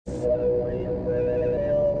Flyover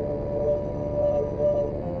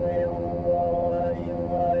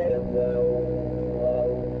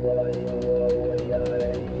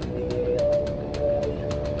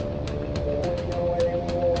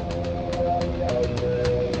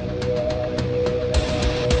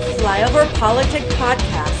Politic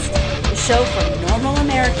Podcast, the show for normal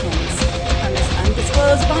Americans. From this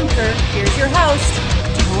undisclosed bunker, here's your host,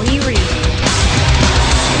 Tony Reed.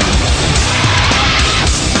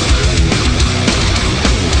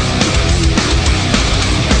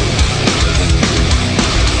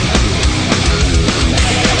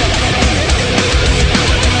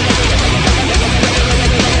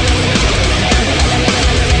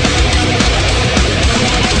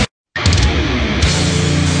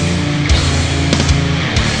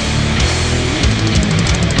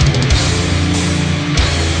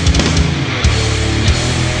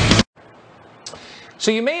 So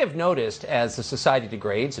you may have noticed as the society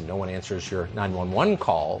degrades and no one answers your 911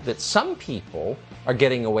 call that some people are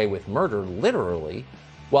getting away with murder literally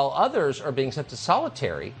while others are being sent to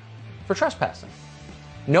solitary for trespassing.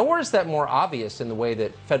 Nowhere is that more obvious in the way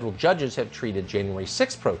that federal judges have treated January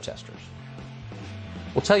 6th protesters.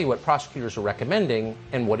 We'll tell you what prosecutors are recommending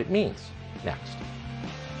and what it means next.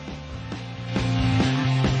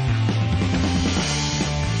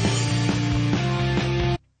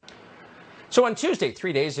 So on Tuesday,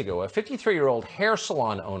 3 days ago, a 53-year-old hair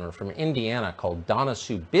salon owner from Indiana called Donna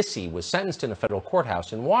Sue Bissey was sentenced in a federal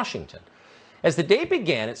courthouse in Washington. As the day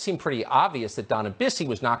began, it seemed pretty obvious that Donna Bissey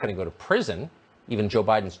was not going to go to prison. Even Joe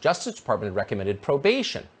Biden's Justice Department had recommended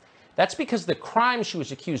probation. That's because the crime she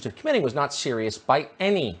was accused of committing was not serious by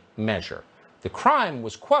any measure. The crime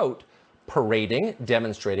was, quote, parading,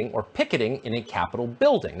 demonstrating, or picketing in a Capitol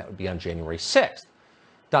building. That would be on January 6th.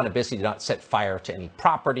 Donna Bissey did not set fire to any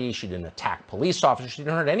property. She didn't attack police officers. She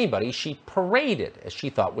didn't hurt anybody. She paraded, as she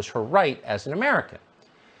thought was her right as an American.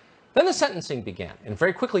 Then the sentencing began, and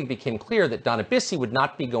very quickly it became clear that Donna Bissey would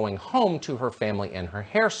not be going home to her family and her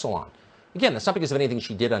hair salon. Again, that's not because of anything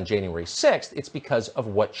she did on January 6th. It's because of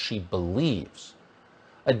what she believes.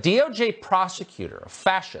 A DOJ prosecutor, a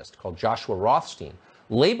fascist called Joshua Rothstein,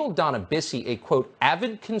 labeled Donna Bissey a, quote,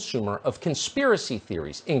 avid consumer of conspiracy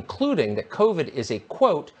theories, including that COVID is a,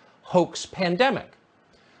 quote, hoax pandemic.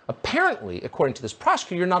 Apparently, according to this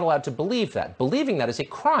prosecutor, you're not allowed to believe that. Believing that is a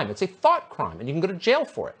crime. It's a thought crime, and you can go to jail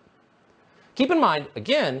for it. Keep in mind,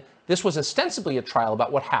 again, this was ostensibly a trial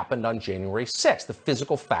about what happened on January 6th, the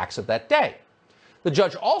physical facts of that day. The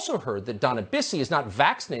judge also heard that Donna Bissey is not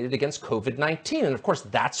vaccinated against COVID-19, and of course,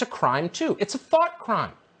 that's a crime too. It's a thought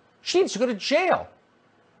crime. She needs to go to jail.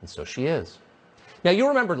 And so she is. Now, you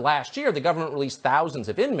remember last year, the government released thousands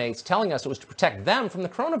of inmates telling us it was to protect them from the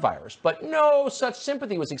coronavirus. But no such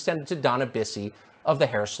sympathy was extended to Donna Bissey of the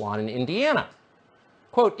hair salon in Indiana.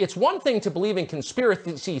 Quote, it's one thing to believe in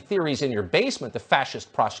conspiracy theories in your basement, the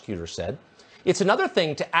fascist prosecutor said. It's another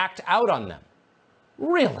thing to act out on them.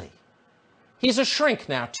 Really? He's a shrink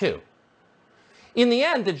now, too. In the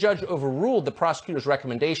end, the judge overruled the prosecutor's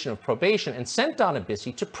recommendation of probation and sent Donna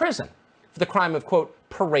Bissey to prison for the crime of, quote,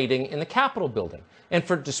 parading in the Capitol building and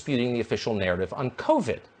for disputing the official narrative on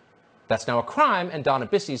COVID. That's now a crime, and Donna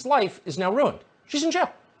Bissey's life is now ruined. She's in jail.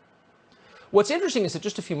 What's interesting is that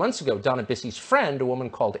just a few months ago, Donna Bissey's friend, a woman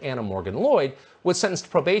called Anna Morgan Lloyd, was sentenced to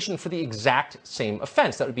probation for the exact same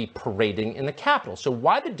offense. That would be parading in the Capitol. So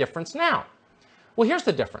why the difference now? Well, here's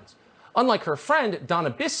the difference. Unlike her friend,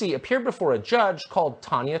 Donna Bissey appeared before a judge called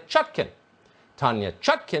Tanya Chutkan. Tanya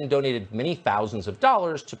Chutkan donated many thousands of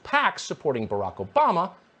dollars to PACs supporting Barack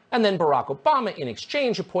Obama, and then Barack Obama, in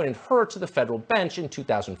exchange, appointed her to the federal bench in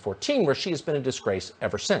 2014, where she has been a disgrace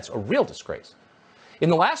ever since, a real disgrace. In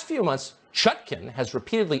the last few months, Chutkan has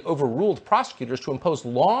repeatedly overruled prosecutors to impose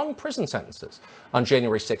long prison sentences on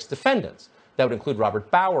January 6 defendants. That would include Robert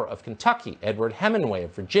Bauer of Kentucky, Edward Hemingway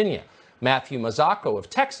of Virginia, Matthew Mazzocco of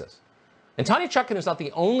Texas. And Tanya Chutkan is not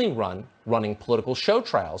the only running political show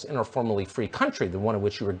trials in our formerly free country, the one in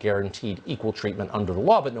which you were guaranteed equal treatment under the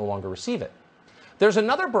law but no longer receive it. There's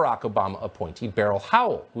another Barack Obama appointee, Beryl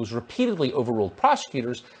Howell, who's repeatedly overruled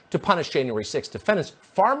prosecutors to punish January 6 defendants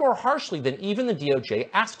far more harshly than even the DOJ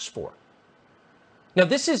asks for. Now,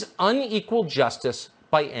 this is unequal justice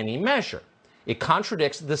by any measure. It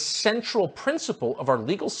contradicts the central principle of our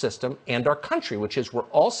legal system and our country, which is we're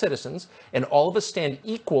all citizens and all of us stand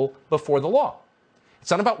equal before the law.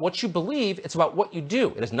 It's not about what you believe, it's about what you do.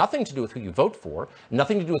 It has nothing to do with who you vote for,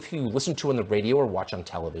 nothing to do with who you listen to on the radio or watch on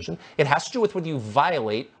television. It has to do with whether you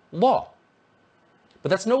violate law. But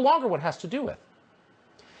that's no longer what it has to do with.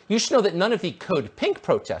 You should know that none of the Code Pink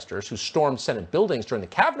protesters who stormed Senate buildings during the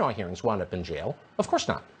Kavanaugh hearings wound up in jail. Of course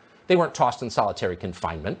not. They weren't tossed in solitary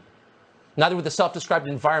confinement. Neither were the self-described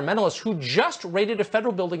environmentalists who just raided a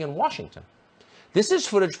federal building in Washington. This is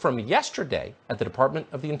footage from yesterday at the Department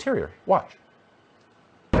of the Interior. Watch.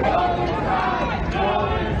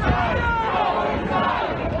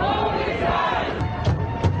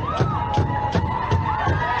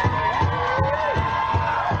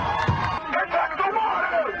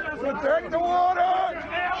 Protect the water!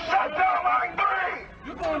 Shut down line 3!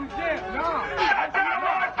 You're going to jail. No. Shut down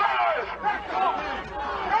line 5! Stop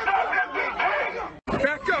this!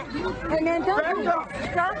 Back up! Hey man, don't do this!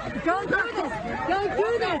 Don't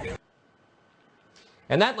do this!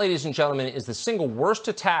 And that, ladies and gentlemen, is the single worst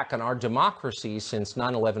attack on our democracy since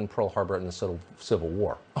 9/11, Pearl Harbor, and the Civil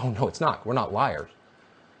War. Oh, no, it's not. We're not liars.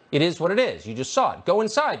 It is what it is. You just saw it. Go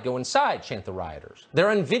inside, chant the rioters. They're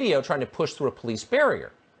on video trying to push through a police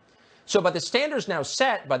barrier. So by the standards now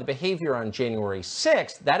set by the behavior on January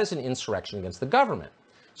 6th, that is an insurrection against the government.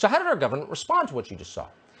 So how did our government respond to what you just saw?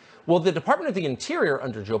 Well, the Department of the Interior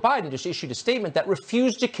under Joe Biden just issued a statement that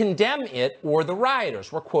refused to condemn it or the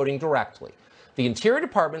rioters. We're quoting directly. The Interior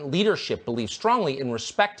Department leadership believes strongly in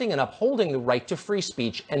respecting and upholding the right to free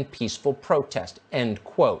speech and peaceful protest, end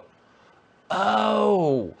quote.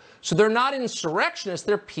 Oh, so they're not insurrectionists,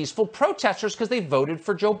 they're peaceful protesters because they voted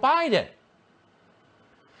for Joe Biden.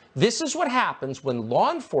 This is what happens when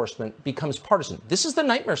law enforcement becomes partisan. This is the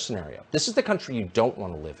nightmare scenario. This is the country you don't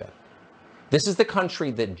want to live in. This is the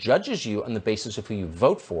country that judges you on the basis of who you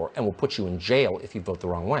vote for and will put you in jail if you vote the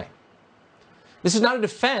wrong way. This is not a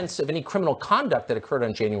defense of any criminal conduct that occurred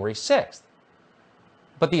on January 6th.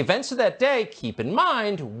 But the events of that day, keep in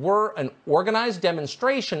mind, were an organized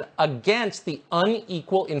demonstration against the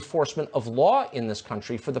unequal enforcement of law in this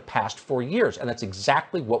country for the past 4 years. And that's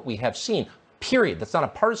exactly what we have seen, period. That's not a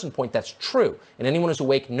partisan point, that's true. And anyone who's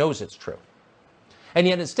awake knows it's true. And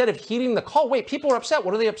yet instead of heeding the call, wait, people are upset.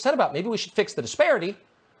 What are they upset about? Maybe we should fix the disparity.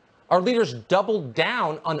 Our leaders doubled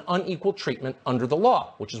down on unequal treatment under the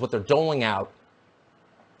law, which is what they're doling out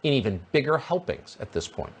in even bigger helpings at this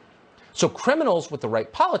point. So criminals with the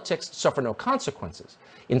right politics suffer no consequences.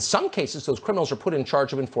 In some cases, those criminals are put in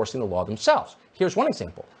charge of enforcing the law themselves. Here's one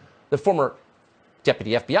example. The former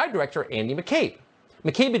Deputy FBI Director, Andy McCabe.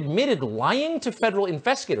 McCabe admitted lying to federal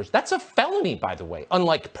investigators. That's a felony, by the way,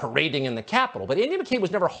 unlike parading in the Capitol. But Andy McCabe was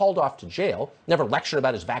never hauled off to jail, never lectured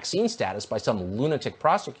about his vaccine status by some lunatic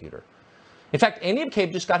prosecutor. In fact, Andy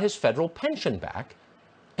McCabe just got his federal pension back,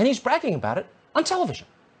 and he's bragging about it on television.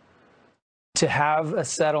 To have a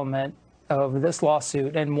settlement of this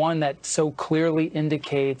lawsuit, and one that so clearly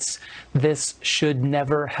indicates this should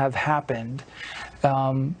never have happened,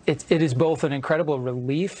 it is both an incredible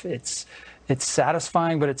relief. It's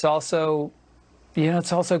satisfying, but it's also,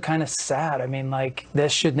 it's also kind of sad. I mean, like,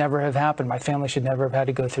 this should never have happened. My family should never have had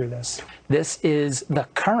to go through this. This is the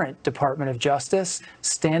current Department of Justice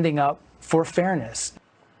standing up for fairness.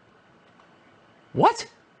 What?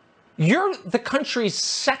 You're the country's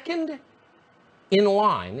second in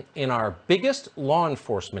line in our biggest law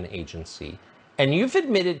enforcement agency, and you've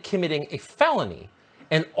admitted committing a felony,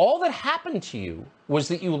 and all that happened to you was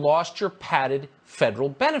that you lost your padded federal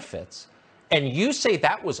benefits, and you say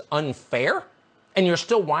that was unfair, and you're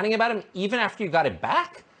still whining about him even after you got it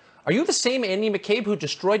back? Are you the same Andy McCabe who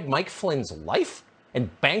destroyed Mike Flynn's life and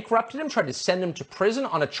bankrupted him, tried to send him to prison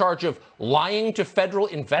on a charge of lying to federal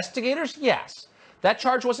investigators? Yes. That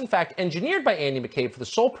charge was, in fact, engineered by Andy McCabe for the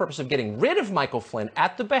sole purpose of getting rid of Michael Flynn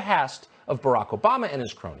at the behest of Barack Obama and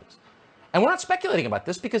his cronies. And we're not speculating about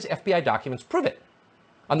this because FBI documents prove it.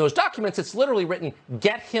 On those documents, it's literally written,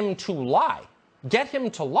 get him to lie. Get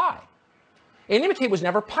him to lie. Andy McCabe was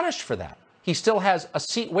never punished for that. He still has a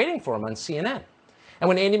seat waiting for him on CNN. And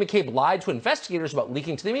when Andy McCabe lied to investigators about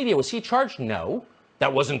leaking to the media, was he charged? No.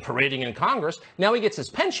 That wasn't parading in Congress. Now he gets his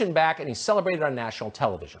pension back and he's celebrated on national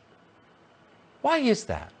television. Why is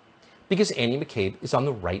that? Because Andy McCabe is on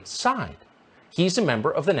the right side. He's a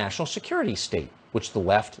member of the national security state, which the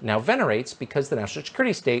left now venerates because the national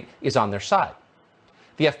security state is on their side.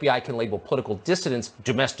 The FBI can label political dissidents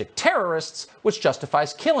domestic terrorists, which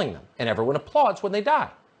justifies killing them, and everyone applauds when they die.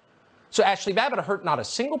 So Ashley Babbitt hurt not a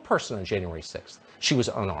single person on January 6th. She was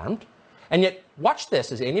unarmed. And yet, watch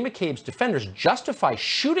this as Andy McCabe's defenders justify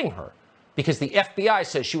shooting her because the FBI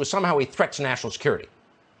says she was somehow a threat to national security.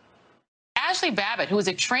 Ashley Babbitt, who is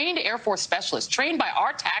a trained Air Force specialist, trained by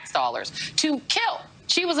our tax dollars to kill.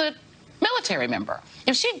 She was a military member.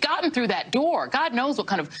 If she'd gotten through that door, God knows what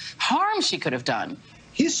kind of harm she could have done.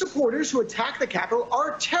 His supporters who attack the Capitol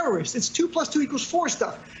are terrorists. It's 2 + 2 = 4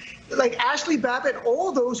 stuff. Like Ashley Babbitt,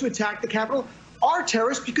 all those who attack the Capitol are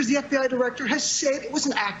terrorists because the FBI director has said it was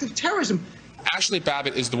an act of terrorism. Ashley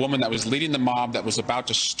Babbitt is the woman that was leading the mob that was about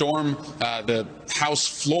to storm the House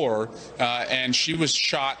floor, and she was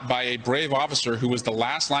shot by a brave officer who was the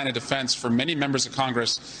last line of defense for many members of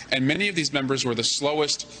Congress, and many of these members were the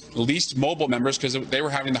slowest, least mobile members because they were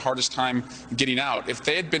having the hardest time getting out. If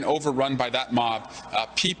they had been overrun by that mob,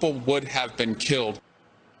 people would have been killed.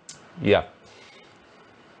 Yeah.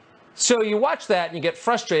 So you watch that and you get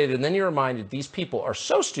frustrated, and then you're reminded these people are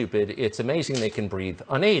so stupid, it's amazing they can breathe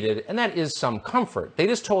unaided, and that is some comfort. They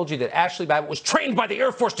just told you that Ashley Babbitt was trained by the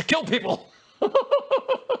Air Force to kill people.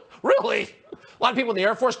 Really? A lot of people in the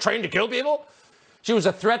Air Force trained to kill people? She was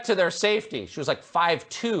a threat to their safety. She was like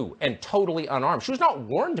 5'2" and totally unarmed. She was not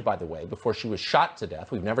warned, by the way, before she was shot to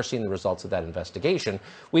death. We've never seen the results of that investigation.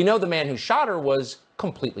 We know the man who shot her was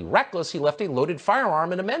completely reckless. He left a loaded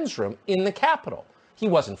firearm in a men's room in the Capitol. He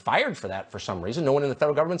wasn't fired for that for some reason. No one in the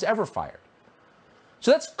federal government's ever fired. So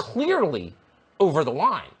that's clearly over the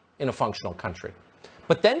line in a functional country.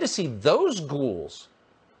 But then to see those ghouls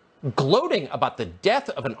gloating about the death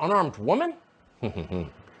of an unarmed woman,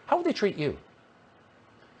 how would they treat you?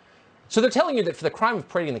 So they're telling you that for the crime of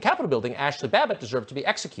parading in the Capitol building, Ashley Babbitt deserved to be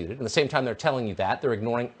executed. And at the same time they're telling you that, they're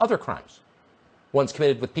ignoring other crimes, ones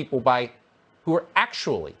committed with people who are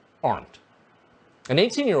actually armed. An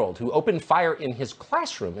 18-year-old who opened fire in his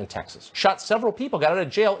classroom in Texas, shot several people, got out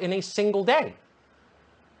of jail in a single day.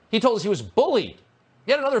 He told us he was bullied,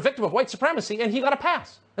 yet another victim of white supremacy, and he got a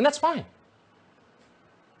pass. And that's fine.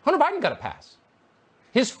 Hunter Biden got a pass.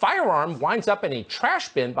 His firearm winds up in a trash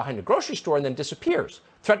bin behind a grocery store and then disappears.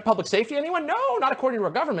 Threat to public safety, anyone? No, not according to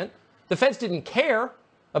our government. The feds didn't care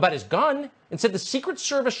about his gun. Instead, the Secret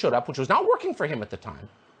Service showed up, which was not working for him at the time,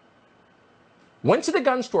 went to the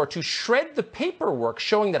gun store to shred the paperwork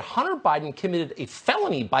showing that Hunter Biden committed a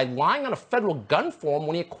felony by lying on a federal gun form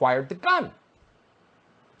when he acquired the gun.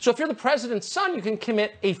 So if you're the president's son, you can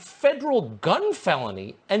commit a federal gun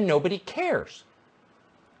felony and nobody cares.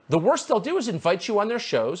 The worst they'll do is invite you on their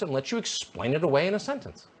shows and let you explain it away in a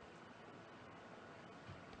sentence.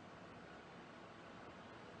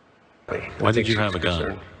 Why did you have a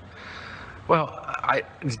gun? Well, I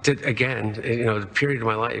did, again, the period of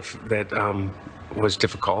my life that was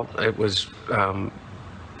difficult. It was,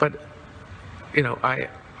 but, I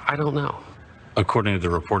don't know. According to the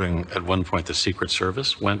reporting, at one point, the Secret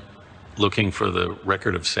Service went looking for the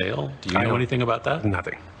record of sale. Do you know anything about that?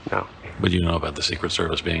 Nothing, no. But you know about the Secret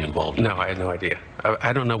Service being involved in No, I had no idea.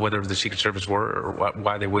 I don't know whether the Secret Service were or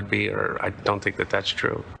why they would be, or I don't think that that's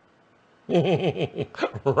true.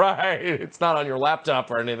 Right. It's not on your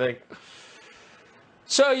laptop or anything.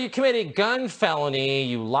 So you commit a gun felony,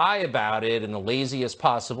 you lie about it in the laziest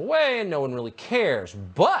possible way, and no one really cares.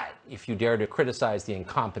 But if you dare to criticize the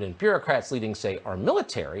incompetent bureaucrats leading, say, our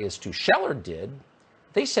military, as Stu Scheller did,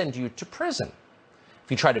 they send you to prison.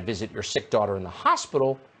 If you try to visit your sick daughter in the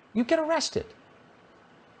hospital, you get arrested.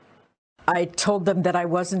 I told them that I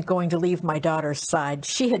wasn't going to leave my daughter's side.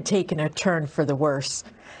 She had taken a turn for the worse.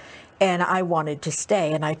 And I wanted to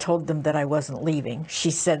stay, and I told them that I wasn't leaving.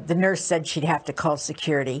 The nurse said she'd have to call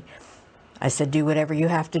security. I said, do whatever you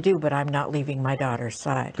have to do, but I'm not leaving my daughter's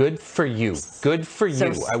side. Good for you. Good for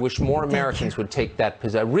you. I wish more Americans would take that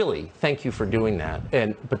position. Really, thank you for doing that.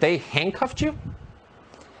 But they handcuffed you?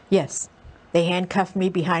 Yes. They handcuffed me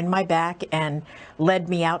behind my back and led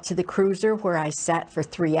me out to the cruiser, where I sat for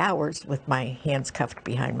 3 hours with my hands cuffed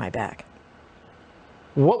behind my back.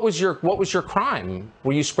 What was your crime?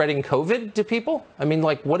 Were you spreading COVID to people? I mean,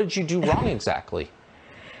 what did you do wrong exactly?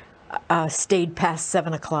 Stayed past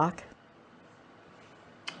 7 o'clock.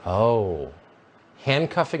 Oh,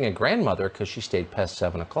 handcuffing a grandmother because she stayed past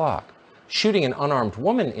 7 o'clock. Shooting an unarmed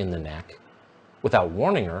woman in the neck without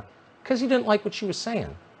warning her because you didn't like what she was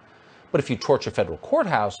saying. But if you torch a federal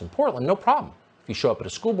courthouse in Portland, no problem. If you show up at a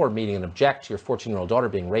school board meeting and object to your 14-year-old daughter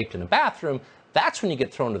being raped in a bathroom, that's when you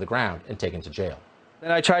get thrown to the ground and taken to jail.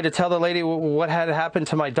 And I tried to tell the lady what had happened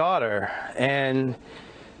to my daughter, and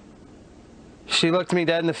she looked me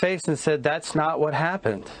dead in the face and said, that's not what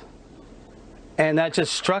happened. And that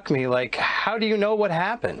just struck me, how do you know what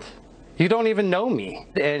happened? You don't even know me.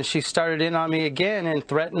 And she started in on me again and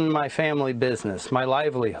threatened my family business, my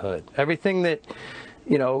livelihood, everything that,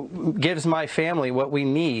 gives my family what we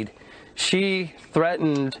need. She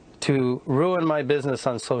threatened to ruin my business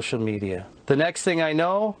on social media. The next thing I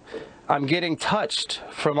know, I'm getting touched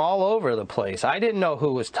from all over the place. I didn't know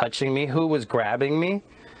who was touching me, who was grabbing me.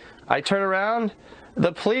 I turn around,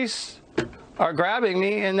 the police are grabbing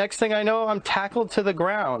me, and next thing I know, I'm tackled to the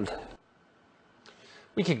ground.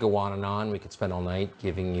 We could go on and on. We could spend all night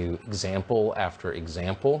giving you example after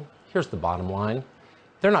example. Here's the bottom line.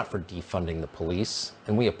 They're not for defunding the police,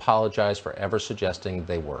 and we apologize for ever suggesting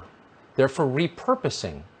they were. They're for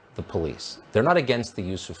repurposing the police. They're not against the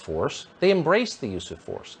use of force. They embrace the use of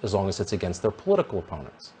force as long as it's against their political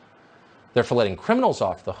opponents. They're for letting criminals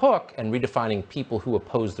off the hook and redefining people who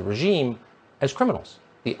oppose the regime as criminals,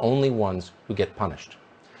 the only ones who get punished.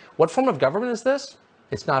 What form of government is this?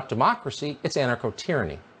 It's not democracy, it's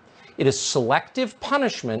anarcho-tyranny. It is selective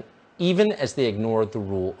punishment even as they ignore the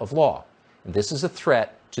rule of law. And this is a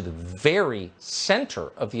threat to the very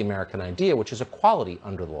center of the American idea, which is equality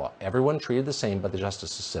under the law. Everyone treated the same by the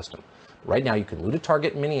justice system. Right now, you can loot a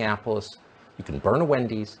Target in Minneapolis, you can burn a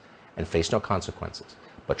Wendy's, and face no consequences.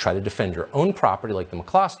 But try to defend your own property like the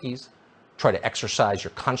McCloskeys, try to exercise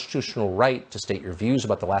your constitutional right to state your views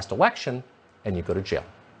about the last election, and you go to jail.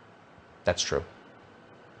 That's true.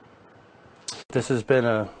 This has been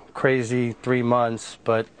a crazy 3 months,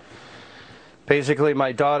 but basically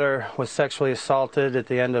my daughter was sexually assaulted at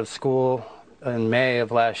the end of school in May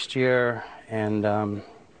of last year, and I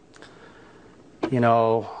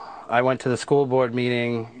went to the school board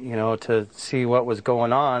meeting, to see what was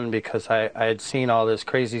going on because I had seen all this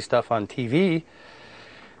crazy stuff on TV.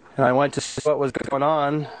 And I went to see what was going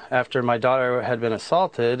on after my daughter had been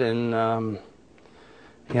assaulted, and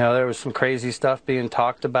there was some crazy stuff being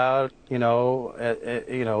talked about,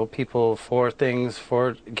 people for things,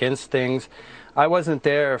 for against things. I wasn't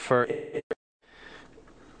there for,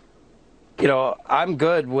 I'm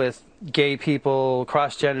good with gay people,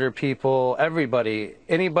 cross-gender people, everybody.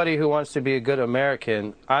 Anybody who wants to be a good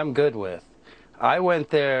American, I'm good with. I went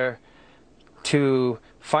there to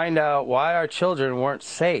find out why our children weren't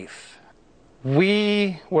safe.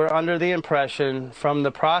 We were under the impression from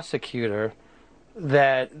the prosecutor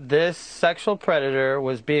that this sexual predator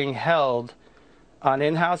was being held on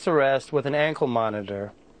in-house arrest with an ankle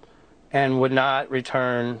monitor and would not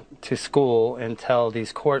return to school until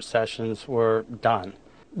these court sessions were done.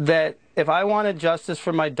 That if I wanted justice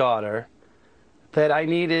for my daughter, that I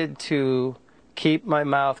needed to keep my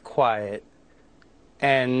mouth quiet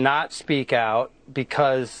and not speak out,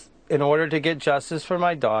 because in order to get justice for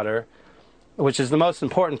my daughter, which is the most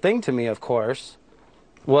important thing to me, of course,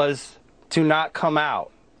 was to not come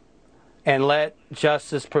out and let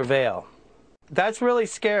justice prevail. That's really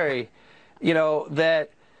scary, that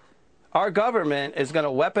our government is going to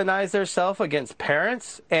weaponize themselves against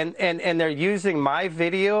parents, and they're using my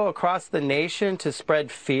video across the nation to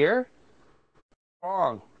spread fear.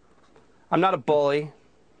 Wrong. I'm not a bully.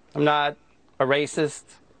 I'm not a racist.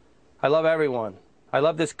 I love everyone. I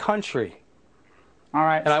love this country. All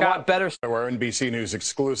right, and Scott, I want better. Our NBC News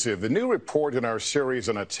exclusive. The new report in our series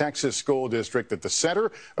on a Texas school district at the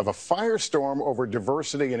center of a firestorm over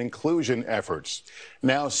diversity and inclusion efforts.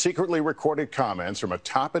 Now, secretly recorded comments from a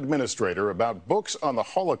top administrator about books on the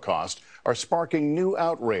Holocaust are sparking new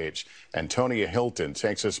outrage. Antonia Hilton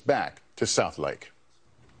takes us back to Southlake.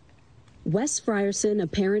 Wes Frierson, a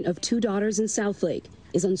parent of 2 daughters in Southlake,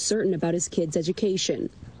 is uncertain about his kids' education.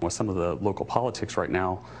 With some of the local politics right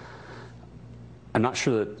now, I'm not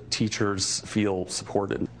sure that teachers feel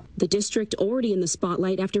supported. The district already in the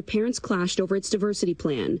spotlight after parents clashed over its diversity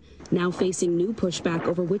plan, now facing new pushback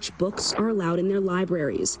over which books are allowed in their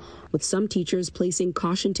libraries, with some teachers placing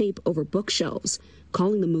caution tape over bookshelves,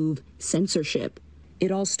 calling the move censorship.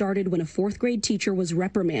 It all started when a 4th grade teacher was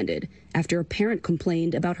reprimanded after a parent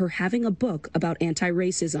complained about her having a book about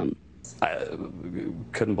anti-racism. I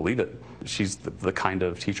couldn't believe it. She's the kind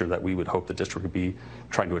of teacher that we would hope the district would be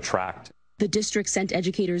trying to attract. The district sent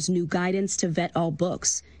educators new guidance to vet all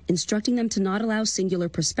books, instructing them to not allow singular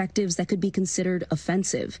perspectives that could be considered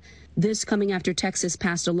offensive. This coming after Texas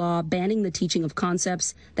passed a law banning the teaching of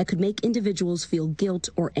concepts that could make individuals feel guilt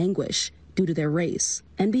or anguish due to their race.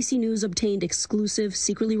 NBC News obtained exclusive,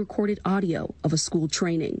 secretly recorded audio of a school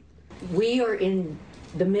training. We are in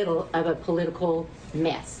the middle of a political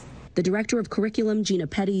mess. The director of curriculum, Gina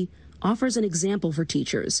Petty, offers an example for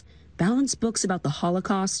teachers. Balance books about the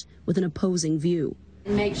Holocaust with an opposing view.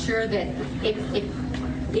 Make sure that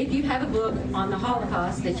if you have a book on the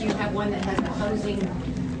Holocaust, that you have one that has opposing,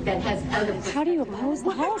 that has other. How do you oppose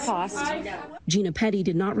the Holocaust? Gina Petty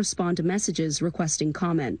did not respond to messages requesting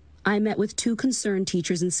comment. I met with 2 concerned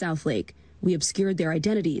teachers in Southlake. We obscured their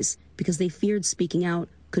identities because they feared speaking out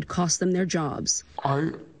could cost them their jobs.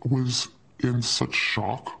 I was in such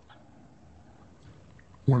shock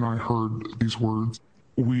when I heard these words.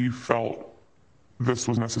 We felt this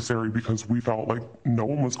was necessary because we felt like no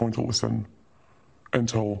one was going to listen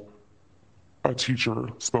until a teacher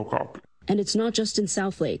spoke up. And it's not just in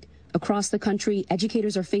Southlake. Across the country,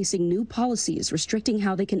 educators are facing new policies restricting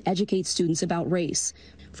how they can educate students about race,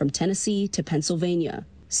 from Tennessee to Pennsylvania.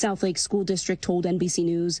 Southlake School District told NBC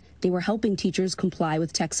News they were helping teachers comply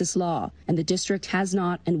with Texas law, and the district has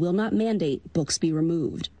not and will not mandate books be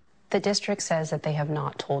removed. The district says that they have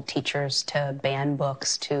not told teachers to ban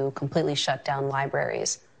books, to completely shut down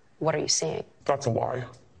libraries. What are you seeing? That's a lie.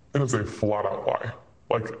 It is a flat-out lie.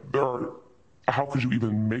 Like, how could you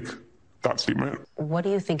even make that statement? What do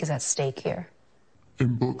you think is at stake here?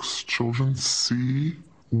 In books, children see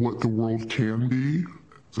what the world can be,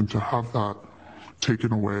 and to have that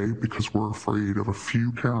taken away because we're afraid of a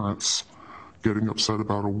few parents getting upset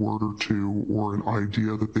about a word or two or an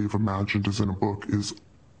idea that they've imagined is in a book is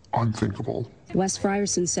unthinkable. Wes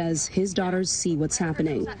Frierson says his daughters see what's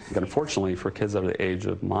happening. Unfortunately, for kids of the age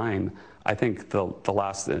of mine, I think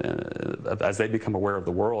as they become aware of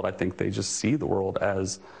the world, I think they just see the world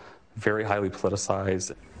as very highly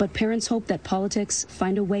politicized. But parents hope that politics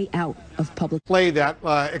find a way out of public. Play that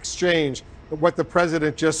exchange, what the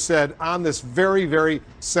president just said on this very, very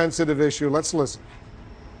sensitive issue. Let's listen.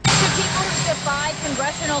 Should people who defied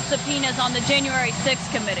congressional subpoenas on the January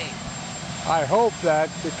 6th committee? I hope that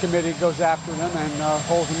the committee goes after them and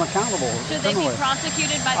holds them accountable. Should they be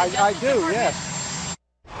prosecuted by the Justice Department? Yes.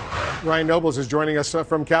 Ryan Nobles is joining us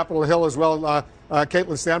from Capitol Hill as well.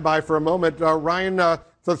 Caitlin, stand by for a moment. Ryan,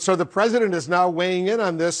 so the president is now weighing in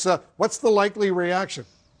on this. What's the likely reaction?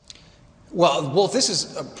 Well, this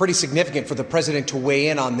is pretty significant for the president to weigh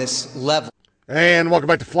in on this level. And welcome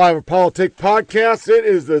back to Flyover Politics Podcast. It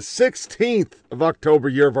is the 16th of October,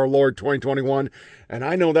 year of our Lord 2021. And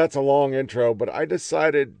I know that's a long intro, but I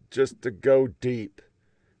decided just to go deep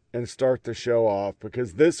and start the show off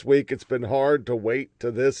because this week it's been hard to wait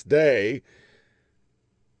to this day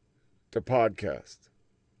to podcast.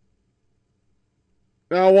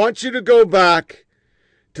 Now, I want you to go back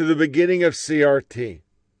to the beginning of CRT.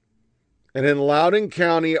 And in Loudoun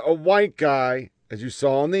County, a white guy, as you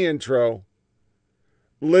saw in the intro,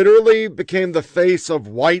 literally became the face of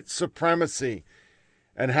white supremacy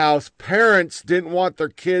and how parents didn't want their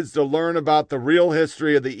kids to learn about the real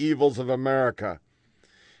history of the evils of America.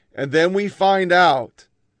 And then we find out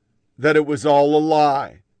that it was all a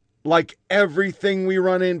lie. Like everything we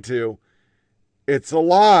run into, it's a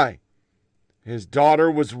lie. His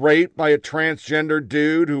daughter was raped by a transgender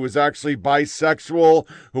dude who was actually bisexual,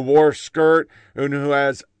 who wore a skirt, and who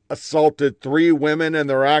has assaulted 3 women and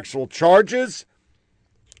their actual charges.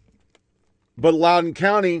 But Loudoun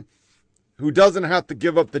County, who doesn't have to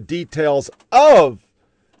give up the details of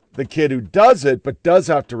the kid who does it, but does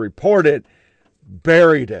have to report it,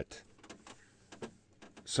 buried it.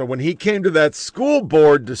 So when he came to that school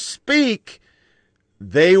board to speak,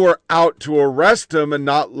 they were out to arrest him and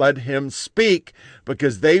not let him speak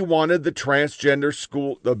because they wanted the transgender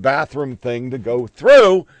school, the bathroom thing to go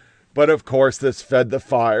through. But of course, this fed the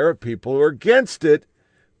fire of people who are against it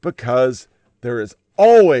because there is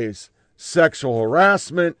always sexual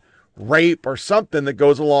harassment, rape, or something that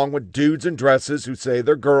goes along with dudes in dresses who say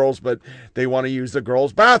they're girls, but they want to use the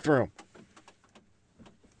girls' bathroom.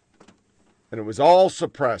 And it was all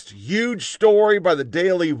suppressed. Huge story by the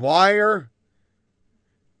Daily Wire.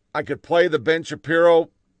 I could play the Ben Shapiro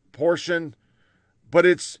portion, but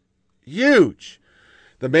it's huge.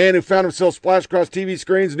 The man who found himself splashed across TV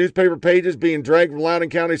screens and newspaper pages being dragged from Loudoun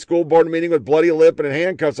County School Board meeting with bloody lip and in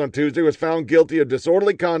handcuffs on Tuesday was found guilty of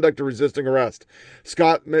disorderly conduct or resisting arrest.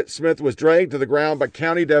 Scott Smith was dragged to the ground by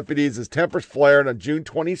county deputies as tempers flared on June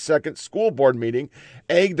 22nd school board meeting,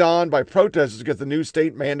 egged on by protesters against the new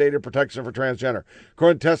state-mandated protection for transgender.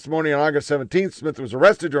 According to testimony on August 17th, Smith was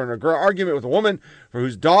arrested during an argument with a woman for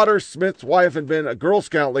whose daughter Smith's wife had been a Girl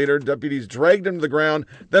Scout leader. Deputies dragged him to the ground,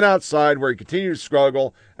 then outside where he continued to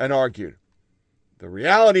struggle and argued. The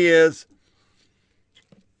reality is,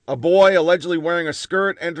 a boy allegedly wearing a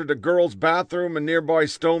skirt entered a girl's bathroom in nearby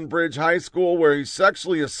Stonebridge High School where he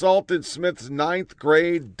sexually assaulted Smith's 9th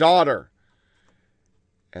grade daughter.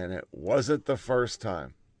 And it wasn't the first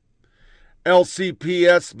time.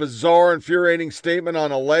 LCPS bizarre, infuriating statement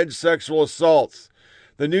on alleged sexual assaults.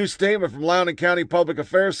 The new statement from Loudoun County Public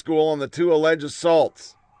Affairs School on the 2 alleged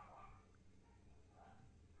assaults.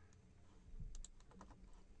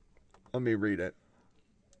 Let me read it.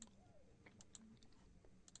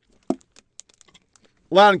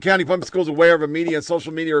 Loudoun County Public Schools aware of media and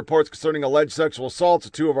social media reports concerning alleged sexual assaults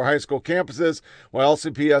at 2 of our high school campuses. While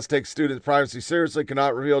LCPS takes students' privacy seriously,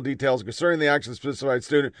 cannot reveal details concerning the actions of a specified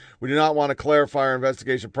student, we do not want to clarify our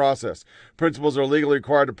investigation process. Principals are legally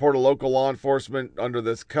required to report to local law enforcement under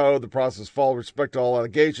this code. The process follows with respect to all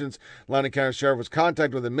allegations. Loudoun County Sheriff was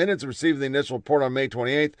contacted within minutes of receiving the initial report on May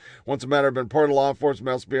 28th. Once a matter has been reported to law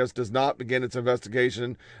enforcement, LCPS does not begin its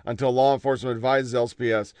investigation until law enforcement advises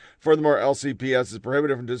LCPS. Furthermore, LCPS is prohibited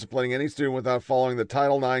prohibited from disciplining any student without following the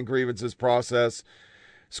Title IX grievances process.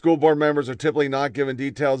 School board members are typically not given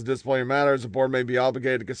details of disciplinary matters the board may be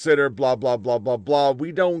obligated to consider, blah, blah, blah, blah, blah.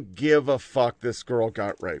 We don't give a fuck this girl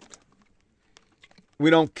got raped. We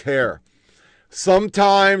don't care.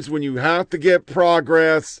 Sometimes when you have to get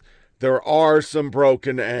progress, there are some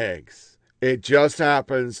broken eggs. It just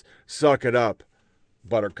happens. Suck it up,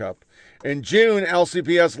 Buttercup. In June,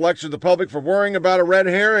 LCPS lectured the public for worrying about a red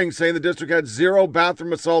herring, saying the district had 0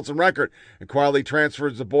 bathroom assaults on record, and quietly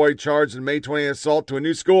transfers the boy charged in May 20th assault to a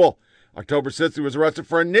new school. October 6th, he was arrested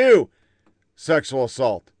for a new sexual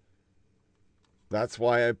assault. That's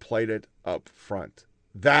why I played it up front.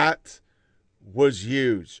 That was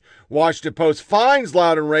huge. Washington Post finds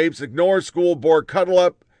Loudoun rapes, ignores school board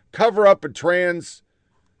cover up a trans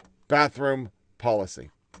bathroom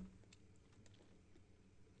policy.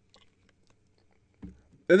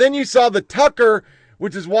 And then you saw the Tucker,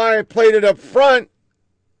 which is why I played it up front.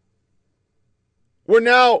 We're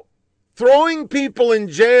now throwing people in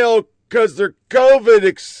jail because they're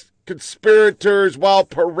COVID conspirators while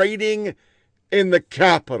parading in the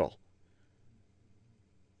Capitol.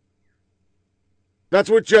 That's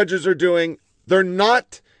what judges are doing. They're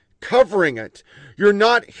not covering it. You're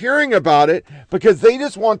not hearing about it because they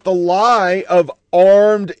just want the lie of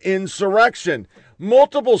armed insurrection.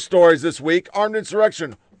 Multiple stories this week, armed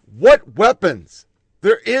insurrection. What weapons?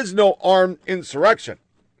 There is no armed insurrection.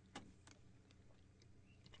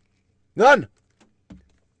 None.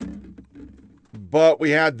 But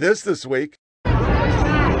we had this week.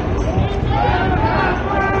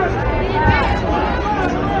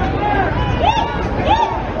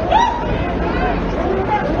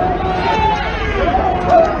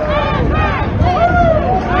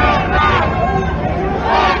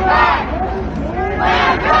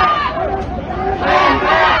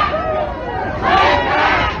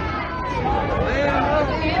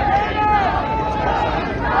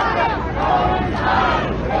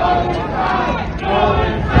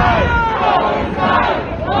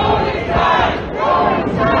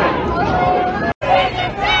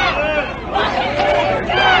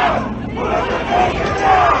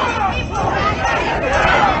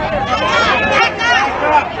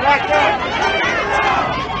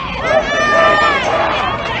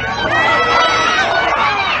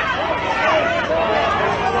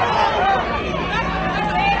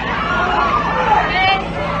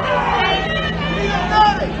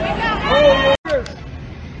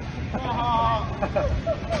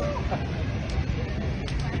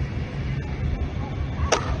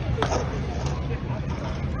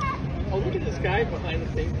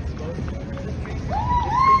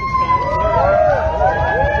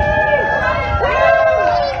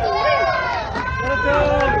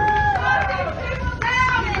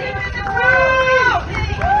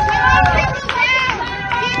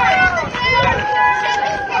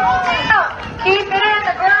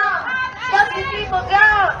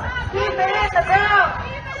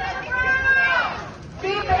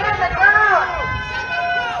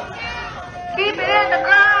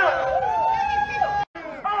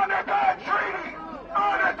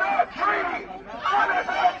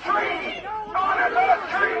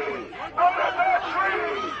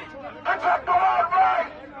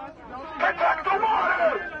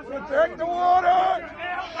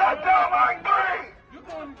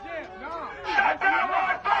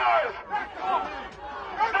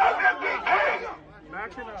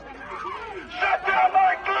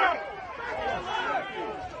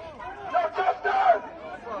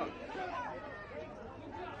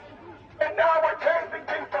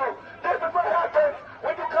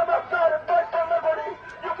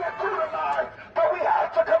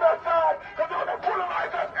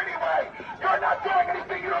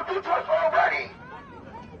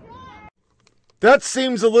 That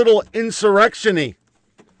seems a little insurrection-y.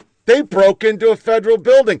 They broke into a federal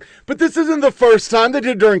building. But this isn't the first time. They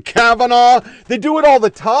did it during Kavanaugh. They do it all the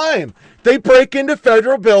time. They break into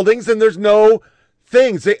federal buildings and there's no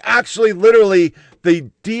things. They actually literally, the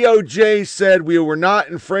DOJ said we were not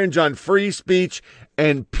infringe on free speech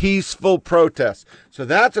and peaceful protests. So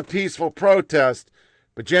that's a peaceful protest.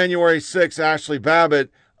 But January 6th, Ashley Babbitt,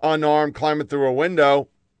 unarmed, climbing through a window.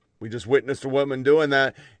 We just witnessed a woman doing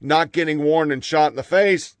that, not getting warned and shot in the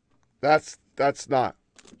face. That's not.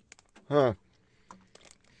 Huh.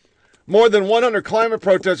 More than 100 climate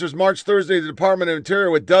protesters marched Thursday to the Department of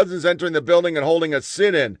Interior with dozens entering the building and holding a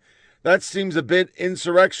sit-in. That seems a bit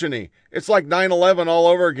insurrection-y. It's like 9/11 all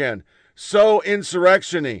over again. So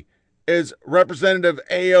insurrection-y. Is Representative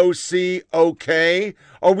AOC okay?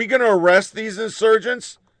 Are we going to arrest these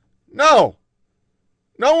insurgents? No.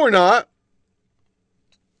 No, we're not.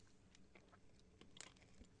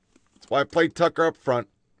 why I played Tucker up front.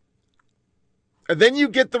 And then you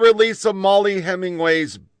get the release of Molly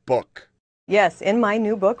Hemingway's book. Yes, in my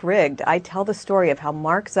new book, Rigged, I tell the story of how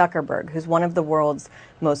Mark Zuckerberg, who's one of the world's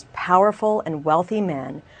most powerful and wealthy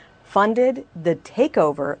men, funded the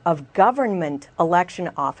takeover of government election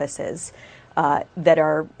offices that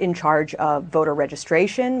are in charge of voter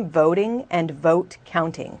registration, voting, and vote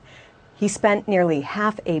counting. He spent nearly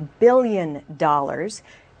 $500 million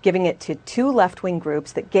giving it to two left-wing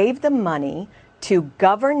groups that gave them money to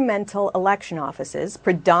governmental election offices,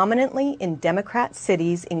 predominantly in Democrat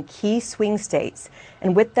cities in key swing states.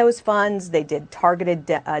 And with those funds, they did targeted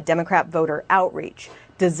Democrat voter outreach,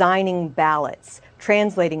 designing ballots,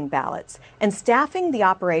 translating ballots, and staffing the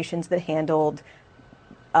operations that handled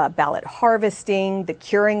ballot harvesting, the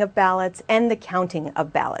curing of ballots, and the counting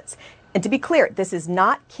of ballots. And to be clear, this is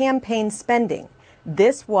not campaign spending.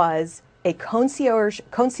 This was a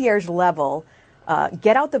concierge level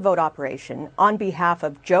get out the vote operation on behalf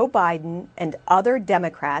of Joe Biden and other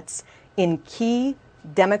Democrats in key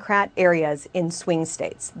Democrat areas in swing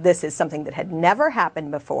states. This is something that had never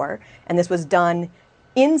happened before, and this was done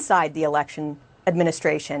inside the election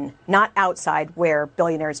administration, not outside where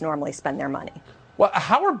billionaires normally spend their money. Well,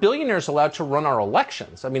 how are billionaires allowed to run our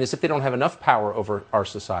elections? I mean, as if they don't have enough power over our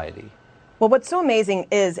society. Well, what's so amazing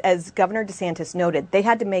is, as Governor DeSantis noted, they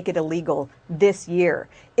had to make it illegal this year.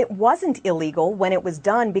 It wasn't illegal when it was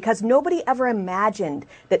done because nobody ever imagined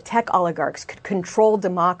that tech oligarchs could control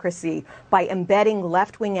democracy by embedding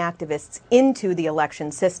left-wing activists into the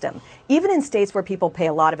election system. Even in states where people pay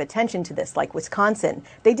a lot of attention to this, like Wisconsin,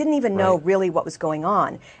 they didn't even know really what was going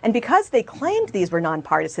on. And because they claimed these were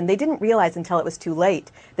nonpartisan, they didn't realize until it was too late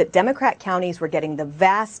that Democrat counties were getting the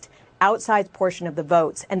vast outsized portion of the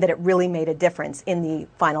votes, and that it really made a difference in the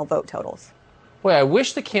final vote totals. Boy, I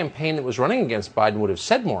wish the campaign that was running against Biden would have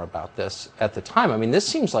said more about this at the time. I mean, this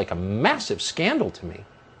seems like a massive scandal to me.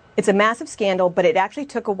 It's a massive scandal, but it actually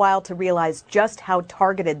took a while to realize just how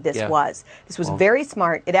targeted this was. This was very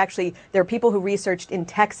smart. It actually, there are people who researched in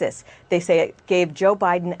Texas. They say it gave Joe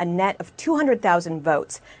Biden a net of 200,000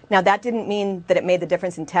 votes. Now, that didn't mean that it made the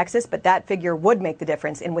difference in Texas, but that figure would make the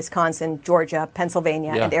difference in Wisconsin, Georgia,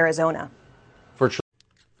 Pennsylvania, and Arizona.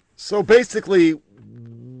 So basically,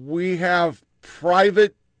 we have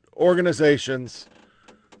private organizations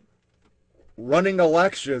running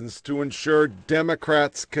elections to ensure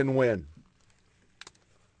Democrats can win.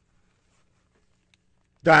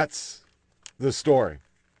 That's the story.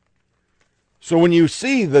 So when you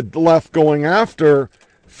see the left going after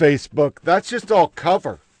Facebook, that's just all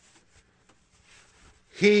cover.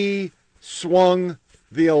 He swung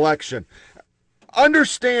the election.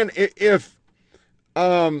 Understand if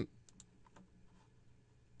that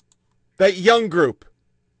young group,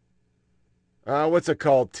 what's it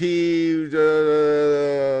called?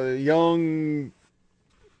 Young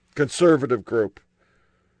conservative group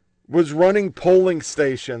was running polling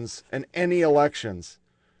stations in any elections.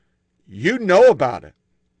 You know about it.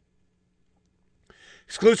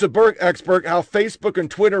 Exclusive expert, how Facebook and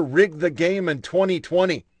Twitter rigged the game in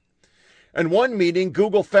 2020. In one meeting,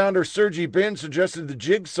 Google founder Sergey Brin suggested the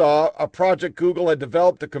Jigsaw, a project Google had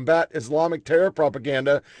developed to combat Islamic terror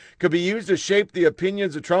propaganda, could be used to shape the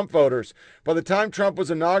opinions of Trump voters. By the time Trump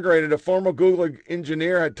was inaugurated, a former Google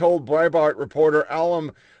engineer had told Breitbart reporter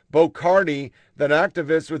Alam Bokardi that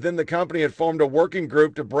activists within the company had formed a working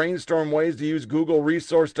group to brainstorm ways to use Google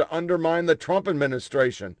resource to undermine the Trump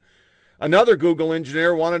administration. Another Google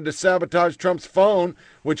engineer wanted to sabotage Trump's phone,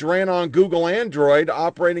 which ran on Google Android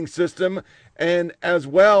operating system, and as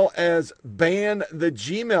well as ban the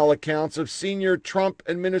Gmail accounts of senior Trump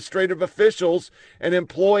administrative officials and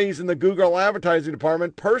employees in the Google advertising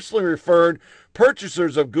department personally referred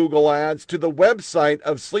purchasers of Google ads to the website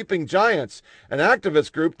of Sleeping Giants, an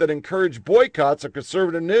activist group that encouraged boycotts of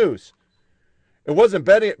conservative news. It wasn't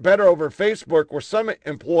better over Facebook, where some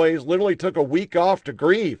employees literally took a week off to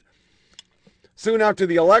grieve. Soon after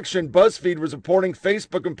the election, BuzzFeed was reporting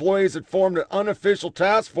Facebook employees had formed an unofficial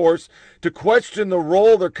task force to question the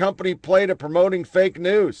role their company played at promoting fake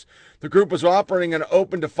news. The group was operating in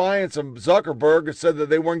open defiance of Zuckerberg and said that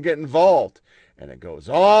they weren't getting involved. And it goes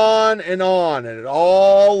on, and it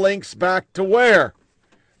all links back to where?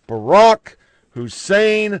 Barack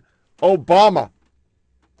Hussein Obama.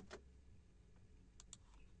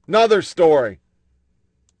 Another story.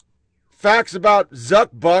 Facts about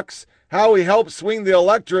Zuckbucks, how he helped swing the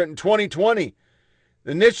electorate in 2020.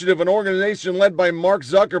 The initiative, an organization led by Mark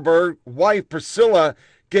Zuckerberg's wife Priscilla,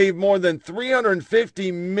 gave more than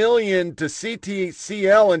 $350 million to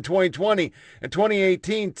CTCL in 2020. In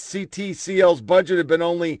 2018, CTCL's budget had been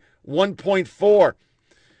only $1.4.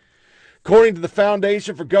 According to the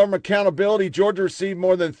Foundation for Government Accountability, Georgia received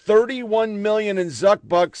more than $31 million in Zuck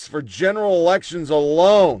bucks for general elections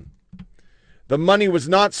alone. The money was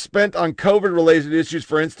not spent on COVID-related issues,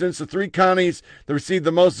 for instance. The 3 counties that received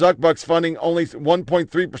the most Zuck bucks funding, only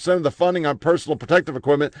 1.3% of the funding on personal protective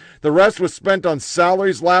equipment. The rest was spent on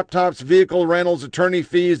salaries, laptops, vehicle rentals, attorney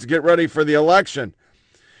fees to get ready for the election.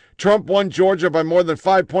 Trump won Georgia by more than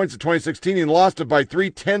 5 points in 2016 and lost it by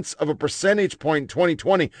 0.3 of a percentage point in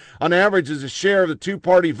 2020. On average, as a share of the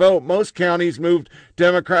two-party vote, most counties moved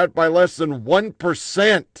Democrat by less than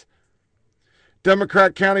 1%.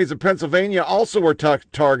 Democrat counties in Pennsylvania also were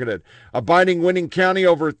targeted. A Biden-winning county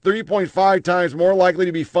over 3.5 times more likely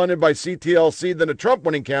to be funded by CTLC than a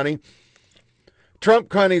Trump-winning county. Trump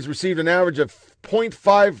counties received an average of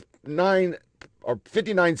 0.59 or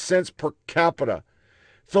 59 cents per capita.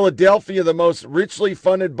 Philadelphia, the most richly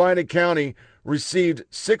funded Biden county, received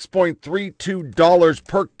 $6.32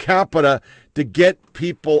 per capita to get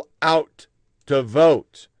people out to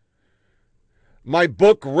vote. My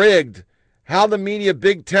book, Rigged: How the Media,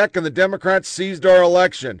 Big Tech, and the Democrats Seized Our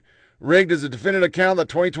Election. Rigged is a definitive account of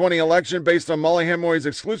the 2020 election based on Molly Hemingway's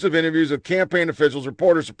exclusive interviews with campaign officials,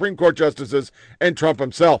 reporters, Supreme Court justices, and Trump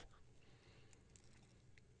himself.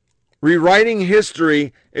 Rewriting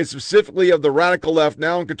history is specifically of the radical left,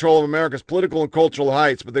 now in control of America's political and cultural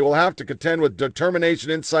heights, but they will have to contend with determination,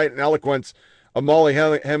 insight, and eloquence of Molly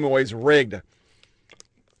Hemingway's Rigged.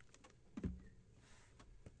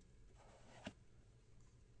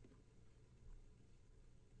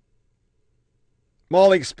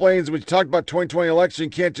 Molly explains, when you talk about 2020 election, you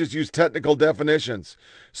can't just use technical definitions.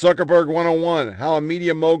 Zuckerberg 101, how a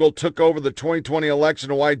media mogul took over the 2020 election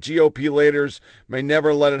and why GOP leaders may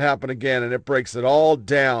never let it happen again. And it breaks it all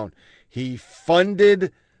down. He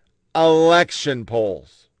funded election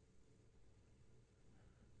polls.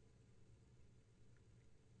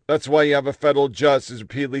 That's why you have a federal judge who's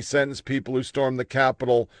repeatedly sentenced people who stormed the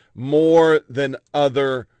Capitol more than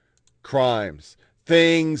other crimes.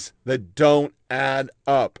 Things that don't add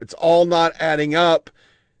up. It's all not adding up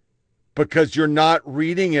because you're not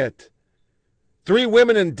reading it. 3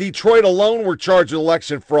 women in Detroit alone were charged with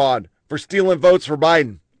election fraud for stealing votes for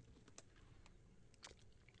Biden.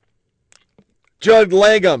 Judd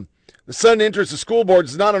Legum, the sudden interest of school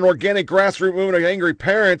boards is not an organic grassroots movement of angry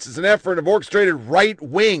parents. It's an effort of orchestrated right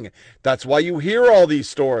wing. That's why you hear all these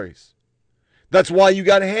stories. That's why you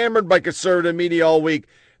got hammered by conservative media all week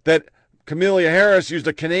that Kamala Harris used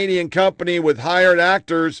a Canadian company with hired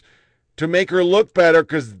actors to make her look better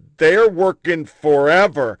because they're working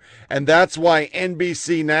forever. And that's why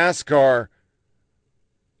NBC NASCAR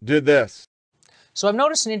did this. So I've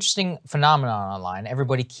noticed an interesting phenomenon online.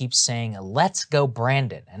 Everybody keeps saying, "Let's go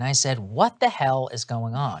Brandon." And I said, what the hell is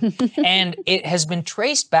going on? And it has been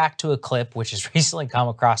traced back to a clip which has recently come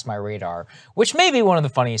across my radar, which may be one of the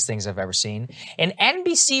funniest things I've ever seen. An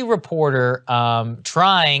NBC reporter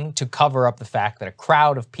trying to cover up the fact that a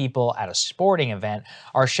crowd of people at a sporting event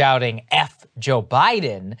are shouting F Joe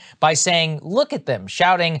Biden by saying, look at them,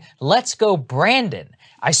 shouting, "Let's go Brandon."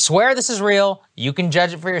 I swear this is real. You can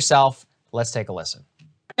judge it for yourself. Let's take a listen.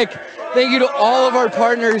 Thank you to all of our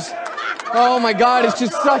partners. Oh my God, it's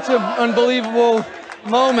just such an unbelievable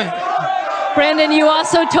moment. Brandon, you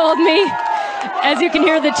also told me, as you can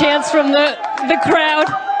hear the chants from the crowd,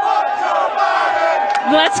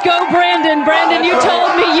 "Let's go, Brandon." Brandon, you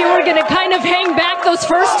told me you were going to kind of hang back those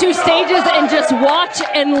first 2 stages and just watch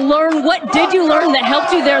and learn. What did you learn that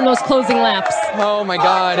helped you there in those closing laps? Oh my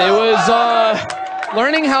God, it was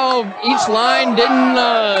learning how each line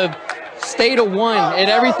didn't stay to one,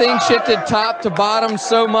 and everything shifted top to bottom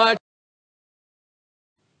so much.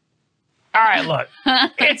 All right, look,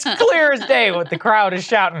 it's clear as day what the crowd is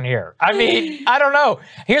shouting here. I mean, I don't know.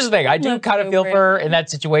 Here's the thing. I do kind of feel for her in that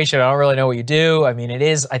situation. I don't really know what you do. I mean,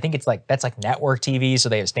 I think it's like, that's like network TV, so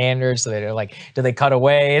they have standards. So they're like, do they cut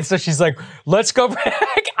away? And so she's like, "Let's go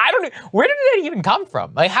back." I don't know. Where did that even come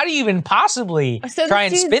from? Like, how do you even possibly try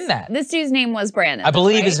and spin that? This dude's name was Brandon. I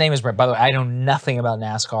believe his name is Brandon. By the way, I know nothing about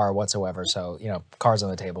NASCAR whatsoever. So, cards on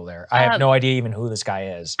the table there. I have no idea even who this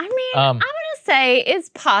guy is. I mean, I'm going to say it's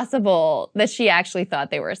possible that she actually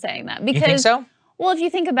thought they were saying that. Because, you think so? Well, if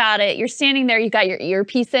you think about it, you're standing there, you've got your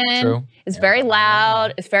earpiece in. True. It's very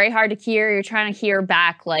loud. It's very hard to hear. You're trying to hear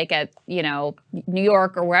back like at, New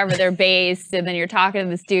York or wherever they're based. And then you're talking to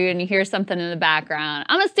this dude and you hear something in the background.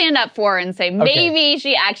 I'm going to stand up for her and say maybe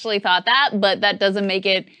she actually thought that, but that doesn't make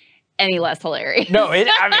it any less hilarious. No,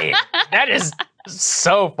 that is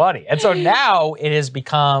so funny. And so now it has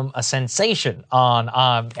become a sensation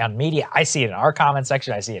on media. I see it in our comment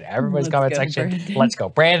section. I see it in everybody's comment section. Brandon. Let's go,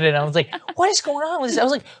 Brandon. I was like, what is going on with this? I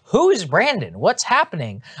was like, who is Brandon? What's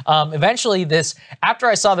happening? Eventually after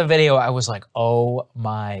I saw the video, I was like, oh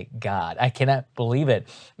my God, I cannot believe it.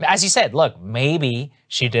 As you said, look, maybe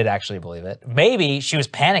she did actually believe it. Maybe she was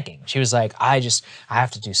panicking. She was like, I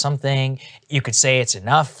have to do something. You could say it's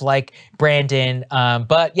enough, like Brandon.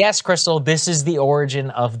 But yes, Crystal, this is the origin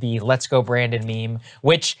of the Let's Go Brandon meme,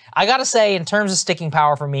 which I gotta say, in terms of sticking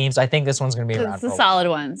power for memes, I think this one's gonna be around It's for a a while. solid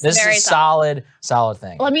one. This is a solid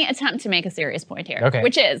thing. Let me attempt to make a serious point here, Okay.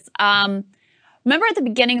 which is, remember at the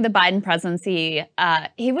beginning of the Biden presidency,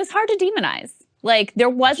 he was hard to demonize. Like, there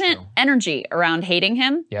wasn't energy around hating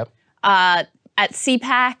him. Yep. At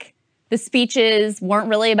CPAC, the speeches weren't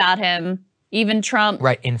really about him. Even Trump.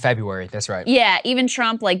 Right, in February, that's right. Yeah, even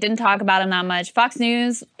Trump, like, didn't talk about him that much. Fox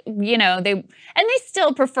News, you know, they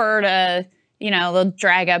still prefer to, you know, they'll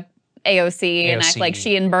drag up AOC and act like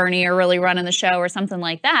she and Bernie are really running the show or something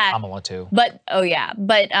like that. Kamala too. But,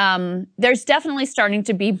 there's definitely starting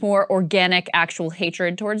to be more organic actual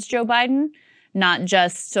hatred towards Joe Biden. Not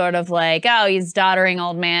just sort of like, oh, he's doddering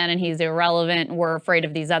old man and he's irrelevant and we're afraid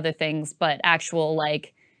of these other things, but actual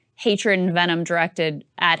like hatred and venom directed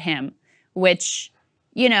at him, which,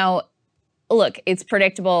 you know, look, it's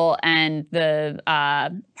predictable and the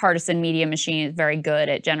partisan media machine is very good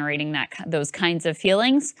at generating those kinds of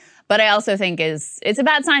feelings. But I also think it's a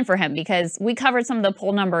bad sign for him because we covered some of the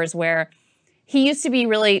poll numbers where he used to be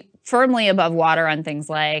really firmly above water on things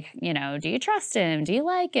like, you know, do you trust him? Do you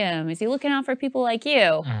like him? Is he looking out for people like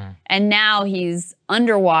you? And now he's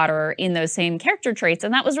underwater in those same character traits.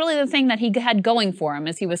 And that was really the thing that he had going for him,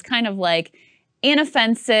 is he was kind of like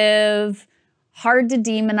inoffensive, hard to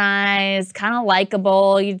demonize, kind of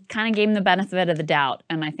likable. You kind of gave him the benefit of the doubt.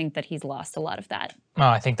 And I think that he's lost a lot of that. Oh,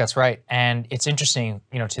 I think that's right. And it's interesting,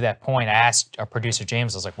 you know, to that point, I asked our producer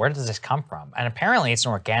James, I was like, where does this come from? And apparently it's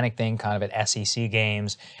an organic thing kind of at SEC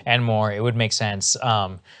games and more. It would make sense.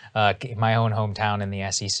 My own hometown in the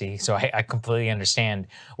SEC. So I completely understand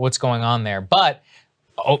what's going on there. But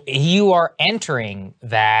you are entering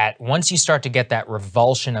that once you start to get that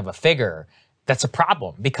revulsion of a figure, that's a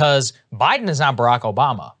problem because Biden is not Barack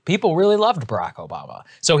Obama. People really loved Barack Obama.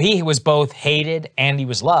 So he was both hated and he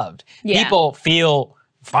was loved. Yeah. People feel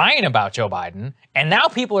fine about Joe Biden, and now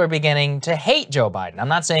people are beginning to hate Joe Biden. I'm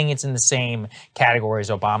not saying it's in the same category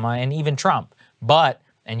as Obama and even Trump, but,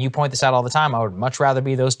 and you point this out all the time, I would much rather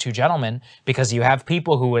be those two gentlemen because you have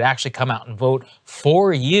people who would actually come out and vote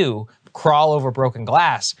for you, crawl over broken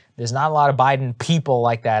glass. There's not a lot of Biden people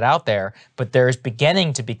like that out there, but there's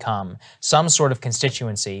beginning to become some sort of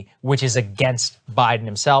constituency which is against Biden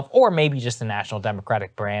himself, or maybe just the National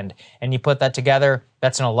Democratic brand. And you put that together,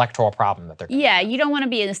 that's an electoral problem that they're. Yeah, you don't want to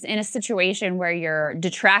be in a situation where your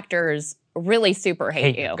detractors really super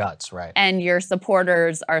hate you. Your guts, right? And your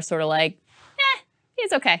supporters are sort of like,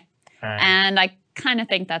 he's okay. And I kind of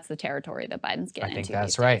think that's the territory that Biden's getting into. I think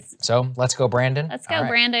that's right. So let's go, Brandon. Let's go, All right.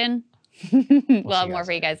 Brandon. We'll have more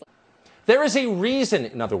for you guys. There is a reason,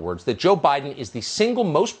 in other words, that Joe Biden is the single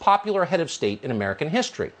most popular head of state in American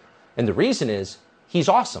history. And the reason is he's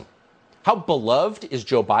awesome. How beloved is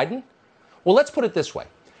Joe Biden? Well, let's put it this way.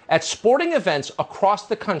 At sporting events across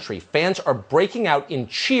the country, fans are breaking out in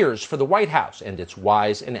cheers for the White House and its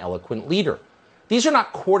wise and eloquent leader. These are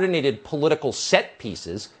not coordinated political set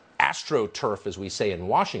pieces, astroturf, as we say in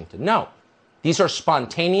Washington. No, these are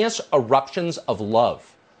spontaneous eruptions of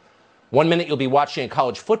love. 1 minute you'll be watching a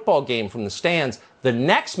college football game from the stands. The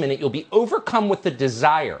next minute you'll be overcome with the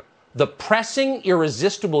desire, the pressing,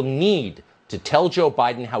 irresistible need to tell Joe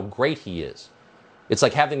Biden how great he is. It's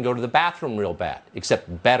like having to go to the bathroom real bad,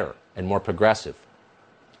 except better and more progressive.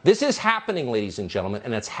 This is happening, ladies and gentlemen,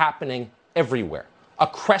 and it's happening everywhere. A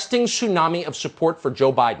cresting tsunami of support for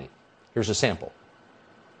Joe Biden. Here's a sample.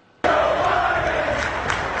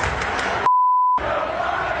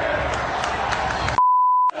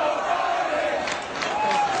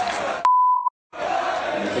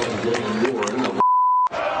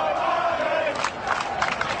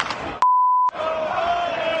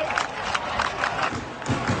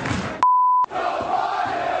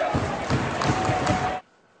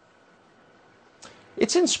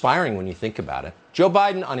 It's inspiring when you think about it. Joe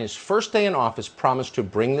Biden, on his first day in office, promised to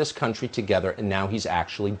bring this country together, and now he's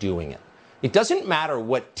actually doing it. It doesn't matter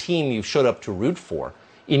what team you showed up to root for.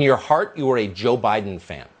 In your heart, you are a Joe Biden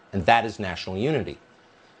fan, and that is national unity.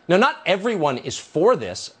 Now, not everyone is for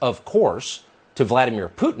this, of course. To Vladimir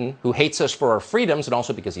Putin, who hates us for our freedoms and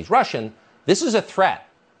also because he's Russian, this is a threat.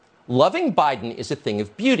 Loving Biden is a thing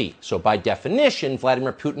of beauty, so by definition,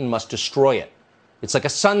 Vladimir Putin must destroy it. It's like a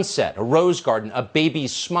sunset, a rose garden, a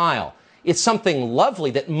baby's smile. It's something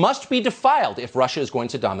lovely that must be defiled if Russia is going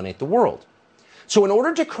to dominate the world. So in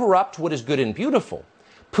order to corrupt what is good and beautiful,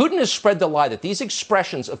 Putin has spread the lie that these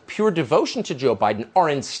expressions of pure devotion to Joe Biden are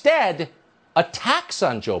instead attacks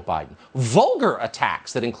on Joe Biden, vulgar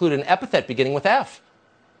attacks that include an epithet beginning with F.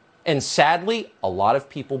 And sadly, a lot of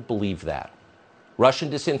people believe that.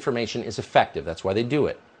 Russian disinformation is effective. That's why they do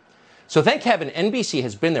it. So thank heaven NBC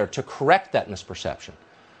has been there to correct that misperception.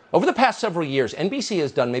 Over the past several years, NBC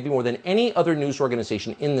has done maybe more than any other news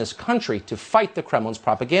organization in this country to fight the Kremlin's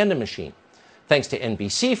propaganda machine. Thanks to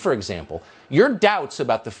NBC, for example, your doubts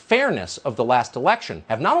about the fairness of the last election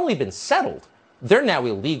have not only been settled, they're now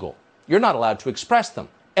illegal. You're not allowed to express them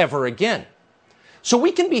ever again. So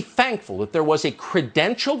we can be thankful that there was a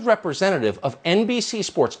credentialed representative of NBC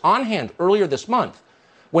Sports on hand earlier this month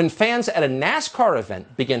when fans at a NASCAR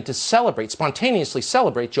event began to spontaneously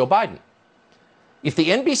celebrate Joe Biden. If the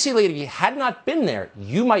NBC lady had not been there,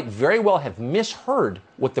 you might very well have misheard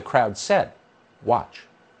what the crowd said. Watch.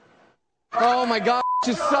 Oh my God,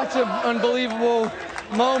 just such an unbelievable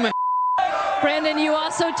moment. Brandon, you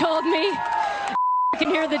also told me I can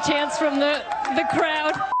hear the chants from the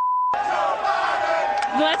crowd.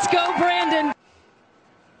 Let's go, Brandon.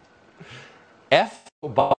 F.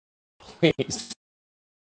 Obama, please.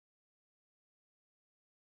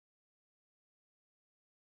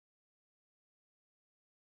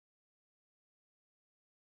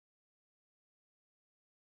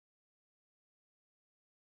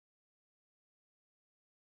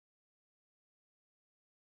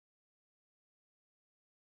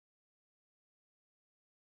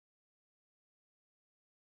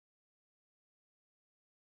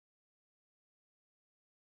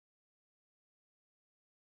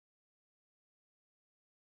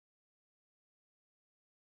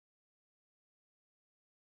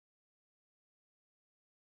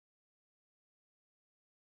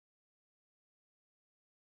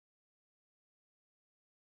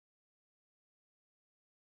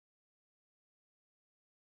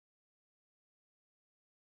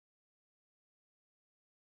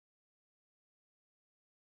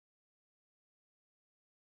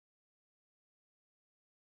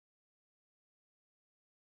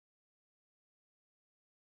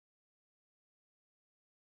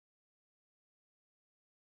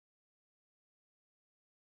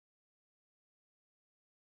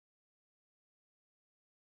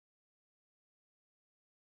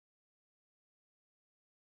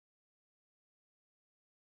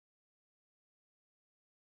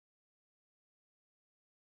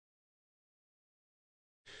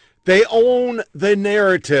 They own the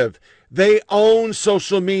narrative. They own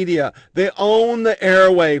social media. They own the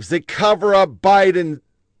airwaves. They cover up Biden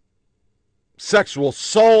sexual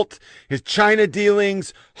assault, his China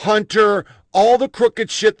dealings, Hunter, all the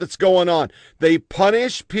crooked shit that's going on. They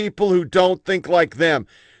punish people who don't think like them.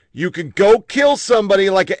 You can go kill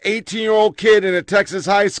somebody like an 18-year-old kid in a Texas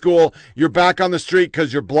high school. You're back on the street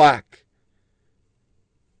because you're black.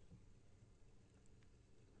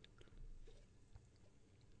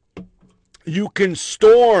 You can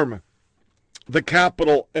storm the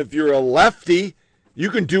Capitol if you're a lefty. You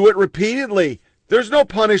can do it repeatedly. There's no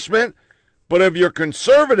punishment. But if you're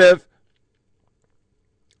conservative,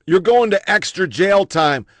 you're going to extra jail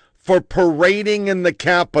time for parading in the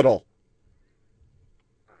Capitol.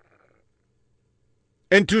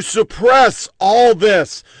 And to suppress all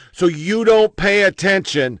this so you don't pay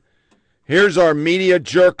attention, here's our media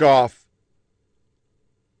jerk-off.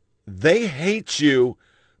 They hate you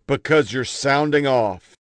because you're sounding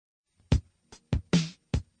off.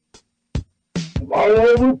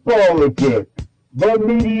 Miami Politics, the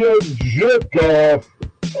media jerk-off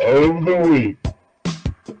of the week.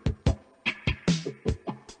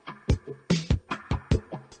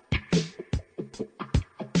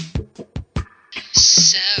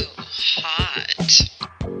 So hot.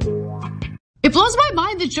 It blows my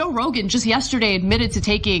mind that Joe Rogan just yesterday admitted to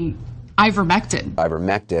taking ivermectin.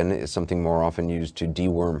 Ivermectin is something more often used to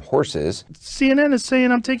deworm horses. CNN is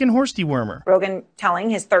saying I'm taking horse dewormer. Rogan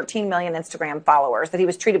telling his 13 million Instagram followers that he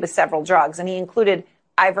was treated with several drugs, and he included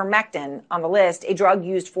ivermectin on the list, a drug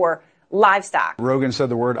used for livestock. Rogan said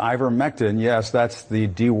the word ivermectin. Yes, that's the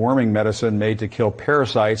deworming medicine made to kill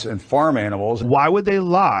parasites in farm animals. Why would they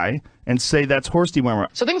lie and say that's horse dewormer?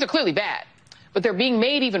 So things are clearly bad. but they're being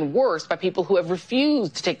made even worse by people who have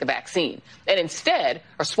refused to take the vaccine and instead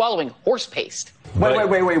are swallowing horse paste. Wait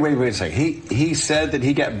a second. He said that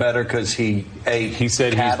he got better because he ate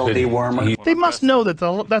cattle dewormer. They must know that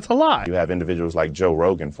that's a lie. You have individuals like Joe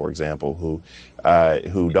Rogan, for example, who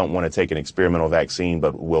don't want to take an experimental vaccine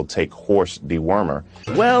but will take horse dewormer.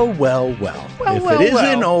 Well. If it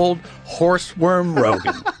isn't old horseworm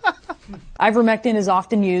Rogan. Ivermectin is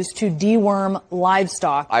often used to deworm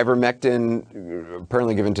livestock. Ivermectin,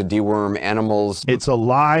 apparently given to deworm animals. It's a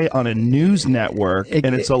lie on a news network,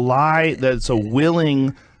 and it's a lie that's a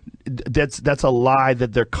lie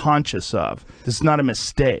that they're conscious of. This is not a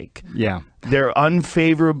mistake. Yeah. They're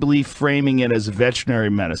unfavorably framing it as veterinary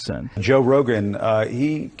medicine. Joe Rogan,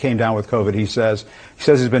 he came down with COVID. He says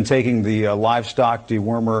he's been taking the livestock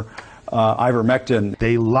dewormer ivermectin.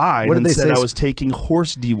 They lied and said I was taking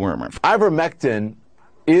horse dewormer. Ivermectin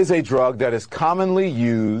is a drug that is commonly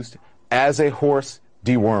used as a horse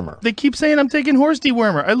dewormer. They keep saying I'm taking horse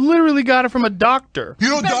dewormer. I literally got it from a doctor. You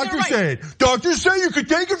know, doctors say it. Doctors say you could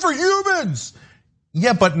take it for humans.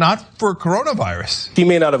 Yeah, but not for coronavirus. He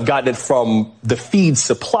may not have gotten it from the feed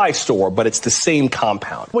supply store, but it's the same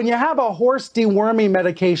compound. When you have a horse deworming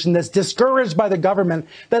medication that's discouraged by the government,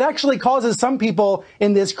 that actually causes some people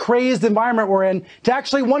in this crazed environment we're in to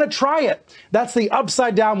actually want to try it. That's the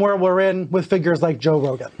upside down world we're in with figures like Joe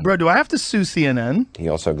Rogan. Bro, do I have to sue CNN? He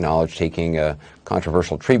also acknowledged taking a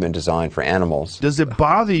controversial treatment designed for animals. Does it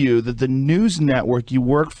bother you that the news network you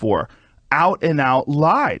work for out and out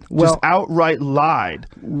lied, just outright lied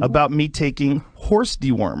about me taking horse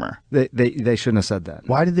dewormer? They shouldn't have said that.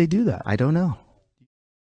 Why did they do that? I don't know.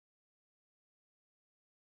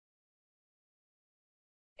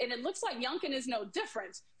 And it looks like Youngkin is no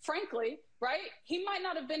different, frankly, right? He might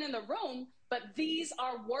not have been in the room, but these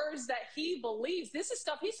are words that he believes. This is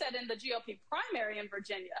stuff he said in the GOP primary in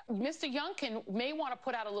Virginia. Mr. Youngkin may want to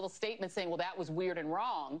put out a little statement saying, well, that was weird and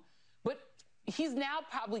wrong, but he's now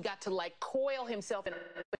probably got to like coil himself in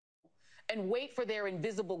and wait for their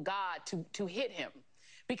invisible God to hit him,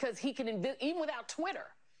 because he can, even without Twitter,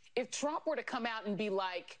 if Trump were to come out and be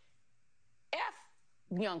like, F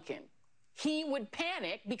Youngkin, he would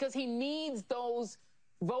panic because he needs those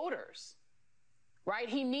voters, right?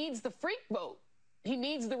 He needs the freak vote. He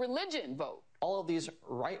needs the religion vote. All of these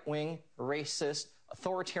right-wing, racist,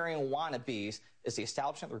 authoritarian wannabes is the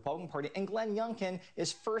establishment of the Republican Party, and Glenn Youngkin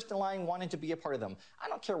is first in line wanting to be a part of them. I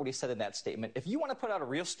don't care what he said in that statement. If you want to put out a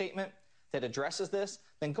real statement that addresses this,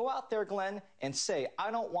 then go out there, Glenn, and say, I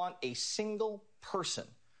don't want a single person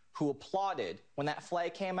who applauded when that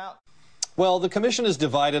flag came out. Well, the commission is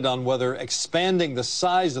divided on whether expanding the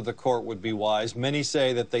size of the court would be wise. Many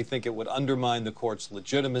say that they think it would undermine the court's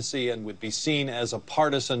legitimacy and would be seen as a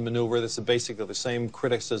partisan maneuver. This is basically the same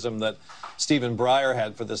criticism that Stephen Breyer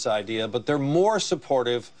had for this idea, but they're more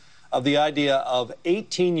supportive of the idea of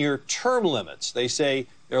 18-year term limits. They say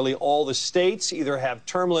nearly all the states either have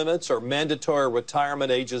term limits or mandatory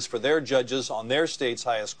retirement ages for their judges on their state's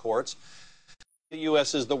highest courts. The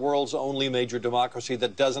U.S. is the world's only major democracy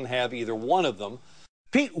that doesn't have either one of them.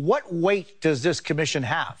 Pete, what weight does this commission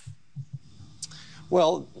have?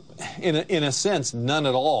 Well, in a sense, none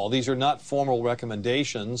at all. These are not formal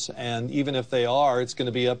recommendations, and even if they are, it's going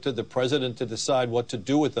to be up to the president to decide what to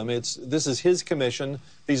do with them. This is his commission.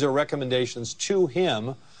 These are recommendations to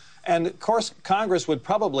him. And, of course, Congress would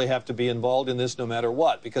probably have to be involved in this no matter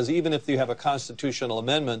what, because even if you have a constitutional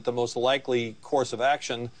amendment, the most likely course of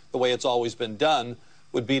action, the way it's always been done,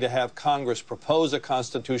 would be to have Congress propose a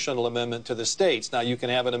constitutional amendment to the states. Now, you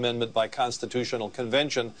can have an amendment by constitutional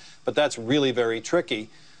convention, but that's really very tricky.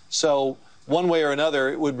 So one way or another,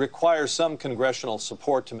 it would require some congressional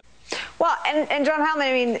support to. Well, and John Hellman,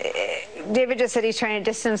 I mean, David just said he's trying to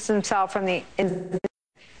distance himself from the.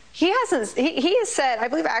 He hasn't. He has said, I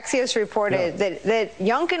believe Axios reported that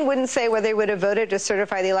Youngkin wouldn't say whether he would have voted to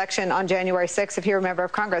certify the election on January 6th if he were a member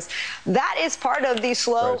of Congress. That is part of the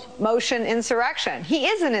slow motion insurrection. He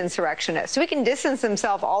is an insurrectionist, so he can distance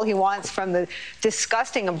himself all he wants from the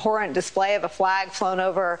disgusting, abhorrent display of a flag flown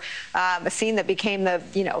over a scene that became the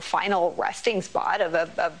final resting spot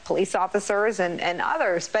of police officers and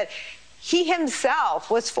others. But he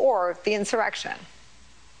himself was for the insurrection.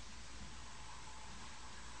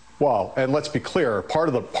 Well, and let's be clear, part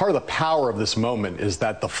of the power of this moment is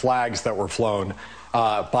that the flags that were flown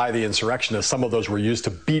by the insurrectionists, some of those were used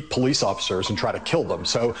to beat police officers and try to kill them.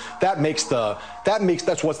 So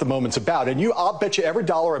that's what the moment's about. And I'll bet you every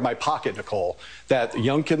dollar in my pocket, Nicole, that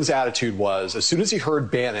Youngkin's attitude was, as soon as he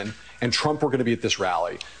heard Bannon and Trump were going to be at this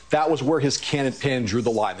rally. That was where his campaign drew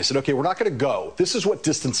the line. They said, okay, we're not going to go. This is what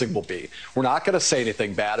distancing will be. We're not going to say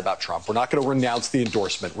anything bad about Trump. We're not going to renounce the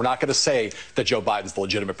endorsement. We're not going to say that Joe Biden's the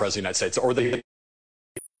legitimate president of the United States,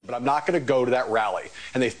 but I'm not going to go to that rally.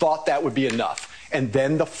 And they thought that would be enough. And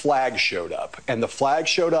then the flag showed up, and the flag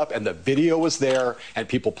showed up, and the video was there, and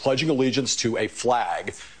people pledging allegiance to a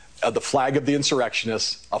flag, the flag of the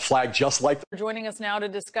insurrectionists, a flag just like. Joining us now to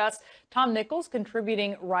discuss, Tom Nichols,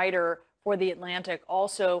 contributing writer for The Atlantic,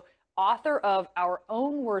 also author of Our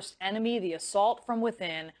Own Worst Enemy, The Assault from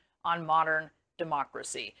Within on Modern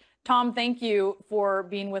Democracy. Tom, thank you for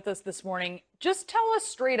being with us this morning. Just tell us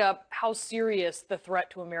straight up how serious the threat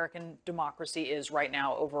to American democracy is right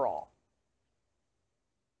now overall.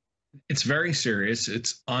 It's very serious.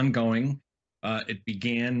 It's ongoing. It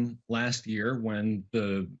began last year when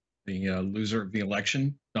the loser of the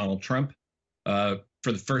election, Donald Trump,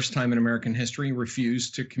 for the first time in American history,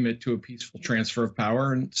 refused to commit to a peaceful transfer of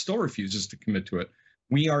power and still refuses to commit to it.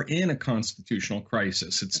 We are in a constitutional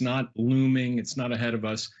crisis. It's not looming. It's not ahead of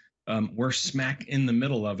us. We're smack in the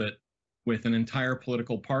middle of it with an entire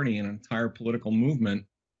political party and an entire political movement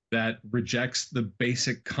that rejects the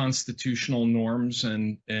basic constitutional norms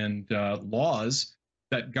and laws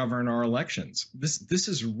that govern our elections. This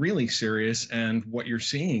is really serious, and what you're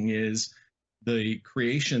seeing is the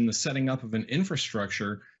creation, the setting up of an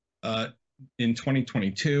infrastructure in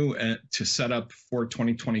 2022 to set up for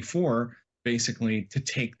 2024, basically to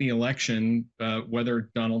take the election, whether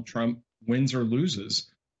Donald Trump wins or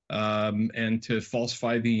loses, and to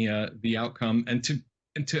falsify the outcome and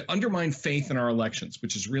to undermine faith in our elections,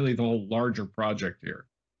 which is really the whole larger project here.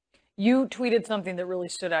 You tweeted something that really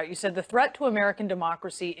stood out. You said the threat to American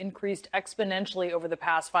democracy increased exponentially over the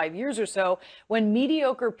past 5 years or so when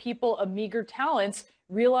mediocre people of meager talents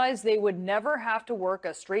realized they would never have to work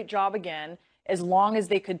a straight job again as long as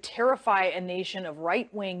they could terrify a nation of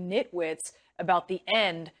right-wing nitwits about the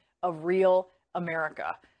end of real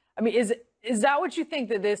America. I mean, is that what you think,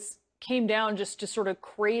 that this came down just to sort of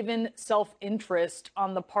craven self-interest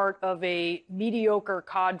on the part of a mediocre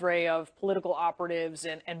cadre of political operatives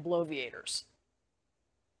and bloviators?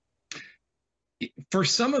 For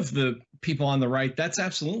some of the people on the right, that's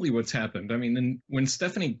absolutely what's happened. I mean, when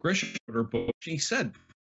Stephanie Grisham wrote her book, she said,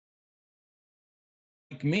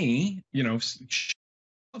 like me,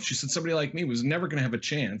 she said somebody like me was never going to have a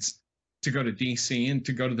chance to go to DC and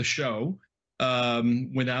to go to the show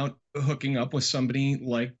without hooking up with somebody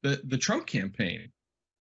like the Trump campaign.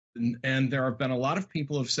 And there have been a lot of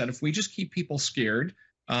people who have said, if we just keep people scared,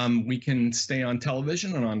 we can stay on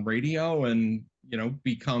television and on radio and,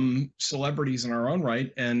 become celebrities in our own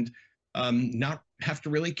right and not have to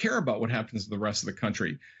really care about what happens to the rest of the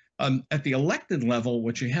country. At the elected level,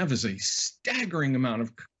 what you have is a staggering amount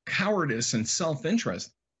of cowardice and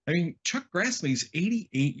self-interest. I mean, Chuck Grassley's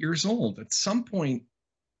 88 years old. At some point,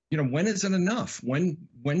 when is it enough? When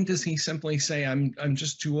does he simply say, I'm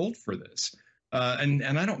just too old for this? And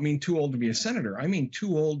I don't mean too old to be a senator. I mean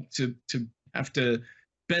too old to have to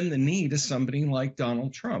bend the knee to somebody like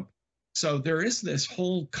Donald Trump. So there is this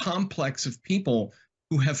whole complex of people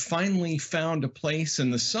who have finally found a place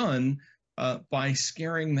in the sun by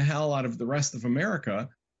scaring the hell out of the rest of America.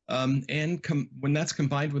 When that's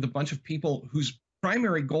combined with a bunch of people whose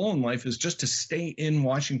primary goal in life is just to stay in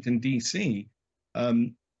Washington, D.C.,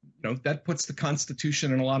 that puts the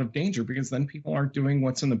Constitution in a lot of danger, because then people aren't doing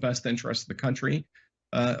what's in the best interest of the country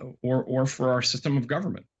or for our system of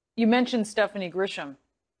government. You mentioned Stephanie Grisham.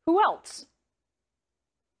 Who else?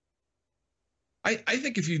 I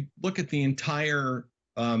think if you look at the entire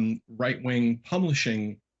right-wing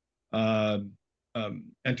publishing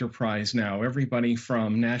enterprise now, everybody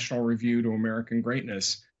from National Review to American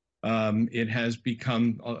Greatness, it has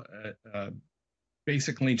become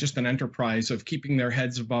basically just an enterprise of keeping their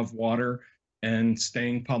heads above water and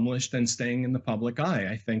staying published and staying in the public eye.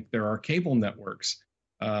 I think there are cable networks,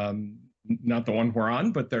 not the one we're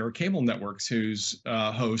on, but there are cable networks whose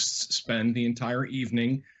hosts spend the entire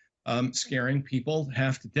evening scaring people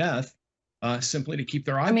half to death simply to keep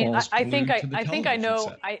their eyeballs I glued to the I think I know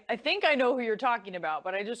set. I think I know who you're talking about,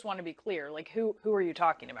 but I just want to be clear. Like, who are you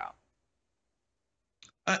talking about?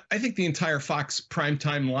 I think the entire Fox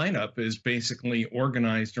primetime lineup is basically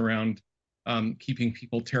organized around keeping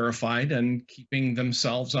people terrified and keeping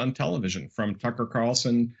themselves on television, from Tucker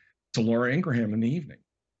Carlson to Laura Ingraham in the evening.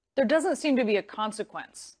 There doesn't seem to be a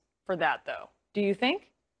consequence for that, though. Do you think?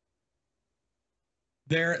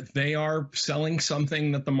 They are selling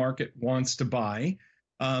something that the market wants to buy,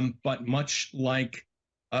 but much like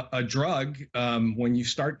a drug, when you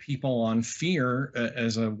start people on fear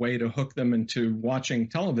as a way to hook them into watching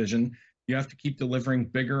television, You have to keep delivering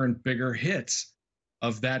bigger and bigger hits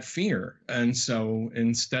of that fear. And so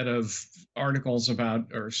instead of articles about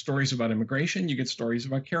or stories about immigration, you get stories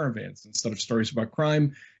about caravans. Instead of stories about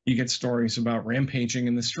crime, you get stories about rampaging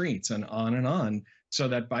in the streets and on, so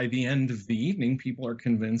that by the end of the evening, people are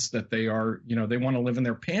convinced that they are, they want to live in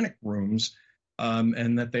their panic rooms,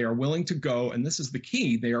 and that they are willing to go, and this is the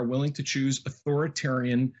key, they are willing to choose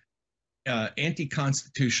authoritarian,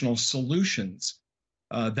 anti-constitutional solutions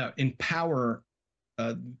that empower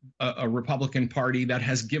a Republican Party that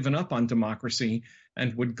has given up on democracy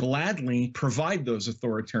and would gladly provide those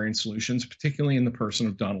authoritarian solutions, particularly in the person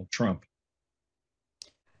of Donald Trump.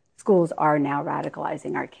 Schools are now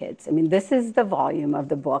radicalizing our kids. I mean, this is the volume of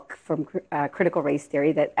the book from Critical Race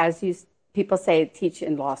Theory that, as people say, teach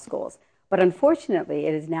in law schools. But unfortunately,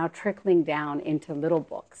 it is now trickling down into little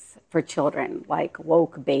books for children like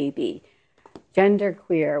Woke Baby, Gender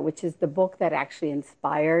Queer, which is the book that actually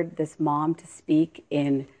inspired this mom to speak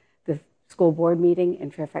in the school board meeting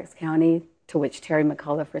in Fairfax County, to which Terry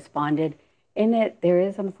McAuliffe responded. In it, there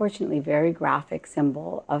is unfortunately very graphic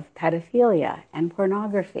symbol of pedophilia and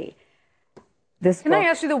pornography. Can I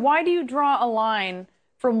ask you, why do you draw a line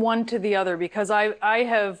from one to the other? Because I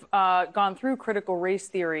have gone through Critical Race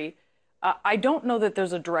Theory. I don't know that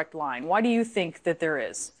there's a direct line. Why do you think that there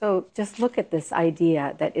is? So just look at this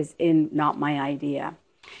idea that is in Not My Idea.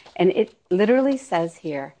 And it literally says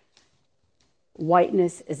here,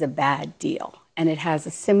 whiteness is a bad deal. And it has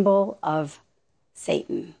a symbol of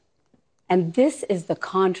Satan. And this is the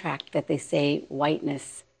contract that they say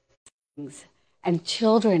whiteness brings. And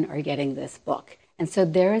children are getting this book. And so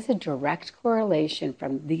there is a direct correlation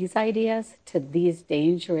from these ideas to these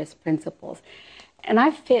dangerous principles. And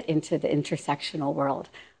I fit into the intersectional world.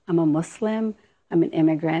 I'm a Muslim, I'm an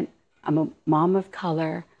immigrant, I'm a mom of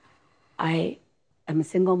color, I am a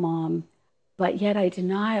single mom, but yet I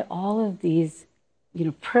deny all of these,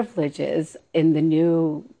 privileges in the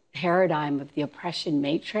new paradigm of the oppression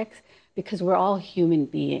matrix, because we're all human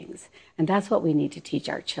beings. And that's what we need to teach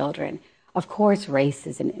our children. Of course, race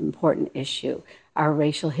is an important issue, our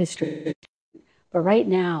racial history. But right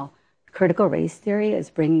now, critical race theory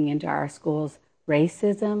is bringing into our schools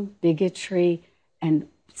racism, bigotry, and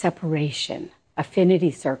separation,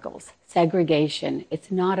 affinity circles, segregation.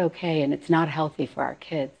 It's not okay, and it's not healthy for our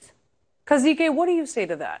kids. Kazike, what do you say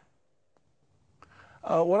to that?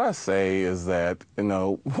 What I say is that,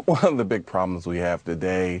 one of the big problems we have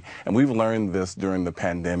today, and we've learned this during the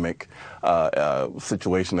pandemic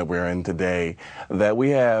situation that we're in today, that we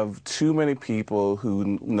have too many people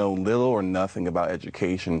who know little or nothing about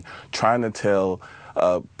education trying to tell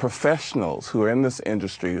professionals who are in this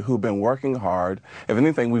industry, who've been working hard. If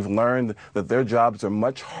anything, we've learned that their jobs are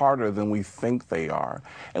much harder than we think they are.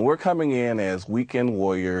 And we're coming in as weekend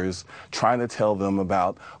warriors, trying to tell them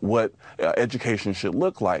about what education should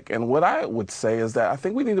look like. And what I would say is that I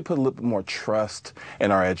think we need to put a little bit more trust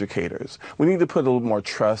in our educators. We need to put a little more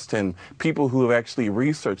trust in people who have actually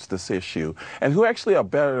researched this issue and who actually are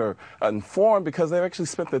better informed because they've actually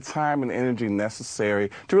spent the time and energy necessary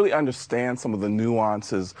to really understand some of the nuances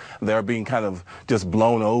that are being kind of just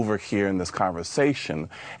blown over here in this conversation.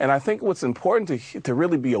 And I think what's important to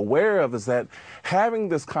really be aware of is that having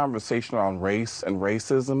this conversation on race and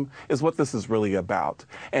racism is what this is really about.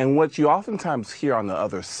 And what you oftentimes hear on the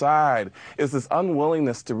other side is this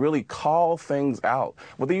unwillingness to really call things out.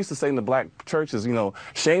 What they used to say in the black church is,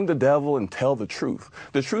 shame the devil and tell the truth.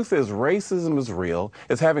 The truth is racism is real.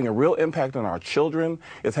 It's having a real impact on our children.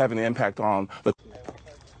 It's having an impact on the...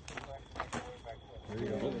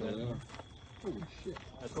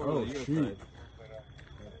 Oh, shoot.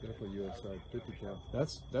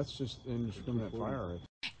 That's just indiscriminate fire.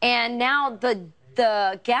 And now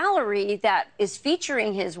the gallery that is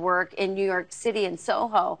featuring his work in New York City and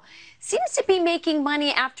Soho seems to be making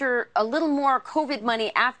money after a little more COVID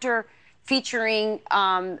money after featuring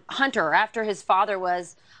Hunter, after his father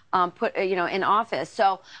was put in office.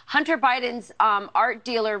 So Hunter Biden's art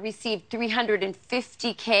dealer received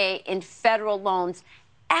 $350K in federal loans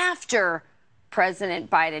after President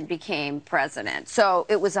Biden became president. So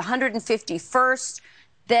it was 150 first,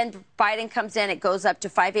 then Biden comes in, it goes up to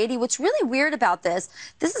 580. What's really weird about this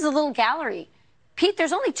is a little gallery. Pete,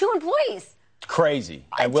 there's only 2 employees. Crazy.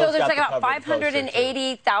 So there's like about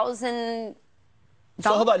 580,000.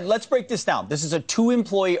 So hold on, let's break this down. This is a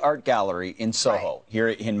 2-employee art gallery in Soho, here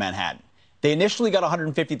in Manhattan. They initially got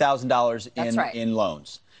 $150,000 in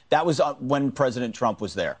loans. That was when President Trump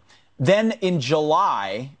was there. Then in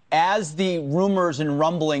July, as the rumors and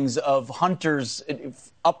rumblings of Hunter's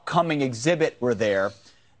upcoming exhibit were there,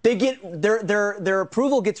 they get their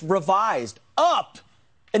approval gets revised up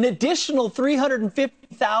An additional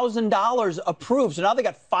 $350,000 approved. So now they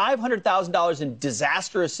got $500,000 in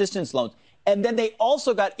disaster assistance loans. And then they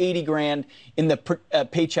also got $80,000 in the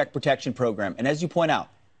Paycheck Protection Program. And as you point out,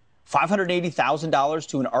 $580,000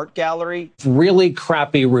 to an art gallery. Really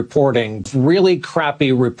crappy reporting, really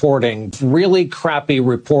crappy reporting, really crappy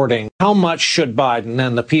reporting. How much should Biden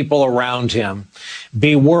and the people around him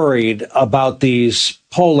be worried about these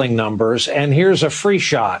polling numbers? And here's a free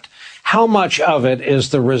shot. How much of it is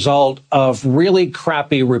the result of really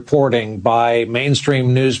crappy reporting by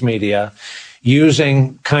mainstream news media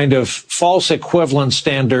using kind of false equivalent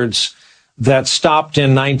standards that stopped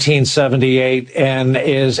in 1978 and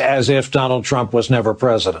is as if Donald Trump was never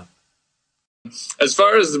president? As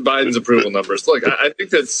far as Biden's approval numbers, look, I think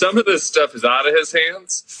that some of this stuff is out of his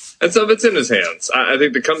hands and some of it's in his hands. I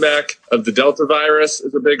think the comeback of the Delta virus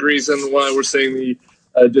is a big reason why we're seeing the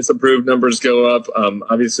disapproved numbers go up.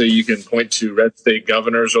 Obviously, you can point to red state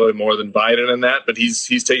governors really more than Biden in that, but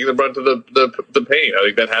he's taking the brunt of the pain. I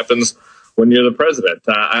think that happens when you're the president.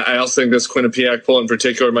 I also think this Quinnipiac poll in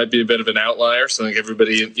particular might be a bit of an outlier. So I think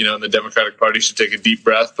everybody, in the Democratic Party should take a deep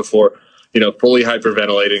breath before, fully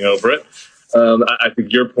hyperventilating over it. I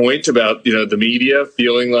think your point about, the media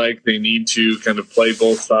feeling like they need to kind of play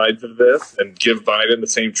both sides of this and give Biden the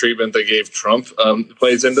same treatment they gave Trump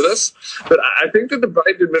plays into this. But I think that the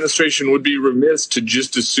Biden administration would be remiss to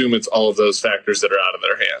just assume it's all of those factors that are out of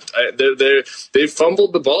their hand. They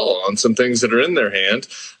fumbled the ball on some things that are in their hand.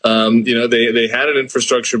 They had an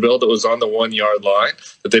infrastructure bill that was on the 1 yard line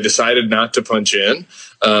that they decided not to punch in.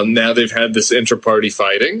 Now they've had this inter-party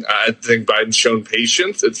fighting. I think Biden's shown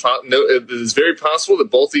patience. It's very possible that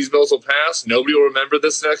both these bills will pass. Nobody will remember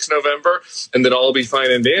this next November, and that all will be fine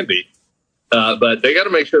and dandy. But they got to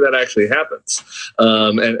make sure that actually happens.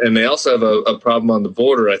 And they also have a problem on the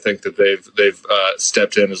border. I think that they've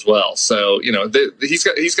stepped in as well. So he's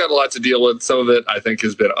got a lot to deal with. Some of it I think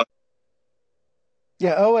has been.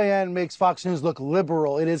 Yeah, OAN makes Fox News look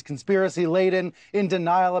liberal. It is conspiracy-laden, in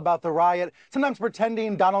denial about the riot, sometimes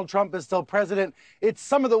pretending Donald Trump is still president. It's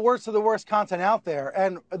some of the worst content out there.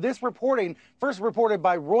 And this reporting, first reported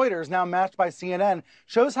by Reuters, now matched by CNN,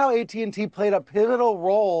 shows how AT&T played a pivotal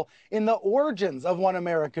role in the origins of One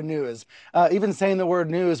America News. Even saying the word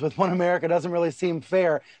news with One America doesn't really seem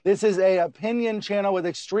fair. This is an opinion channel with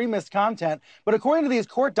extremist content. But according to these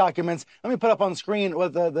court documents, let me put up on screen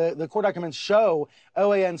what the court documents show.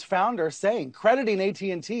 OAN's founder crediting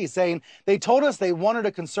AT&T, saying they told us they wanted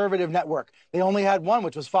a conservative network. They only had one,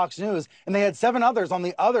 which was Fox News, and they had 7 others on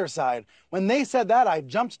the other side. When they said that, I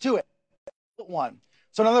jumped to it. One.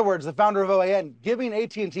 So in other words, the founder of OAN giving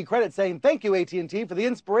AT&T credit, saying, thank you, AT&T, for the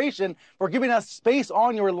inspiration for giving us space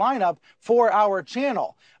on your lineup for our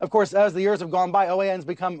channel. Of course, as the years have gone by, OAN's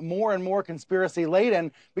become more and more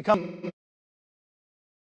conspiracy-laden,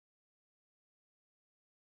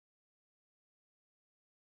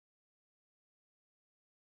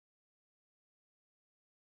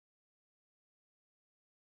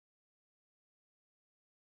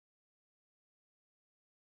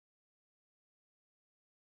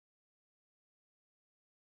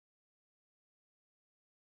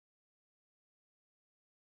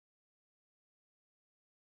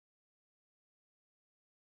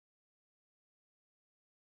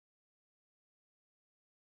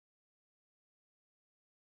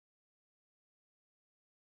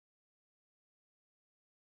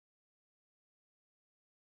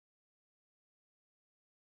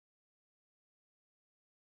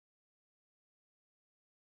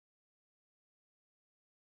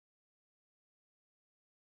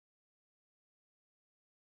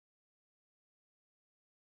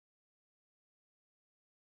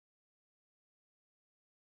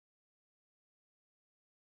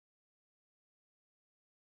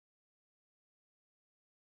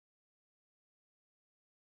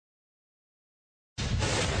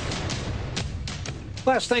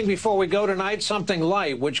 Last thing before we go tonight, something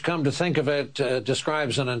light, which, come to think of it,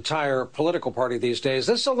 describes an entire political party these days.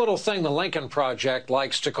 This is a little thing the Lincoln Project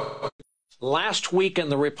likes to call last week in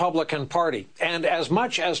the Republican Party. And as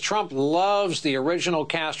much as Trump loves the original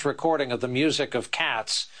cast recording of the music of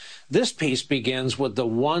Cats, this piece begins with the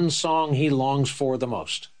one song he longs for the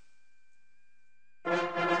most.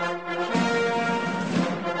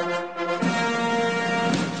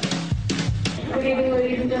 Good evening,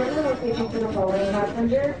 ladies and gentlemen. We're speaking to the following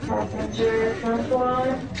passenger. Passenger Trump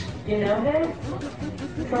one, you know him?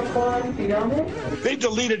 Trump one, you know him? They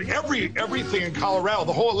deleted everything in Colorado.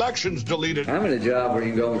 The whole election's deleted. I'm in a job where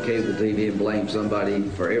you can go on cable TV and blame somebody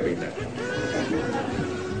for everything.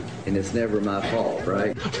 And it's never my fault,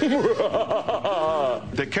 right?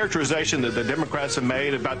 The characterization that the Democrats have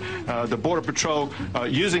made about the Border Patrol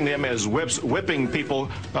using them as whipping people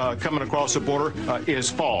coming across the border is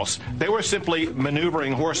false. They were simply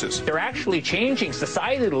maneuvering horses. They're actually changing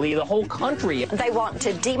societally the whole country. They want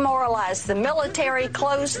to demoralize the military,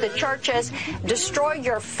 close the churches, destroy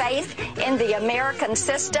your faith in the American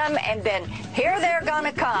system, and then here they're going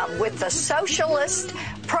to come with the socialist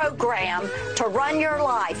program to run your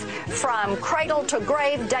life from cradle to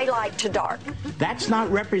grave, daylight to dark. That's not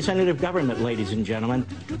representative government, ladies and gentlemen.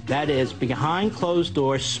 That is behind closed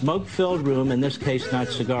doors, smoke-filled room, in this case not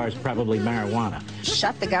cigars, probably marijuana.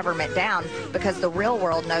 Shut the government down because the real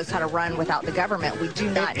world knows how to run without the government. We do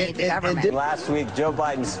not need the government. Last week, Joe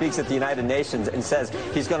Biden speaks at the United Nations and says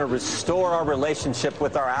he's going to restore our relationship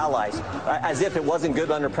with our allies, as if it wasn't good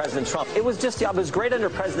under President Trump. It was great under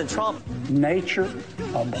President Trump. Nature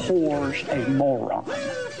abhors a moron.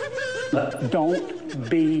 But don't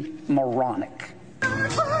be moronic.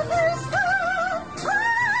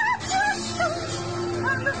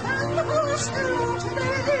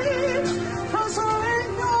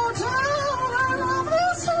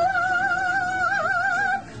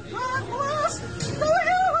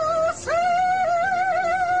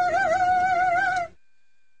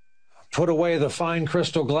 Put away the fine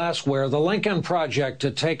crystal glassware. The Lincoln Project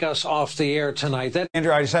to take us off the air tonight.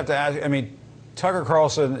 Andrew, I just have to ask, Tucker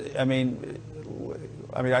Carlson,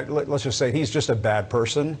 let's just say he's just a bad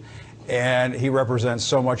person, and he represents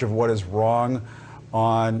so much of what is wrong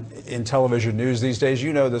in television news these days.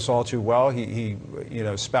 You know this all too well. He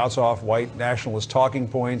spouts off white nationalist talking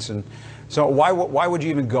points, and so why would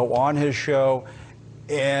you even go on his show?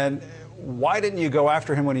 And why didn't you go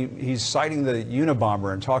after him when he's citing the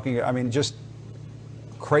Unabomber and talking, just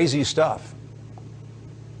crazy stuff?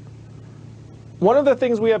 One of the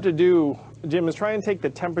things we have to do, Jim, is try and take the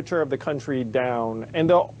temperature of the country down. And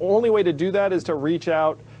the only way to do that is to reach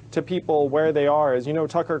out to people where they are. As you know,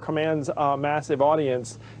 Tucker commands a massive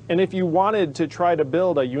audience. And if you wanted to try to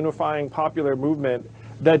build a unifying popular movement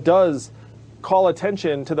that does call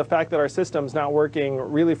attention to the fact that our system's not working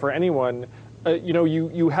really for anyone,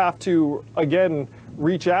 you have to, again,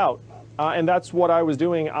 reach out. And that's what I was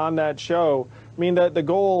doing on that show. The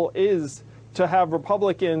goal is to have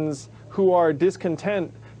Republicans who are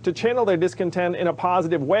discontent to channel their discontent in a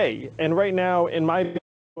positive way. And right now, in my view,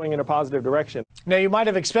 going in a positive direction. Now, you might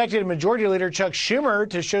have expected Majority Leader Chuck Schumer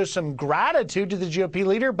to show some gratitude to the GOP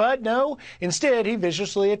leader, but no, instead he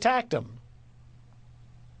viciously attacked him.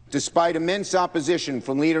 Despite immense opposition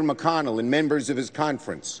from Leader McConnell and members of his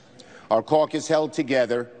conference, our caucus held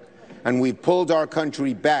together, and we pulled our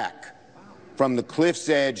country back from the cliff's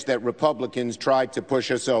edge that Republicans tried to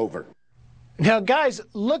push us over. Now, guys,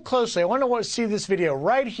 look closely. I want to see this video.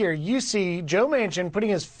 Right here, you see Joe Manchin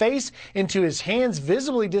putting his face into his hands,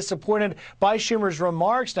 visibly disappointed by Schumer's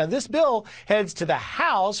remarks. Now, this bill heads to the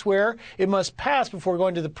House, where it must pass before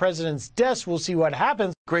going to the president's desk. We'll see what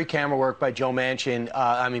happens. Great camera work by Joe Manchin.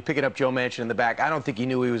 Picking up Joe Manchin in the back. I don't think he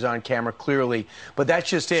knew he was on camera clearly, but that's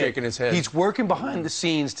just it. Shaking his head. He's working behind the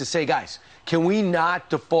scenes to say, guys, can we not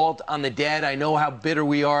default on the dead? I know how bitter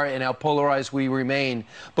we are and how polarized we remain,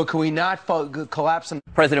 but can we not collapse them?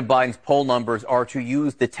 President Biden's poll numbers are, to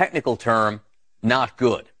use the technical term, not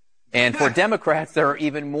good. And for Democrats, there are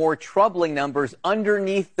even more troubling numbers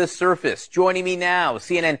underneath the surface. Joining me now,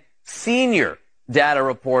 CNN senior data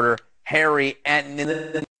reporter Harry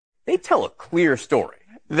Anton. They tell a clear story.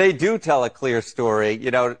 They do tell a clear story.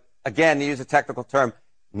 Again, to use a technical term,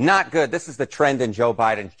 not good. This is the trend in Joe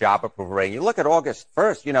Biden's job approval rating. You look at August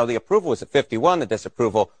 1st, the approval was at 51, the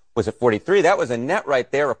disapproval was at 43. That was a net right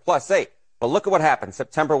there of +8. But look at what happened.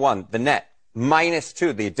 September 1, the net,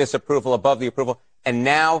 -2, the disapproval above the approval, and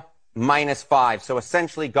now -5. So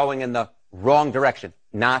essentially going in the wrong direction.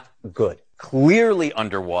 Not good. Clearly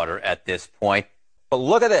underwater at this point. But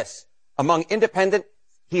look at this. Among independent,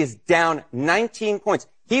 he is down 19 points.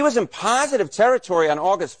 He was in positive territory on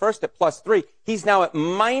August 1st at +3. He's now at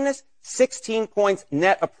 -16 points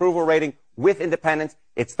net approval rating with independents.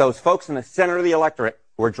 It's those folks in the center of the electorate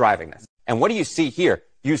who are driving this. And what do you see here?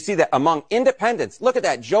 You see that among independents, look at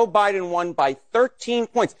that, Joe Biden won by 13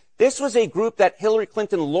 points. This was a group that Hillary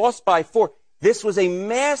Clinton lost by 4. This was a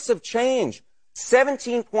massive change.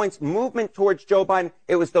 17 points movement towards Joe Biden.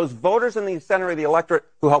 It was those voters in the center of the electorate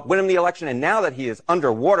who helped win him the election. And now that he is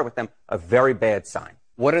underwater with them, a very bad sign.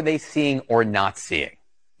 What are they seeing or not seeing?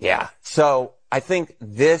 Yeah. So I think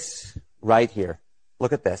this right here,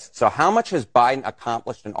 look at this. So how much has Biden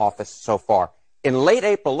accomplished in office so far? In late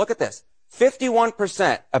April, look at this.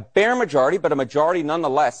 51%, a bare majority, but a majority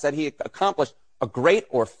nonetheless, said he accomplished a great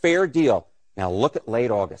or fair deal. Now look at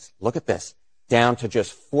late August. Look at this. down to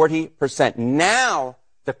just 40%. Now,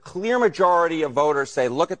 the clear majority of voters say,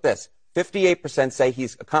 look at this, 58% say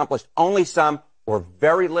he's accomplished only some or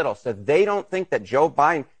very little. So they don't think that Joe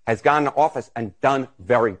Biden has gone to office and done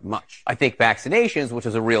very much. I think vaccinations, which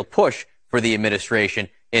was a real push for the administration,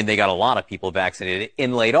 and they got a lot of people vaccinated.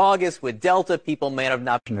 In late August with Delta, people may have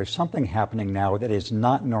not. There's something happening now that is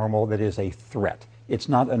not normal, that is a threat. It's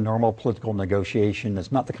not a normal political negotiation.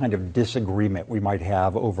 It's not the kind of disagreement we might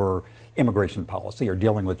have over immigration policy or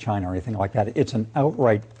dealing with China or anything like that. It's an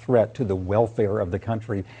outright threat to the welfare of the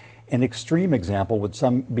country. An extreme example would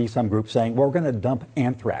be some group saying, well, we're going to dump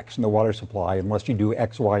anthrax in the water supply unless you do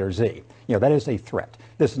X, Y, or Z. You know, that is a threat.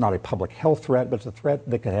 This is not a public health threat, but it's a threat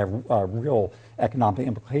that could have real economic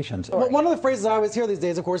implications. Well, one of the phrases I always hear these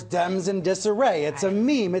days, of course, Dems in disarray. It's a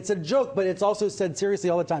meme, it's a joke, but it's also said seriously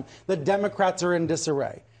all the time. The Democrats are in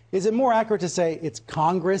disarray. Is it more accurate to say it's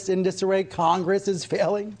Congress in disarray? Congress is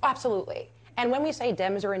failing? Absolutely. And when we say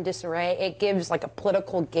Dems are in disarray, it gives like a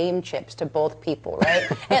political game chips to both people,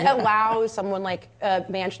 right? It allows someone like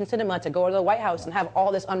Manchin Sinema to go to the White House and have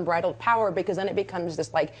all this unbridled power, because then it becomes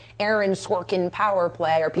this like Aaron Sorkin power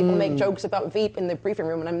play, or people make jokes about Veep in the briefing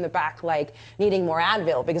room and I'm in the back like needing more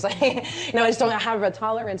Advil because I just don't have a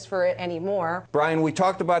tolerance for it anymore. Brian, we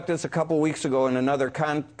talked about this a couple weeks ago in another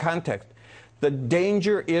context. The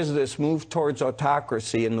danger is this move towards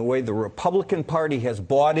autocracy and the way the Republican Party has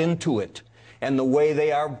bought into it, and the way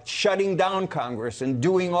they are shutting down Congress and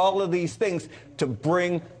doing all of these things to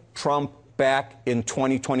bring Trump back in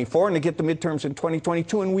 2024 and to get the midterms in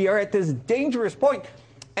 2022. And we are at this dangerous point.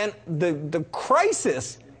 And the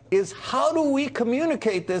crisis is, how do we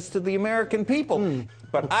communicate this to the American people?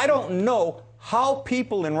 But I don't know how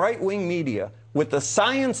people in right-wing media, with the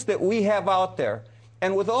science that we have out there,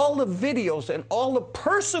 and with all the videos and all the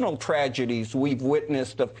personal tragedies we've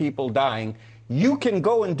witnessed of people dying, you can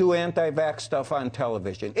go and do anti-vax stuff on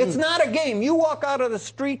television. It's not a game. You walk out of the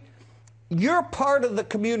street, you're part of the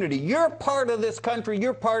community. You're part of this country.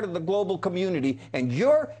 You're part of the global community, and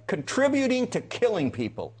you're contributing to killing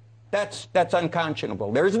people. That's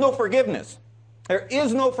unconscionable. There is no forgiveness. There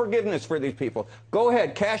is no forgiveness for these people. Go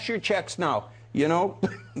ahead, cash your checks now. You know,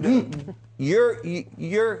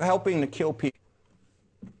 you're helping to kill people.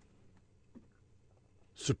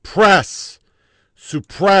 Suppress.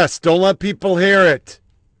 Suppress. Don't let people hear it.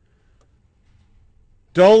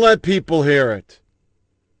 Don't let people hear it.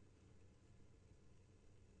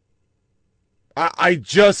 I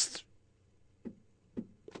just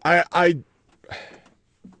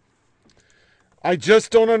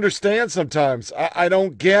don't understand sometimes. I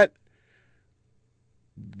don't get,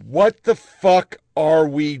 what the fuck are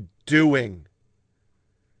we doing?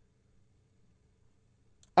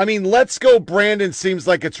 I mean, Let's Go Brandon seems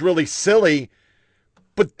like it's really silly,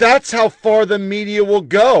 but that's how far the media will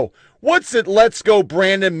go. What's it Let's Go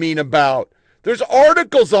Brandon mean about? There's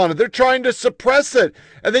articles on it. They're trying to suppress it.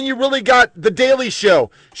 And then you really got The Daily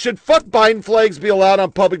Show. Should fuck Biden flags be allowed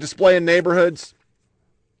on public display in neighborhoods?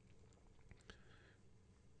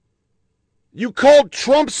 You called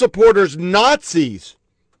Trump supporters Nazis.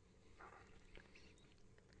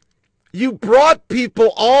 You brought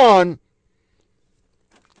people on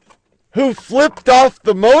who flipped off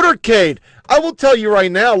the motorcade. I will tell you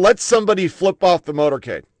right now, let somebody flip off the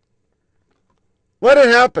motorcade. Let it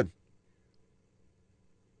happen.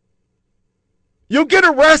 You'll get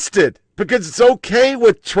arrested because it's okay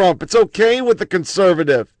with Trump. It's okay with the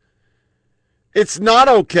conservative. It's not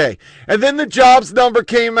okay. And then the jobs number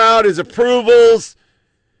came out, his approvals.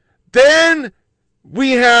 Then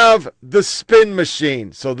we have the spin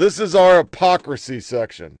machine. So this is our hypocrisy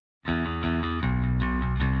section.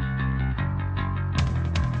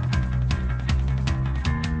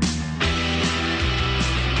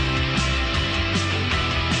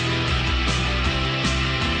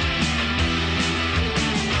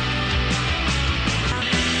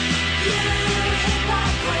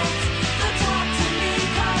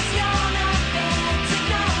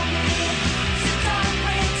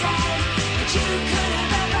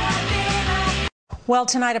 Well,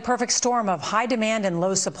 tonight, a perfect storm of high demand and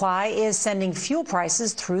low supply is sending fuel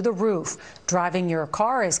prices through the roof. Driving your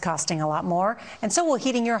car is costing a lot more, and so will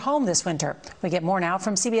heating your home this winter. We get more now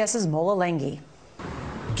from CBS's Mola Lenghi.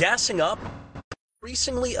 Gassing up,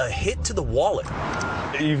 increasingly a hit to the wallet.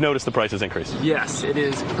 You've noticed the prices increase. Yes, it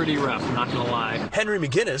is pretty rough, not gonna lie. Henry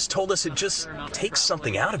McGinnis told us it just takes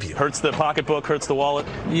something out of you. Hurts the pocketbook, hurts the wallet.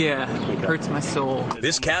 Yeah, hurts my soul.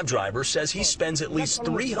 This cab driver says he spends at least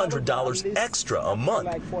 $300 extra a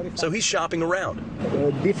month, so he's shopping around.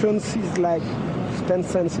 The difference is like 10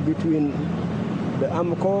 cents between the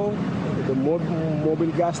Amoco, the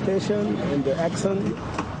Mobil gas station, and the Exxon.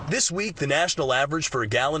 This week, the national average for a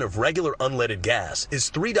gallon of regular unleaded gas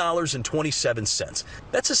is $3.27.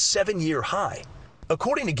 That's a 7-year high.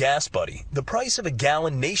 According to Gas Buddy, the price of a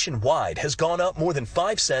gallon nationwide has gone up more than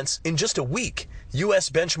 5 cents in just a week. U.S.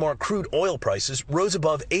 benchmark crude oil prices rose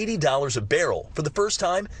above $80 a barrel for the first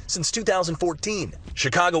time since 2014.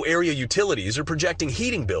 Chicago area utilities are projecting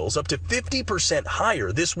heating bills up to 50%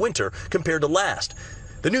 higher this winter compared to last.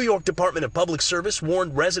 The New York Department of Public Service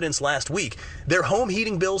warned residents last week their home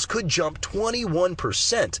heating bills could jump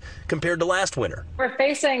 21% compared to last winter. We're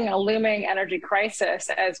facing a looming energy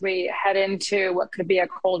crisis as we head into what could be a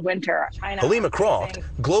cold winter. Halima Croft,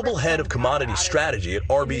 global head of commodity strategy at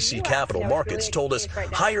RBC Capital Markets, told us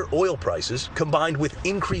higher oil prices combined with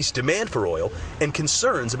increased demand for oil and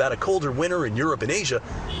concerns about a colder winter in Europe and Asia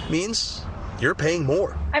means you're paying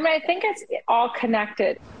more. I mean, I think it's all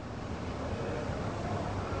connected.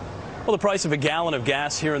 Well, the price of a gallon of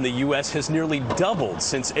gas here in the U.S. has nearly doubled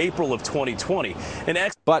since April of 2020.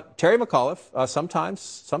 But Terry McAuliffe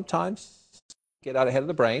sometimes get out ahead of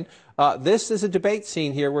the brain. This is a debate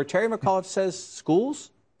scene here where Terry McAuliffe says schools,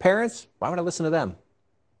 parents, why would I listen to them?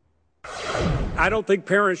 I don't think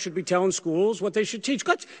parents should be telling schools what they should teach.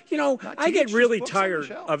 I get really tired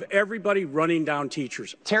of everybody running down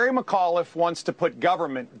teachers. Terry McAuliffe wants to put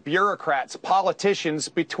government, bureaucrats, politicians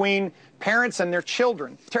between parents and their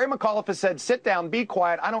children. Terry McAuliffe has said, sit down, be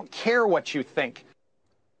quiet. I don't care what you think.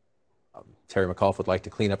 Terry McAuliffe would like to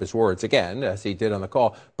clean up his words again, as he did on the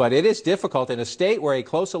call. But it is difficult in a state where a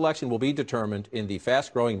close election will be determined in the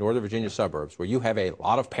fast-growing Northern Virginia suburbs, where you have a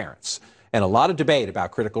lot of parents and a lot of debate about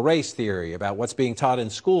critical race theory, about what's being taught in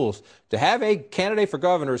schools, to have a candidate for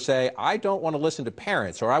governor say, I don't want to listen to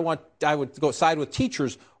parents, or I would go side with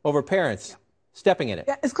teachers over parents, stepping in it.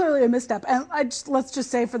 Yeah, it's clearly a misstep. And let's just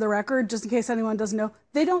say for the record, just in case anyone doesn't know,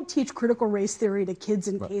 they don't teach critical race theory to kids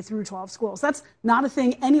in K through 12 schools. That's not a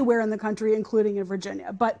thing anywhere in the country, including in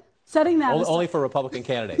Virginia. But setting that only for Republican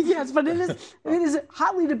candidates. Yes, but it is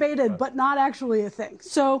hotly debated, but not actually a thing.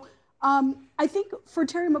 So I think for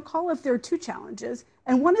Terry McAuliffe, there are two challenges.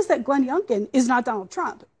 And one is that Glenn Youngkin is not Donald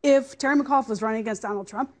Trump. If Terry McAuliffe was running against Donald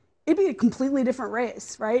Trump, it'd be a completely different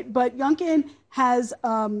race, right? But Youngkin has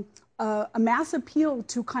a mass appeal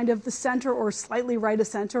to kind of the center or slightly right of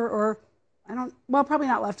center, or probably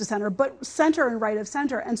not left of center, but center and right of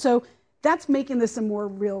center. And so that's making this a more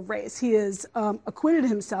real race. He has acquitted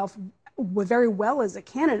himself very well as a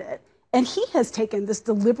candidate. And he has taken this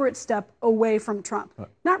deliberate step away from Trump.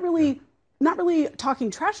 Not really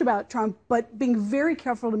talking trash about Trump, but being very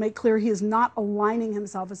careful to make clear he is not aligning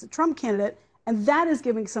himself as a Trump candidate. And that is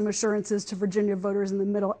giving some assurances to Virginia voters in the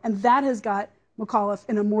middle. And that has got McAuliffe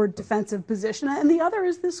in a more defensive position. And the other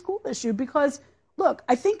is the school issue, because, look,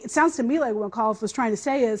 I think it sounds to me like what McAuliffe was trying to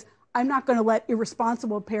say is, I'm not going to let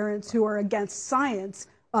irresponsible parents who are against science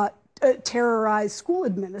terrorize school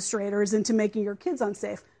administrators into making your kids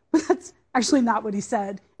unsafe. But that's actually not what he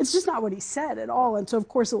said. It's just not what he said at all. And so, of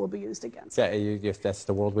course, it will be used against him. Yeah, that's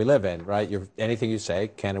the world we live in, right? Anything you say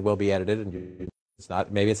can and will be edited, and it's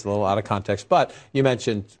not. Maybe it's a little out of context. But you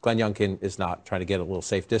mentioned Glenn Youngkin is not trying to get a little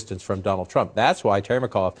safe distance from Donald Trump. That's why Terry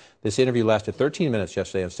McAuliffe, this interview lasted 13 minutes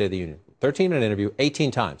yesterday on State of the Union. 13-minute interview,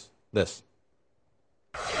 18 times. This.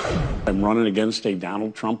 I'm running against a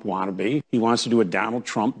Donald Trump wannabe. He wants to do a Donald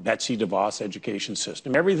Trump, Betsy DeVos education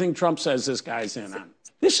system. Everything Trump says, this guy's in on.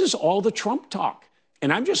 This is all the Trump talk.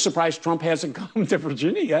 And I'm just surprised Trump hasn't come to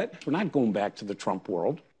Virginia yet. We're not going back to the Trump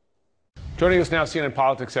world. Joining us now, CNN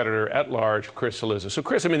politics editor at large, Chris Cillizza. So,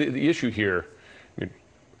 Chris, I mean, the issue here,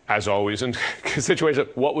 as always, in situation,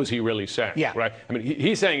 what was he really saying? Yeah. Right? I mean,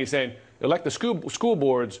 he's saying, elect the school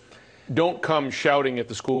boards, don't come shouting at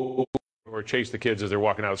the school or chase the kids as they're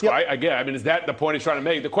walking out of school. Yep. I get it. I mean, is that the point he's trying to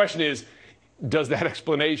make? The question is, does that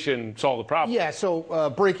explanation solve the problem? Yeah,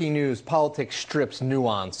 so breaking news, politics strips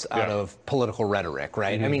nuance out of political rhetoric,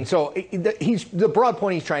 right? Mm-hmm. I mean, so the broad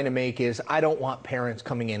point he's trying to make is, I don't want parents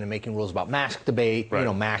coming in and making rules about mask debate,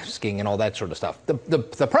 masking and all that sort of stuff.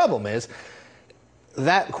 The problem is,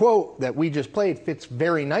 that quote that we just played fits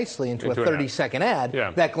very nicely into a 30-second ad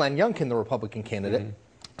that Glenn Youngkin, the Republican candidate,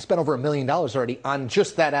 spent over $1 million already on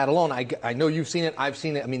just that ad alone. I know you've seen it. I've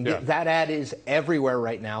seen it. I mean, that ad is everywhere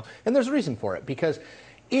right now. And there's a reason for it, because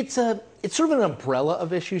it's sort of an umbrella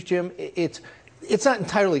of issues, Jim. It's not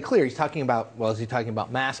entirely clear. He's talking about, is he talking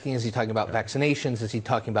about masking? Is he talking about vaccinations? Is he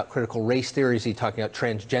talking about critical race theory? Is he talking about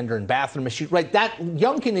transgender and bathroom issues? Right. That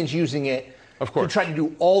Youngkin is using it to try to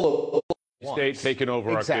do all of state taking over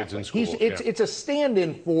our kids in schools. It's a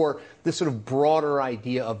stand-in for this sort of broader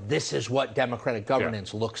idea of this is what democratic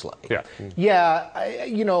governance looks like.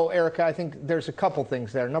 Erica, I think there's a couple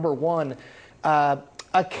things there. Number one,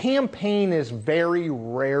 a campaign is very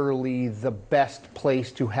rarely the best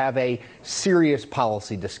place to have a serious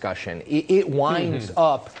policy discussion. It winds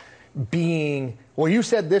up being, well, you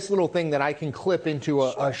said this little thing that I can clip into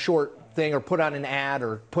a short thing or put on an ad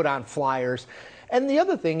or put on flyers. And the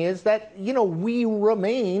other thing is that, you know, we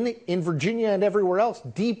remain in Virginia and everywhere else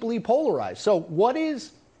deeply polarized. So what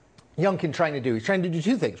is Youngkin trying to do? He's trying to do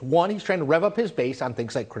two things. One, he's trying to rev up his base on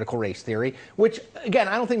things like critical race theory, which, again,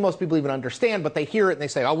 I don't think most people even understand, but they hear it and they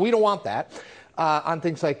say, oh, we don't want that. On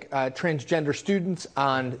things like transgender students,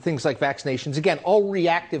 on things like vaccinations. Again, all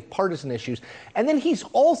reactive partisan issues. And then he's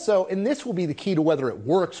also, and this will be the key to whether it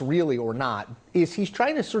works really or not, is he's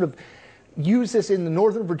trying to sort of use this in the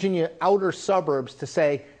Northern Virginia outer suburbs to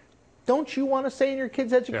say, don't you want to say in your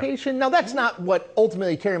kids' education? Now, that's not what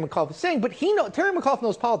ultimately Terry McAuliffe is saying, but Terry McAuliffe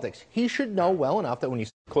knows politics. He should know well enough that when you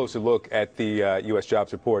closer look at the U.S.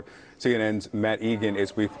 jobs report, CNN's Matt Egan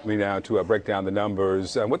is with me now to break down the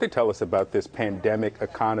numbers. What they tell us about this pandemic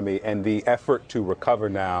economy and the effort to recover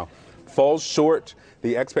now falls short.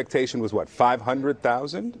 The expectation was what,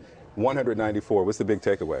 500,000? 194. What's the big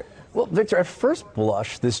takeaway? Well, Victor, at first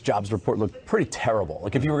blush, this jobs report looked pretty terrible.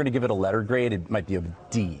 Like if you were going to give it a letter grade, it might be a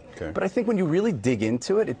D. Okay. But I think when you really dig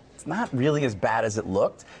into it, it's not really as bad as it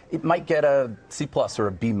looked. It might get a C+ or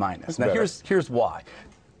a B-. Now, here's why.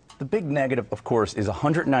 The big negative, of course, is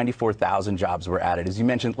 194,000 jobs were added. As you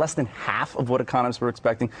mentioned, less than half of what economists were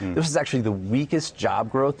expecting. This is actually the weakest job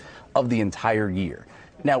growth of the entire year.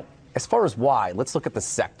 Now, as far as why, let's look at the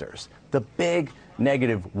sectors. The big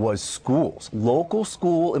negative was schools. Local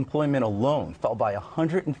school employment alone fell by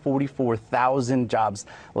 144,000 jobs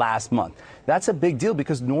last month. That's a big deal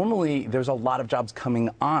because normally there's a lot of jobs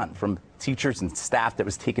coming on from teachers and staff that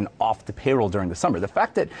was taken off the payroll during the summer. The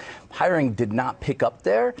fact that hiring did not pick up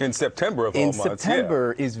there in September of all months,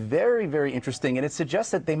 September is very, very interesting, and it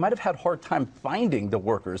suggests that they might have had a hard time finding the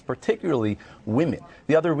workers, particularly women.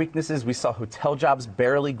 The other weaknesses, we saw hotel jobs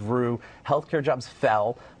barely grew, healthcare jobs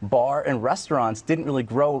fell, bar and restaurants didn't really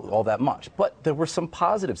grow all that much. But there were some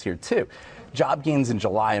positives here too. Job gains in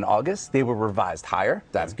July and August, they were revised higher.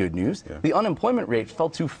 That's good news. The unemployment rate fell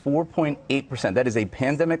to 4.8%. That is a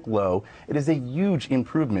pandemic low. It is a huge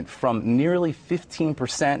improvement from nearly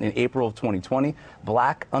 15% in April of 2020.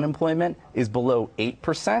 Black unemployment is below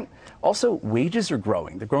 8%. Also, wages are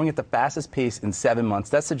growing. They're growing at the fastest pace in 7 months.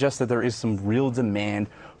 That suggests that there is some real demand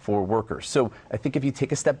for workers. So I think if you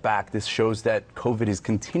take a step back, this shows that COVID is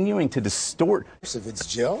continuing to distort. If it's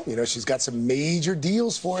Jill, you know, she's got some major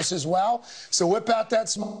deals for us as well. So whip out that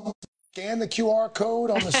small, scan the QR code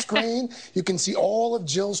on the screen. You can see all of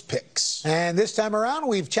Jill's picks. And this time around,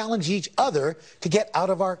 we've challenged each other to get out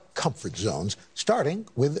of our comfort zones, starting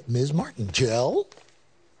with Ms. Martin. Jill?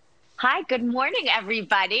 Hi, good morning,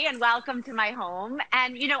 everybody, and welcome to my home.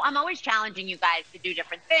 And, you know, I'm always challenging you guys to do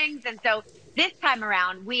different things. And so this time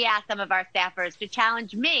around, we asked some of our staffers to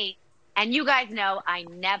challenge me. And you guys know I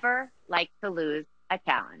never like to lose a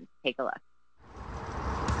challenge. Take a look.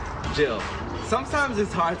 Jill, sometimes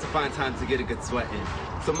it's hard to find time to get a good sweat in.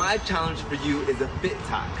 So my challenge for you is a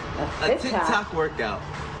FitTok, a TikTok workout.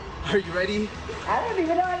 Are you ready? I don't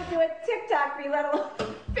even know how to do a TikTok, let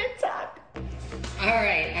alone FitTok. All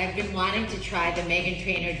right, I've been wanting to try the Meghan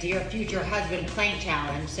Trainor Dear Future Husband Plank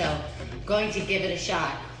Challenge, so going to give it a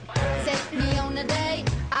shot. Set me on the day,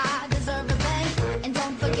 I deserve a bank. And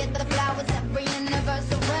don't forget the flowers every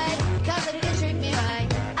anniversary. Cause it didn't treat me right,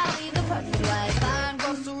 I'll leave the perfect way. Fine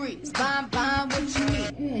groceries, fine what you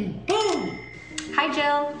need. Boom! Hi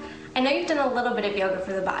Jill, I know you've done a little bit of yoga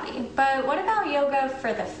for the body, but what about yoga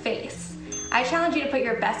for the face? I challenge you to put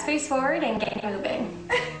your best face forward and get moving.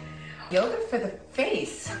 Yoga for the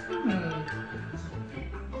face.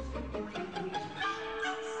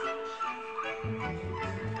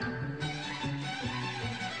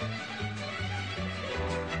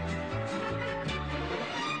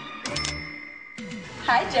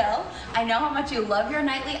 Hi Jill, I know how much you love your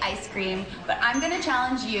nightly ice cream, but I'm gonna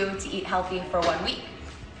challenge you to eat healthy for 1 week.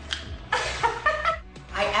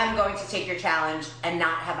 I am going to take your challenge and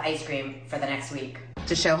not have ice cream for the next week.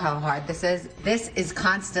 To show how hard this is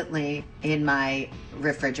constantly in my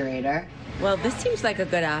refrigerator. Well, this seems like a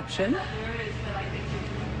good option.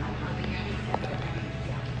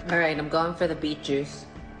 All right, I'm going for the beet juice.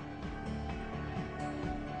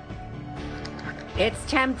 It's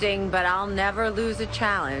tempting, but I'll never lose a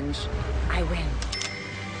challenge. I win.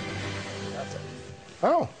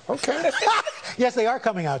 Oh, okay. Yes, they are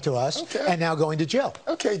coming out to us. Okay. And now going to Jill.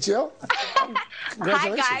 Okay, Jill.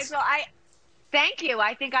 Hi, guys. Well, thank you.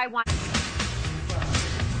 I think I want.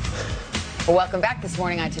 Well, welcome back this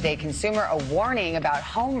morning on Today Consumer. A warning about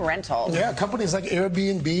home rentals. Yeah, companies like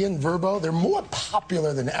Airbnb and Vrbo, they're more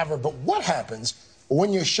popular than ever. But what happens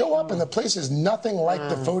when you show up and the place is nothing like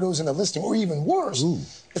the photos in the listing, or even worse,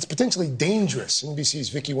 it's potentially dangerous? NBC's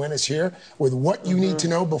Vicki Wynn is here with what you need to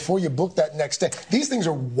know before you book that next day. These things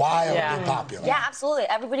are wildly popular. Yeah, absolutely.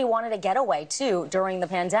 Everybody wanted a getaway, too, during the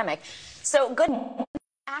pandemic. So good.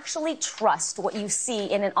 Actually trust what you see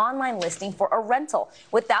in an online listing for a rental,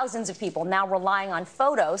 with thousands of people now relying on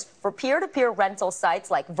photos for peer-to-peer rental sites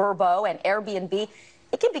like Vrbo and Airbnb.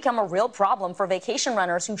 It can become a real problem for vacation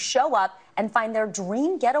runners who show up and find their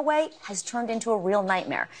dream getaway has turned into a real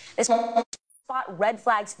nightmare. This spot red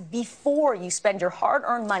flags before you spend your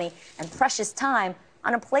hard-earned money and precious time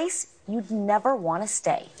on a place you'd never want to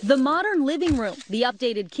stay. The modern living room, the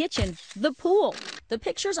updated kitchen, the pool. The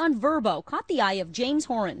pictures on Vrbo caught the eye of James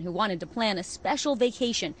Horan, who wanted to plan a special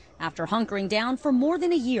vacation after hunkering down for more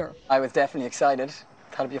than a year. I was definitely excited.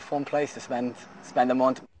 Thought it'd be a fun place to spend a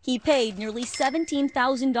month. He paid nearly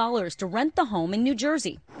 $17,000 to rent the home in New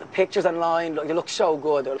Jersey. The pictures online, they look so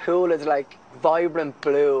good. The pool is like vibrant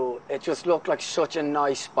blue. It just looked like such a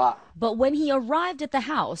nice spot. But when he arrived at the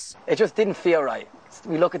house, it just didn't feel right.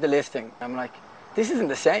 We look at the listing, I'm like, this isn't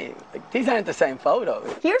the same. Like, these aren't the same photos.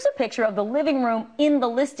 Here's a picture of the living room in the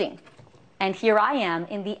listing. And here I am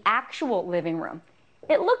in the actual living room.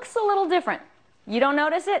 It looks a little different. You don't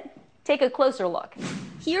notice it? Take a closer look.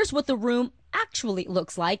 Here's what the room actually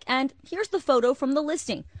looks like, and here's the photo from the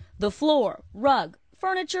listing. The floor, rug,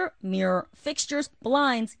 furniture, mirror, fixtures,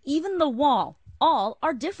 blinds, even the wall, all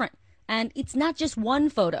are different. And it's not just one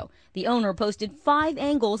photo. The owner posted 5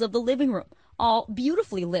 angles of the living room, all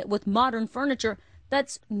beautifully lit with modern furniture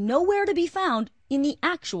that's nowhere to be found in the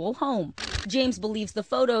actual home. James believes the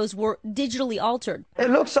photos were digitally altered.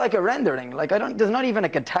 It looks like a rendering. Like, there's not even a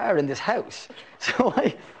guitar in this house. So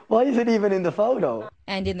why is it even in the photo?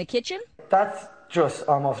 And in the kitchen? That's just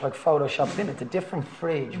almost like photoshopped in. It's a different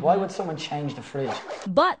fridge. Why would someone change the fridge?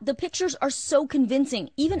 But the pictures are so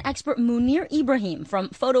convincing. Even expert Munir Ibrahim from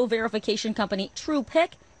photo verification company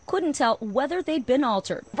TruePic couldn't tell whether they'd been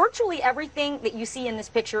altered. Virtually everything that you see in this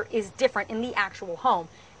picture is different in the actual home.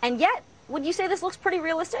 And yet, would you say this looks pretty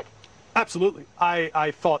realistic? Absolutely.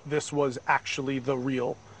 I thought this was actually the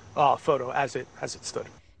real photo as it stood.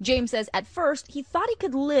 James says at first he thought he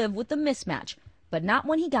could live with the mismatch, but not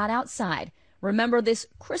when he got outside. Remember this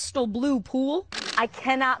crystal blue pool? I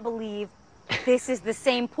cannot believe this is the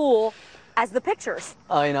same pool as the pictures.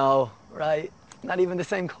 I know, right? Not even the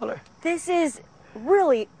same color. This is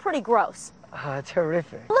really pretty gross. It's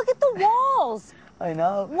horrific. Look at the walls. I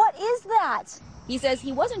know. What is that? He says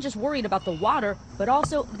he wasn't just worried about the water, but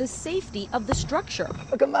also the safety of the structure.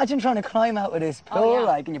 Look, imagine trying to climb out of this pool,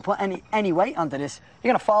 and you put any weight onto this, you're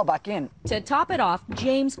gonna fall back in. To top it off,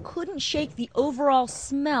 James couldn't shake the overall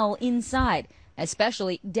smell inside,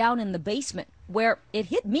 especially down in the basement, where it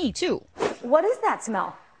hit me too. What is that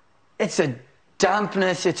smell? It's a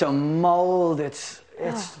dampness, it's a mold, it's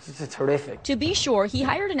horrific. To be sure, he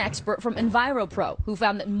hired an expert from EnviroPro who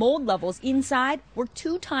found that mold levels inside were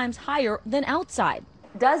 2 times higher than outside.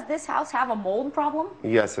 Does this house have a mold problem?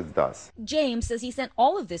 Yes, it does. James says he sent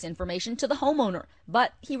all of this information to the homeowner,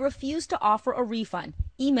 but he refused to offer a refund,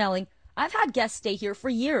 emailing, "I've had guests stay here for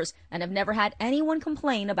years and have never had anyone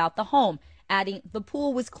complain about the home," adding the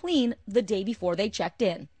pool was clean the day before they checked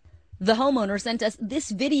in. The homeowner sent us this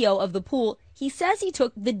video of the pool he says he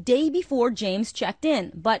took the day before James checked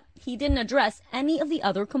in, but he didn't address any of the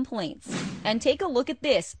other complaints. And take a look at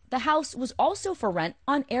this. The house was also for rent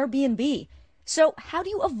on Airbnb. So how do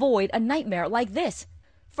you avoid a nightmare like this?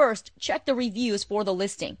 First, check the reviews for the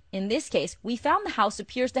listing. In this case, we found the house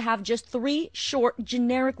appears to have just 3 short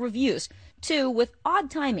generic reviews, 2 with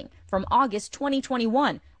odd timing from August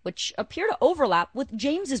 2021, which appear to overlap with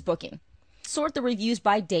James's booking. Sort the reviews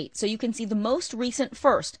by date so you can see the most recent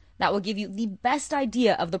first. That will give you the best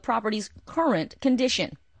idea of the property's current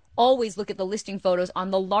condition. Always look at the listing photos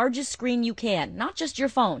on the largest screen you can, not just your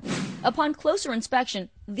phone. Upon closer inspection,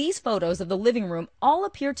 these photos of the living room all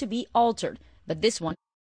appear to be altered, but this one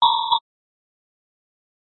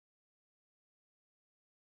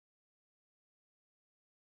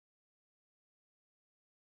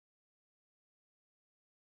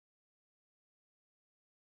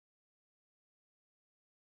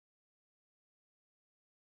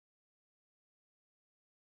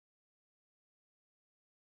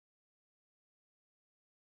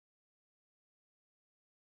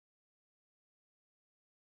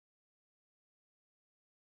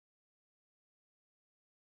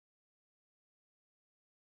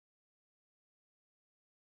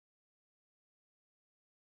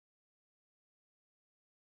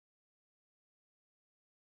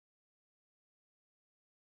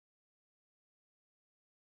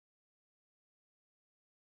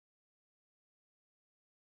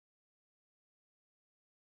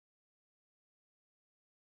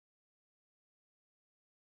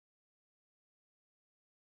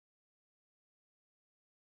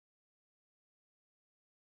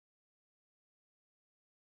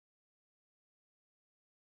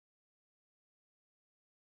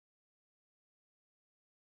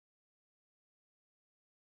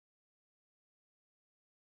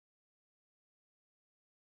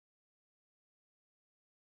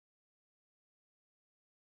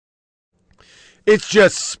It's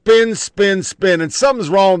just spin, spin, spin. And something's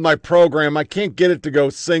wrong with my program. I can't get it to go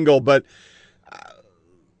single, but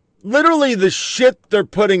literally the shit they're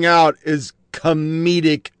putting out is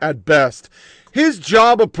comedic at best. His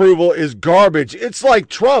job approval is garbage. It's like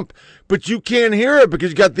Trump, but you can't hear it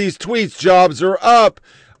because you got these tweets. Jobs are up.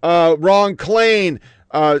 Ron Klain.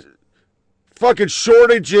 Fucking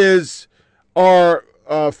shortages are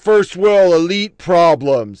first world elite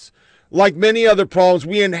problems. Like many other problems,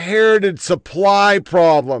 we inherited supply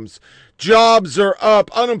problems. Jobs are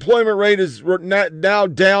up. Unemployment rate is now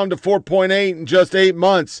down to 4.8 in just 8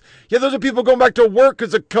 months. Yeah, those are people going back to work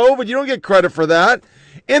because of COVID. You don't get credit for that.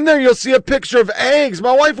 In there, you'll see a picture of eggs.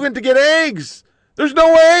 My wife went to get eggs. There's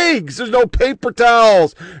no eggs. There's no paper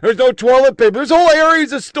towels. There's no toilet paper. There's whole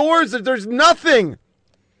areas of stores that there's nothing.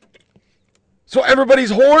 So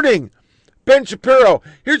everybody's hoarding. Ben Shapiro,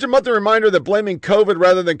 here's your monthly reminder that blaming COVID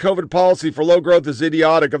rather than COVID policy for low growth is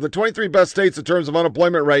idiotic. Of the 23 best states in terms of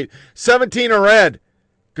unemployment rate, 17 are red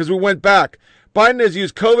because we went back. Biden has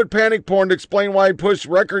used COVID panic porn to explain why he pushed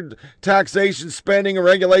record taxation, spending, and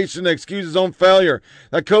regulation to excuse his own failure.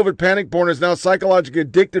 That COVID panic porn is now psychologically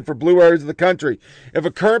addicted for blue areas of the country. If a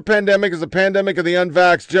current pandemic is a pandemic of the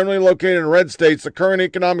unvaxxed, generally located in red states, the current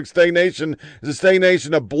economic stagnation is a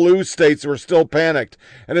stagnation of blue states who are still panicked.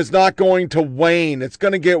 And it's not going to wane. It's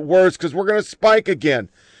going to get worse because we're going to spike again.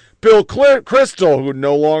 Bill Kristol, who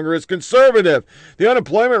no longer is conservative. The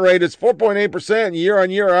unemployment rate is 4.8%.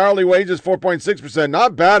 Year-on-year hourly wages 4.6%.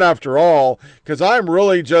 Not bad after all, because I'm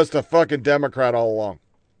really just a fucking Democrat all along.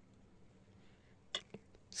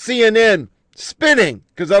 CNN, spinning,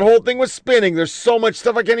 because that whole thing was spinning. There's so much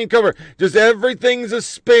stuff I can't even cover. Just everything's a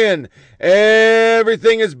spin.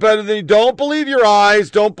 Everything is better than you. Don't believe your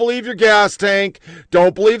eyes. Don't believe your gas tank.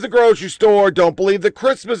 Don't believe the grocery store. Don't believe that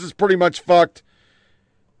Christmas is pretty much fucked.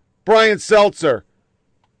 Brian Seltzer,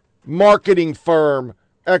 marketing firm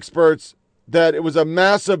experts, that it was a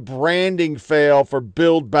massive branding fail for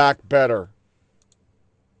Build Back Better.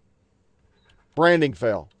 Branding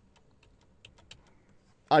fail.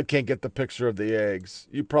 I can't get the picture of the eggs.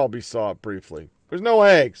 You probably saw it briefly. There's no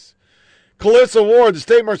eggs. Calissa Ward, the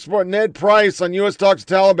state market support Ned Price on U.S. talks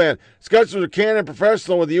to Taliban. Discussions are candid and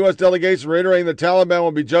professional with the U.S. delegation reiterating the Taliban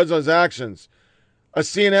will be judged on his actions. A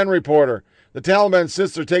CNN reporter. The Taliban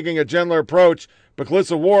insists they're taking a gentler approach, but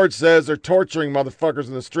Calissa Ward says they're torturing motherfuckers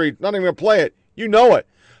in the street. Not even going to play it. You know it.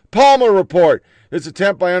 Palmer report. This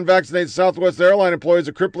attempt by unvaccinated Southwest airline employees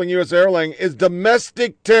of crippling U.S. airline is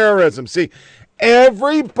domestic terrorism. See,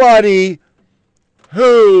 everybody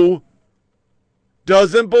who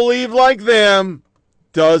doesn't believe like them,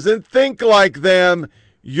 doesn't think like them,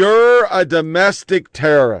 you're a domestic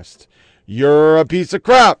terrorist. You're a piece of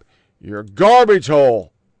crap. You're a garbage hole.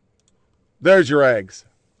 There's your eggs.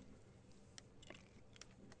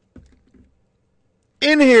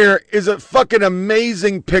 In here is a fucking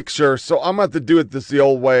amazing picture, so I'm going to have to do it the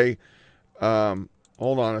old way. Hold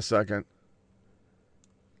on a second.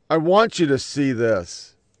 I want you to see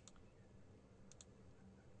this.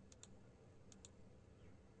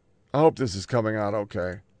 I hope this is coming out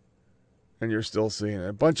okay. And you're still seeing it.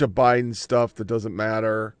 A bunch of Biden stuff that doesn't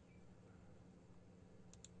matter.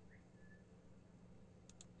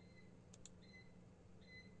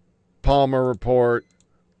 Palmer report.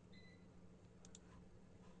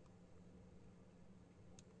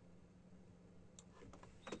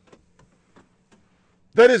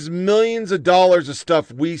 That is millions of dollars of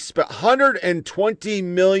stuff we spent. $120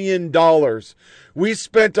 million we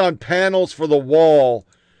spent on panels for the wall.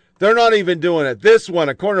 They're not even doing it. This one,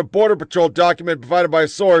 according to Border Patrol document provided by a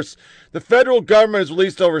source, the federal government has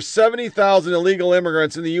released over 70,000 illegal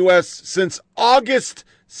immigrants in the U.S. since August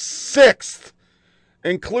 6th.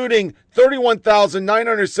 Including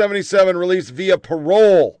 31,977 released via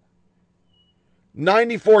parole,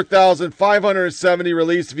 94,570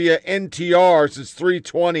 released via NTR since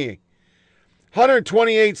 3/20.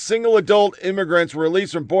 128 single adult immigrants were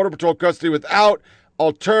released from Border Patrol custody without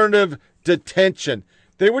alternative detention.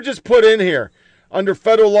 They were just put in here. Under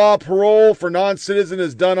federal law, parole for non-citizen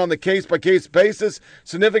is done on the case-by-case basis.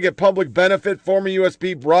 Significant public benefit. Former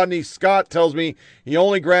USP Rodney Scott tells me he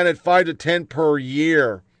only granted 5 to 10 per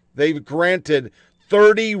year. They've granted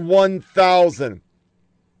 31,000.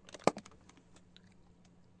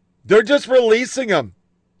 They're just releasing them.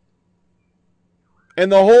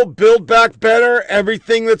 And the whole Build Back Better,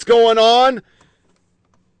 everything that's going on.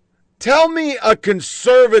 Tell me a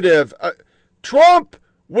conservative. Trump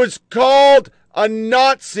was called a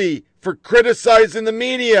Nazi for criticizing the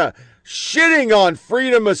media, shitting on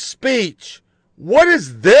freedom of speech. What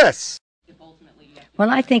is this? Well,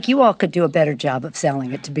 I think you all could do a better job of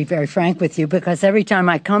selling it, to be very frank with you, because every time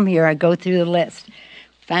I come here, I go through the list.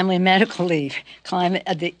 Family and medical leave, climate,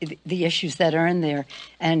 the issues that are in there.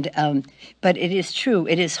 But it is true,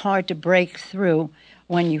 it is hard to break through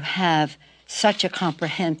when you have such a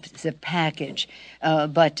comprehensive package.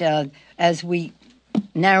 But as we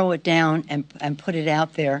narrow it down and put it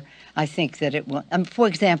out there, I think that it will. For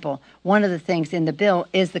example, one of the things in the bill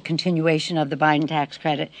is the continuation of the Biden tax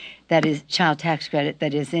credit, that is child tax credit,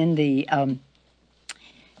 that is in the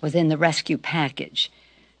was in the rescue package.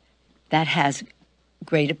 That has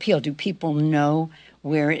great appeal. Do people know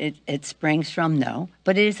where it springs from? No,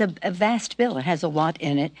 but it is a vast bill. It has a lot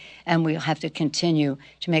in it, and we'll have to continue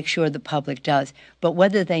to make sure the public does. But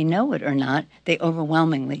whether they know it or not, they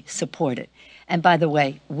overwhelmingly support it. And by the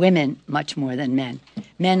way, women much more than men.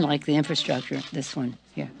 Men like the infrastructure. This one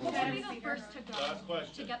here. What would be the first to go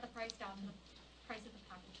to get the price down, the price of the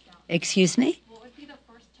package down? Excuse me? What would be the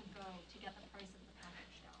first to go to get the price of the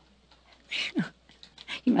package down?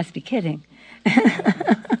 You must be kidding.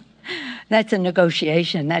 That's a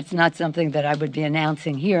negotiation. That's not something that I would be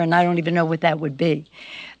announcing here, and I don't even know what that would be.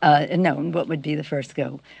 No, what would be the first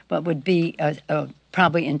go? What would be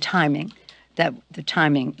probably in timing, that the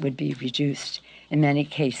timing would be reduced in many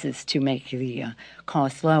cases to make the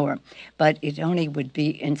cost lower. But it only would be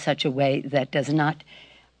in such a way that does not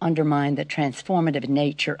undermine the transformative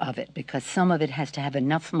nature of it, because some of it has to have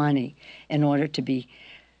enough money in order to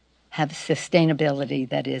have sustainability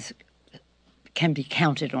that can be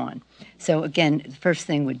counted on. So again, the first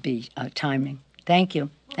thing would be timing. Thank you.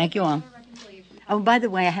 Thank you all. Oh, by the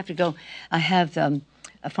way, I have to go. I have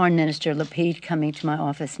Foreign Minister Lapid coming to my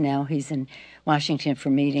office now. He's in Washington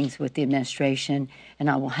for meetings with the administration, and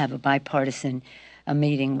I will have a bipartisan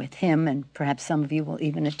meeting with him, and perhaps some of you will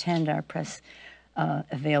even attend our press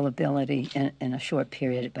availability in a short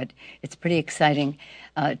period. But it's pretty exciting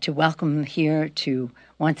to welcome him here, to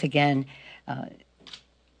once again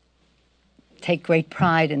take great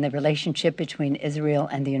pride in the relationship between Israel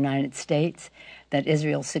and the United States, that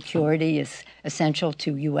Israel's security is essential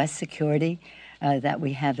to U.S. security, that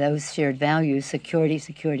we have those shared values, security,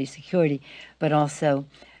 security, security, but also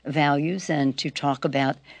values, and to talk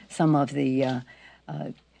about some of the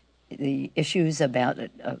issues about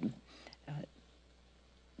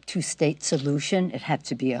two-state solution. It had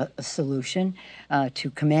to be a solution,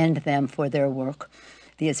 to commend them for their work.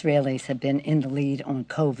 The Israelis have been in the lead on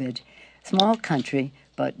COVID. Small country,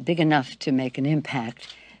 but big enough to make an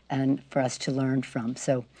impact and for us to learn from.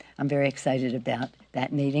 So I'm very excited about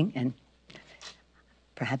that meeting, and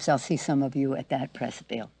perhaps I'll see some of you at that press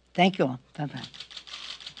bill. Thank you all. Bye-bye.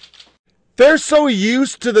 They're so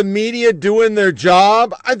used to the media doing their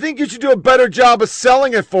job. I think you should do a better job of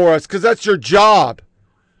selling it for us, because that's your job.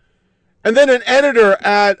 And then an editor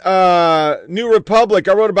at New Republic,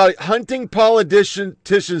 I wrote about it, hunting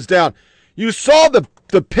politicians down. You saw the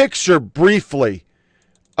picture briefly.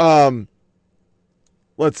 Let's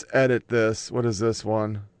edit this. What is this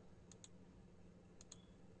one?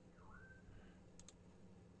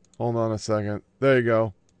 Hold on a second. There you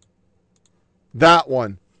go. That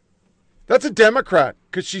one. That's a Democrat,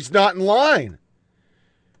 because she's not in line.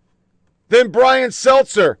 Then Brian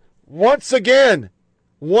Seltzer, once again,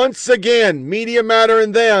 Media Matter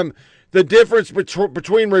and them, the difference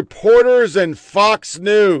between reporters and Fox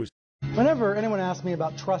News. Whenever anyone asks me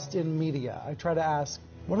about trust in media, I try to ask,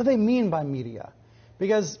 what do they mean by media?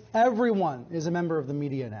 Because everyone is a member of the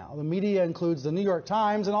media now. The media includes the New York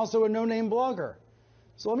Times and also a no-name blogger.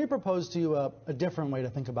 So let me propose to you a different way to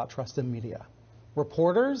think about trust in media.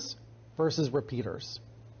 Reporters versus repeaters.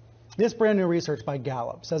 This brand new research by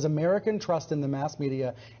Gallup says American trust in the mass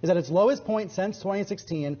media is at its lowest point since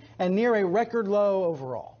 2016 and near a record low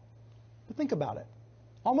overall. But think about it.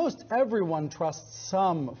 Almost everyone trusts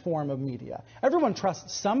some form of media. Everyone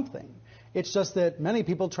trusts something. It's just that many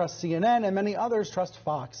people trust CNN and many others trust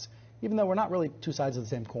Fox, even though we're not really two sides of the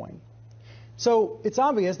same coin. So it's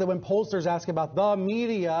obvious that when pollsters ask about the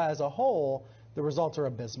media as a whole, the results are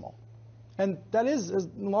abysmal. And that is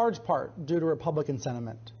in large part due to Republican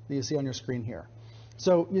sentiment that you see on your screen here.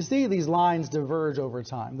 So you see these lines diverge over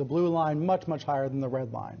time. The blue line much, much higher than the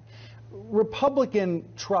red line. Republican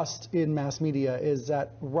trust in mass media is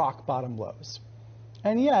at rock bottom lows.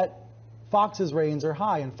 And yet, Fox's ratings are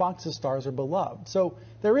high and Fox's stars are beloved. So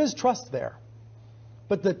there is trust there.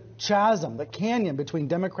 But the chasm, the canyon between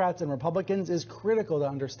Democrats and Republicans is critical to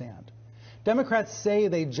understand. Democrats say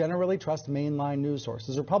they generally trust mainline news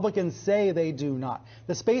sources. Republicans say they do not.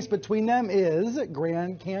 The space between them is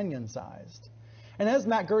Grand Canyon-sized. And as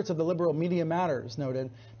Matt Gertz of the liberal Media Matters noted,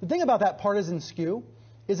 the thing about that partisan skew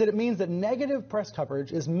is that it means that negative press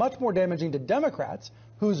coverage is much more damaging to Democrats,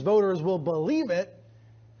 whose voters will believe it,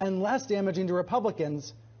 and less damaging to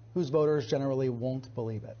Republicans, whose voters generally won't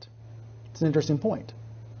believe it. It's an interesting point.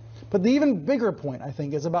 But the even bigger point, I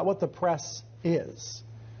think, is about what the press is.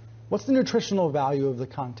 What's the nutritional value of the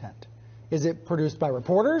content? Is it produced by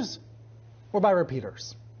reporters or by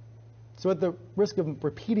repeaters? So at the risk of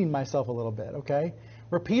repeating myself a little bit, okay?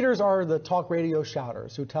 Repeaters are the talk radio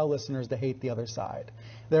shouters who tell listeners to hate the other side.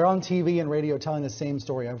 They're on TV and radio telling the same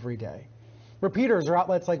story every day. Repeaters are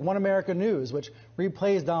outlets like One America News, which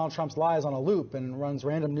replays Donald Trump's lies on a loop and runs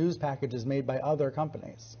random news packages made by other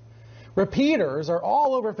companies. Repeaters are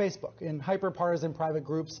all over Facebook in hyper-partisan private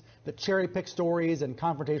groups that cherry-pick stories and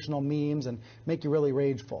confrontational memes and make you really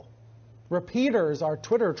rageful. Repeaters are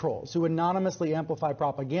Twitter trolls who anonymously amplify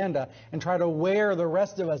propaganda and try to wear the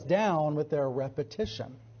rest of us down with their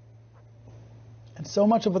repetition. And so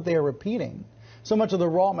much of what they are repeating, so much of the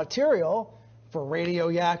raw material for radio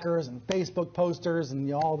yackers and Facebook posters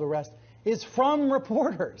and all the rest, is from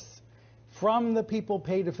reporters, from the people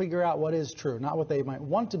paid to figure out what is true, not what they might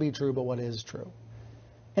want to be true, but what is true.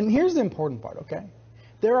 And here's the important part, okay?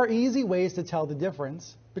 There are easy ways to tell the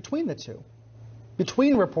difference between the two,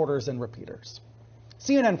 between reporters and repeaters.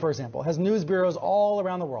 CNN, for example, has news bureaus all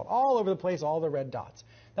around the world, all over the place, all the red dots.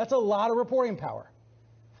 That's a lot of reporting power.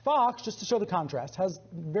 Fox, just to show the contrast, has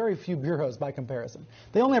very few bureaus by comparison.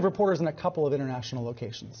 They only have reporters in a couple of international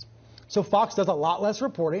locations. So Fox does a lot less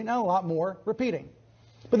reporting and a lot more repeating.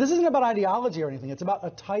 But this isn't about ideology or anything. It's about a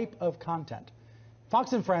type of content.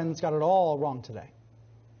 Fox and Friends got it all wrong today.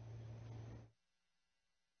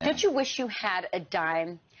 Don't you wish you had a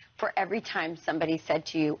dime for every time somebody said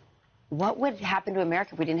to you, what would happen to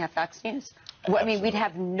America if we didn't have Fox News? I mean, we'd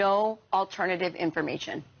have no alternative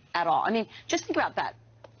information at all. I mean, just think about that.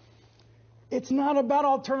 It's not about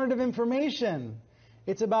alternative information.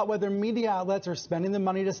 It's about whether media outlets are spending the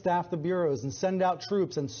money to staff the bureaus and send out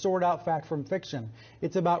troops and sort out fact from fiction.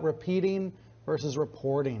 It's about repeating versus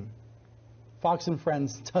reporting. Fox and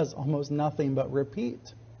Friends does almost nothing but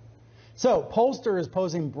repeat. So pollster is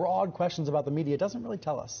posing broad questions about the media. It doesn't really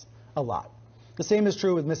tell us a lot. The same is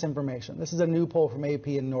true with misinformation. This is a new poll from AP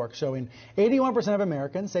in Newark showing 81% of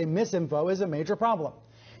Americans say misinfo is a major problem.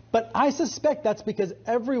 But I suspect that's because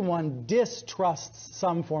everyone distrusts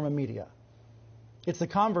some form of media. It's the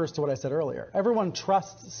converse to what I said earlier. Everyone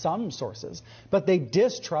trusts some sources, but they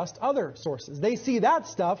distrust other sources. They see that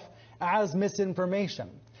stuff as misinformation.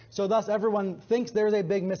 So thus everyone thinks there's a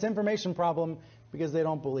big misinformation problem because they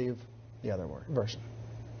don't believe the other version.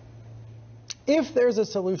 If there's a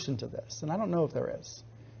solution to this, and I don't know if there is,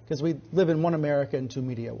 because we live in one America and two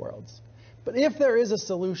media worlds, but if there is a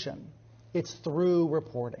solution, it's through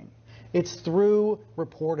reporting. It's through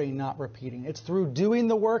reporting, not repeating. It's through doing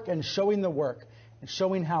the work and showing the work and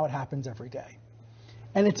showing how it happens every day.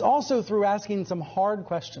 And it's also through asking some hard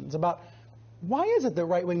questions about why is it that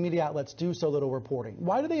right-wing media outlets do so little reporting?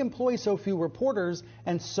 Why do they employ so few reporters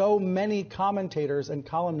and so many commentators and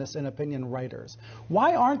columnists and opinion writers?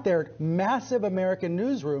 Why aren't there massive American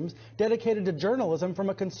newsrooms dedicated to journalism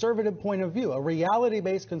from a conservative point of view, a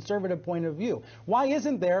reality-based conservative point of view? Why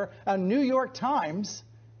isn't there a New York Times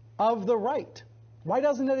of the right? Why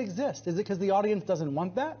doesn't it exist? Is it because the audience doesn't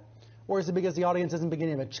want that? Or is it because the audience isn't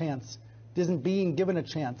being given a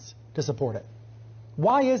chance to support it?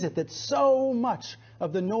 Why is it that so much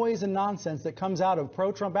of the noise and nonsense that comes out of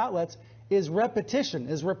pro-Trump outlets is repetition,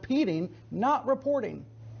 is repeating, not reporting?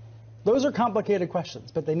 Those are complicated questions,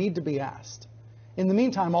 but they need to be asked. In the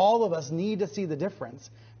meantime, all of us need to see the difference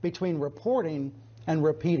between reporting and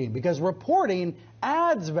repeating, because reporting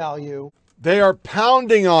adds value. They are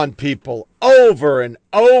pounding on people over and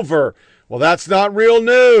over. Well, that's not real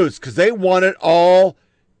news because they want it all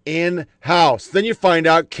in-house. Then you find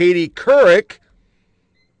out Katie Couric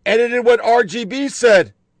edited what RGB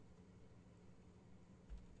said.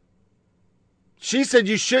 She said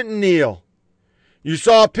you shouldn't kneel. You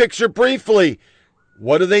saw a picture briefly.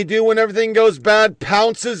 What do they do when everything goes bad?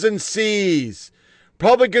 Pounces and seize.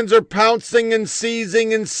 Republicans are pouncing and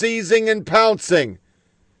seizing and seizing and pouncing.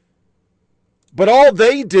 But all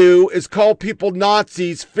they do is call people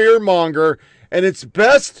Nazis, fearmonger, and it's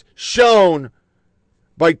best shown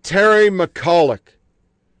by Terry McCulloch.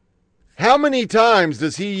 How many times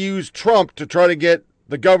does he use Trump to try to get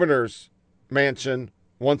the governor's mansion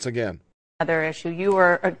once again? Another issue.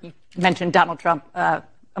 You mentioned Donald Trump.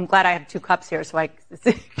 I'm glad I have 2 cups here so I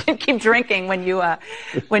can keep drinking when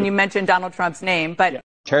you mention Donald Trump's name. But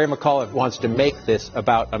Terry McAuliffe wants to make this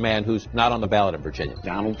about a man who's not on the ballot in Virginia.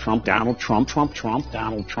 Donald Trump, Donald Trump, Trump, Trump,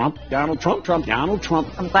 Donald Trump, Donald Trump, Trump, Donald Trump.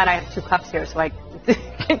 I'm glad I have 2 cups here so I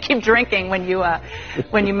can keep drinking when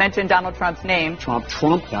you mention Donald Trump's name. Trump,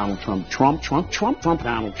 Trump, Donald Trump, Trump, Trump, Trump, Trump,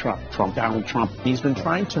 Donald Trump, Trump, Donald Trump. He's been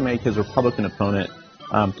trying to make his Republican opponent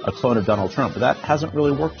a clone of Donald Trump, but that hasn't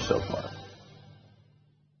really worked so far.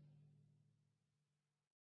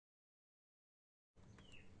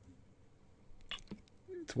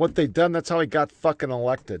 It's what they've done. That's how he got fucking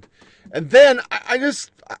elected. And then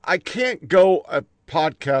I can't go a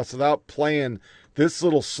podcast without playing this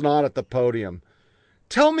little snot at the podium.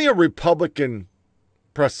 Tell me a Republican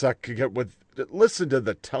press sec could get with. Listen to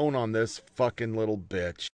the tone on this fucking little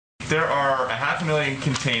bitch. There are 500,000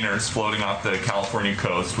 containers floating off the California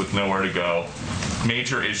coast with nowhere to go.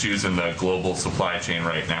 Major issues in the global supply chain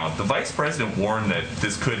right now. The vice president warned that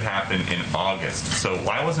this could happen in August. So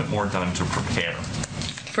why wasn't more done to prepare?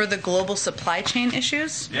 For the global supply chain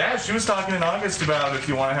issues? Yeah, she was talking in August about if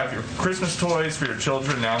you want to have your Christmas toys for your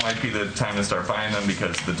children, now might be the time to start buying them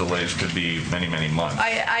because the delays could be many, many months.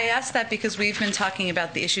 I asked that because we've been talking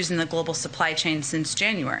about the issues in the global supply chain since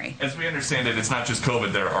January. As we understand it, it's not just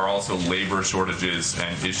COVID. There are also labor shortages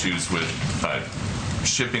and issues with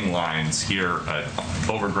shipping lines here,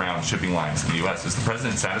 overground shipping lines in the U.S. Is the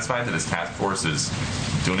president satisfied that his task force is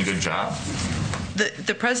doing a good job?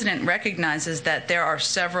 The president recognizes that there are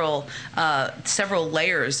several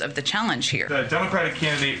layers of the challenge here. The Democratic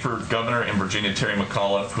candidate for governor in Virginia, Terry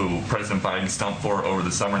McAuliffe, who President Biden stumped for over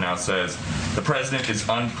the summer, now says the president is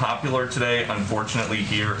unpopular today, unfortunately,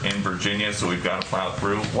 here in Virginia, so we've got to plow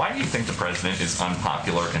through. Why do you think the president is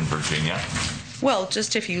unpopular in Virginia? Well,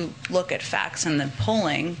 just if you look at facts and the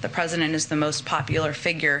polling, the president is the most popular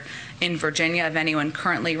figure in Virginia of anyone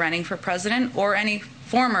currently running for president or any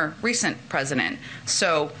former recent president.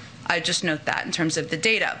 So I just note that in terms of the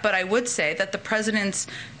data. But I would say that the president's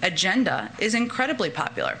agenda is incredibly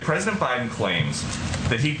popular. President Biden claims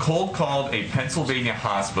that he cold called a Pennsylvania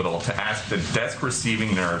hospital to ask the desk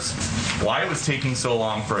receiving nurse why it was taking so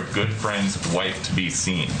long for a good friend's wife to be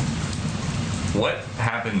seen. What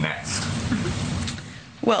happened next?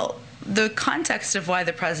 Well, the context of why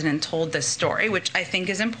the president told this story, which I think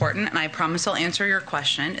is important, and I promise I'll answer your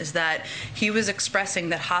question, is that he was expressing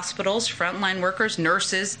that hospitals, frontline workers,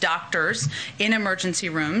 nurses, doctors in emergency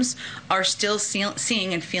rooms are still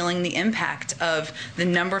seeing and feeling the impact of the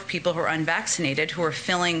number of people who are unvaccinated, who are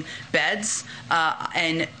filling beds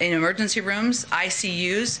and in emergency rooms,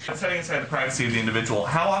 ICUs. Setting aside the privacy of the individual,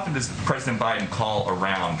 how often does President Biden call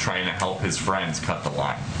around trying to help his friends cut the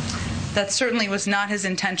line? That certainly was not his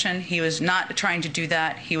intention. He was not trying to do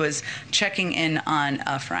that. He was checking in on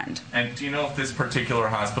a friend. And do you know if this particular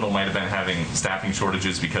hospital might have been having staffing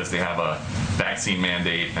shortages because they have a vaccine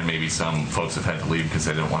mandate and maybe some folks have had to leave because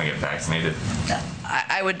they didn't want to get vaccinated?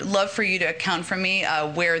 I would love for you to account for me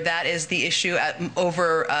where that is the issue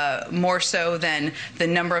over more so than the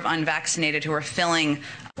number of unvaccinated who are filling.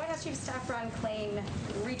 White House Chief of Staff Ron Klain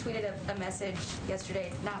retweeted a message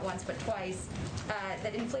yesterday, not once but twice,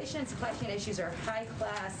 that inflation and supply chain issues are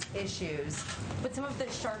high-class issues. But some of the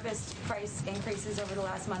sharpest price increases over the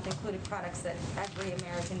last month included products that every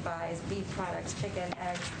American buys: beef products, chicken,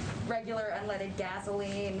 eggs, regular unleaded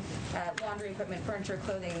gasoline, laundry equipment, furniture,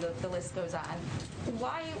 clothing, the list goes on.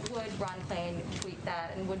 Why would Ron Klain tweet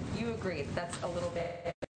that, and would you agree that that's a little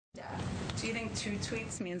bit? Do you think 2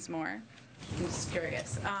 tweets means more? I'm just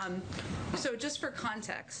curious. So just for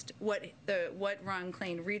context, what Ron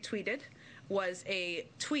Klain retweeted was a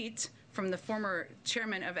tweet from the former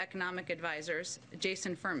chairman of Economic Advisors,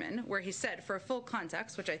 Jason Furman, where he said, for full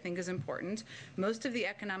context, which I think is important, most of the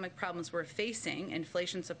economic problems we're facing,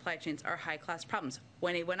 inflation, supply chains, are high-class problems.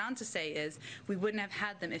 What he went on to say is, we wouldn't have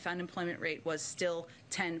had them if unemployment rate was still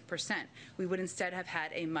 10%. We would instead have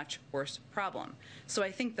had a much worse problem. So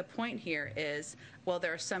I think the point here is, well,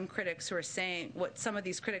 there are some critics who are saying, what some of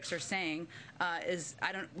these critics are saying is,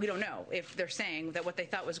 we don't know if they're saying that what they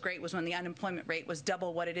thought was great was when the unemployment rate was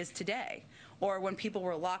double what it is today, or when people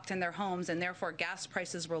were locked in their homes and therefore gas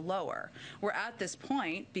prices were lower. We're at this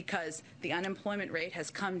point because the unemployment rate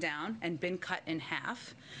has come down and been cut in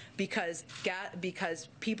half, because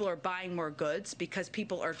people are buying more goods, because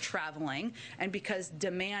people are traveling, and because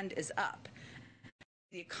demand is up.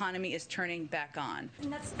 The economy is turning back on.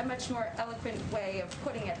 And that's a much more eloquent way of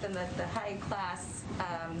putting it than the high-class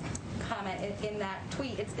comment in that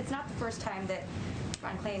tweet. It's not the first time that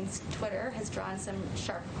Ron Klain's Twitter has drawn some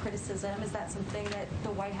sharp criticism. Is that something that the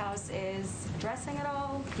White House is addressing at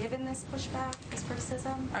all, given this pushback, this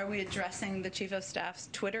criticism? Are we addressing the Chief of Staff's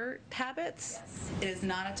Twitter habits? Yes. It is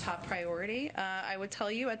not a top priority, I would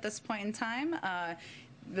tell you, at this point in time.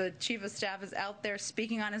 the chief of staff is out there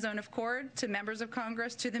speaking on his own accord to members of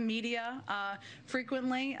Congress, to the media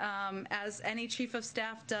frequently, as any chief of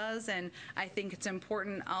staff does. And I think it's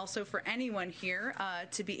important also for anyone here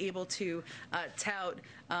to be able to tout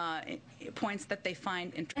points that they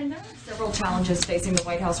find interesting. And there are several challenges facing the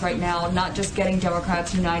White House right now, not just getting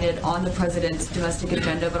Democrats united on the president's domestic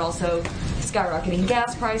agenda, but also skyrocketing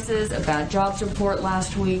gas prices, a bad jobs report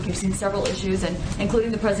last week. You've seen several issues, and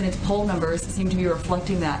including the president's poll numbers seem to be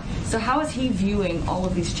reflecting that. So how is he viewing all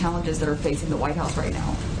of these challenges that are facing the White House right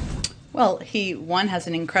now? Well, he, one, has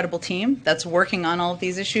an incredible team that's working on all of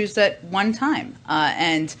these issues at one time.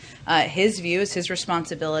 And his view is his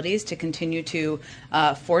responsibilities to continue to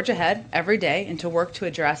forge ahead every day and to work to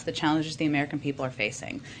address the challenges the American people are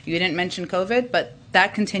facing. You didn't mention COVID, but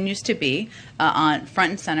that continues to be on front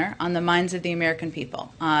and center on the minds of the American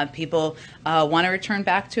people. People want to return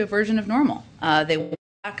back to a version of normal. They want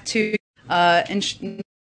back to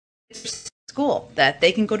school, that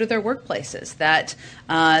they can go to their workplaces, that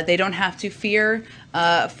they don't have to fear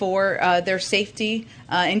for their safety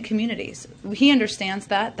in communities. He understands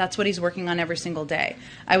that. That's what he's working on every single day.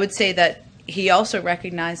 I would say that he also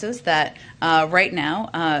recognizes that right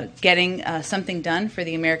now, getting something done for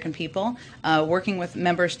the American people, working with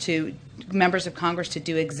members of Congress to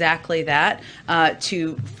do exactly that,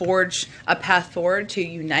 to forge a path forward, to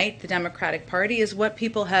unite the Democratic Party, is what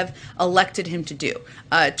people have elected him to do,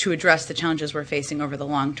 to address the challenges we're facing over the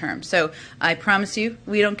long term. So I promise you,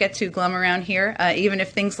 we don't get too glum around here, even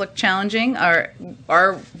if things look challenging.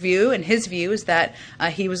 Our view and his view is that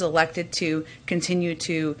he was elected to continue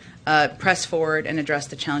to press forward and address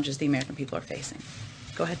the challenges the American people are facing.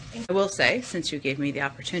 Go ahead. I will say, since you gave me the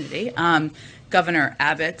opportunity, Governor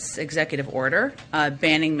Abbott's executive order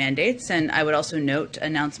banning mandates, and I would also note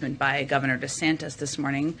announcement by Governor DeSantis this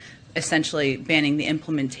morning, essentially banning the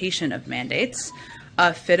implementation of mandates,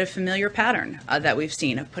 fit a familiar pattern that we've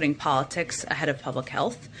seen of putting politics ahead of public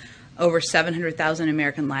health. Over 700,000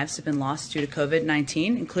 American lives have been lost due to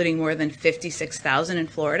COVID-19, including more than 56,000 in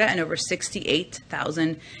Florida and over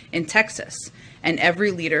 68,000 in Texas. And every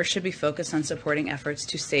leader should be focused on supporting efforts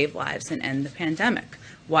to save lives and end the pandemic.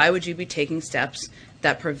 Why would you be taking steps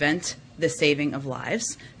that prevent the saving of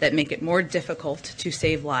lives, that make it more difficult to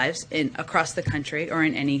save lives across the country or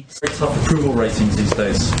in any very tough approval ratings these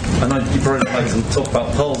days? I know you probably like to talk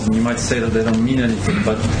about polls, and you might say that they don't mean anything,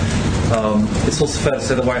 but it's also fair to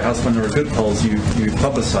say the White House, when there are good polls, you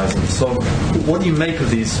publicize them. So what do you make of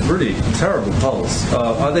these really terrible polls?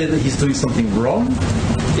 Are they that he's doing something wrong?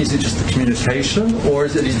 Is it just the communication, or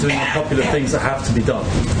is it he's doing the popular things that have to be done?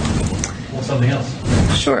 Or something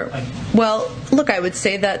else? Sure. Well, look, I would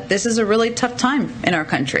say that this is a really tough time in our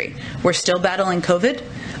country. We're still battling COVID,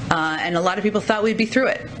 and a lot of people thought we'd be through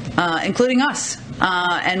it, including us.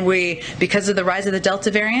 And we, because of the rise of the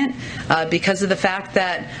Delta variant, because of the fact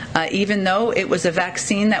that even though it was a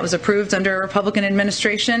vaccine that was approved under a Republican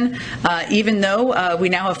administration, even though we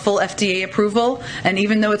now have full FDA approval, and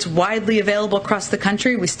even though it's widely available across the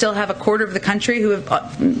country, we still have a quarter of the country who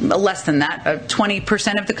have, less than that,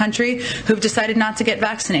 20% of the country who've decided not to get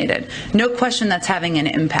vaccinated. No question that's having an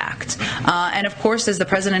impact. And of course, as the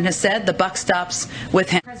president has said, the buck stops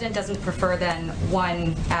with him. The president doesn't prefer then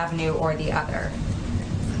one avenue or the other.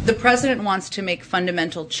 The president wants to make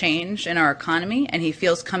fundamental change in our economy, and he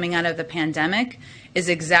feels coming out of the pandemic is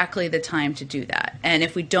exactly the time to do that. And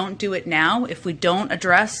if we don't do it now, if we don't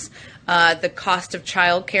address the cost of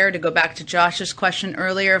childcare, to go back to Josh's question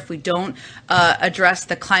earlier, if we don't address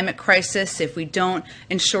the climate crisis, if we don't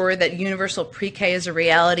ensure that universal pre-K is a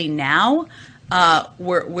reality now,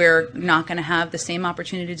 we're not going to have the same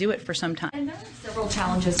opportunity to do it for some time. And there are several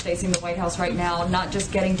challenges facing the White House right now, not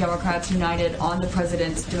just getting Democrats united on the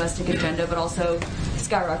president's domestic agenda, but also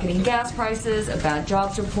skyrocketing gas prices, a bad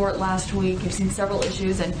jobs report last week. You've seen several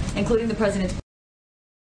issues, and including the president's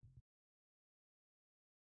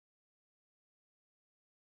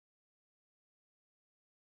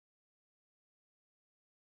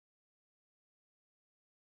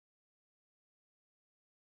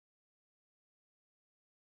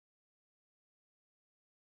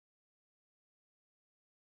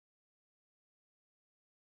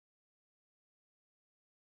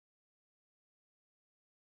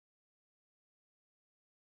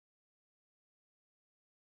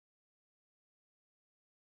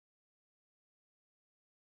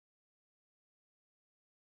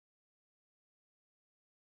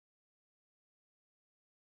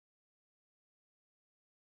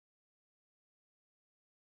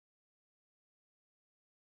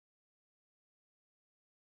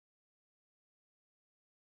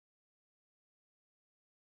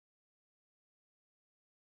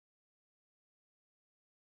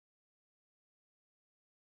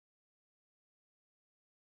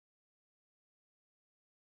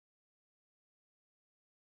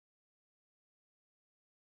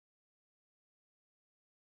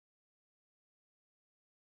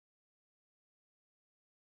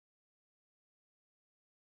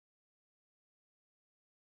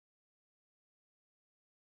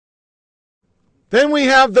Then we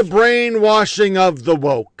have the brainwashing of the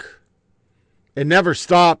woke. It never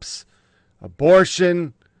stops.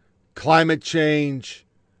 Abortion, climate change,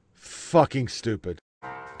 fucking stupid.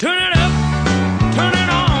 Turn it up, turn it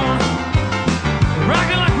on.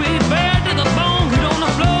 Rockin' like we bad to the bone. Get on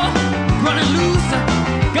the floor, running loose.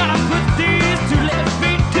 Gotta put these two left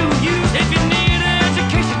feet to use. If you need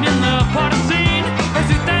education in the party scene,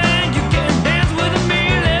 if you think you can dance with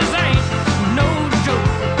me, this ain't no joke.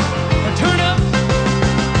 Turn up,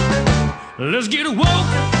 let's get woke.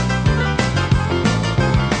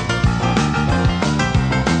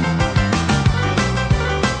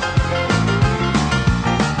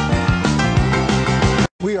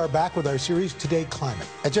 We are back with our series, Today Climate.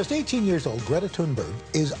 At just 18 years old, Greta Thunberg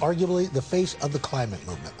is arguably the face of the climate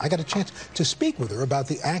movement. I got a chance to speak with her about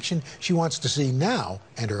the action she wants to see now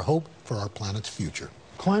and her hope for our planet's future.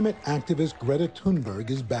 Climate activist Greta Thunberg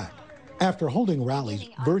is back. After holding rallies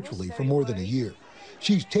virtually for more than a year,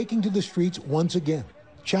 she's taking to the streets once again,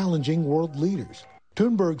 challenging world leaders.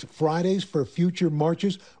 Thunberg's Fridays for Future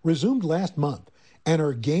marches resumed last month and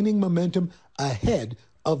are gaining momentum ahead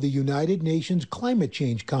of the United Nations Climate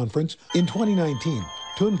Change Conference in 2019.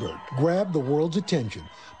 Thunberg grabbed the world's attention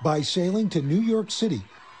by sailing to New York City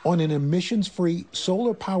on an emissions-free,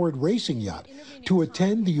 solar-powered racing yacht to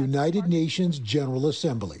attend the United Nations General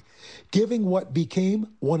Assembly, giving what became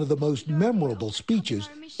one of the most memorable speeches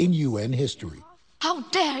in UN history. How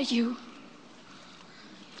dare you?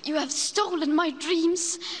 You have stolen my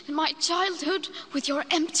dreams and my childhood with your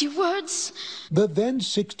empty words. The then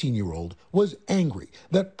 16-year-old was angry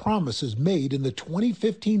that promises made in the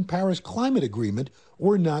 2015 Paris Climate Agreement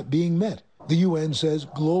were not being met. The UN says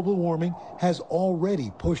global warming has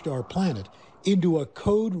already pushed our planet into a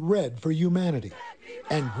code red for humanity.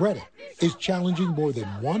 And Greta is challenging more than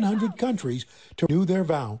 100 countries to renew their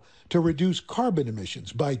vow to reduce carbon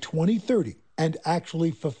emissions by 2030 and actually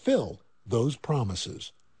fulfill those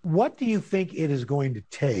promises. What do you think it is going to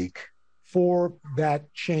take for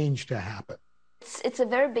that change to happen? It's a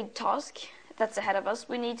very big task that's ahead of us.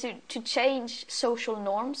 We need to change social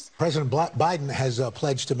norms. President Biden has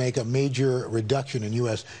pledged to make a major reduction in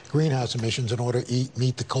U.S. greenhouse emissions in order to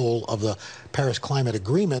meet the goal of the Paris Climate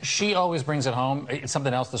Agreement. She always brings it home. It's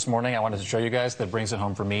something else this morning I wanted to show you guys that brings it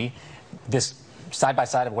home for me. This side by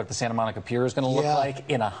side of what the Santa Monica Pier is going to look like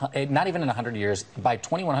in not even in 100 years, by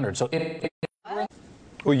 2100. So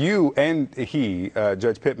Well, you and he,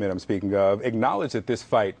 Judge Pittman, I'm speaking of, acknowledge that this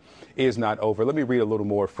fight is not over. Let me read a little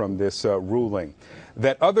more from this ruling.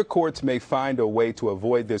 That other courts may find a way to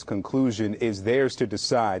avoid this conclusion is theirs to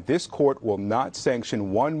decide. This court will not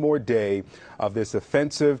sanction one more day of this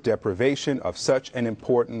offensive deprivation of such an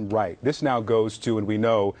important right. This now goes to, and we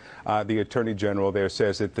know the Attorney General there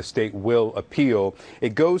says that the state will appeal.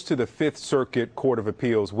 It goes to the Fifth Circuit Court of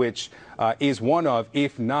Appeals, which is one of,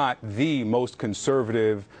 if not the most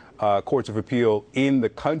conservative courts of appeal in the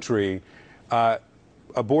country.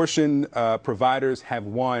 Abortion providers have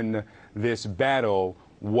won this battle.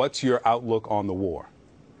 What's your outlook on the war?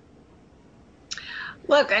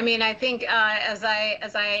 Look, I mean, I think as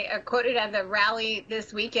I quoted at the rally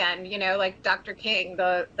this weekend, you know, like Dr. King,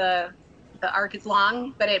 the arc is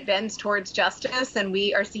long, but it bends towards justice, and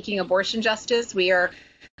we are seeking abortion justice.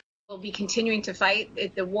 We'll be continuing to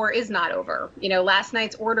fight. The war is not over. You know, last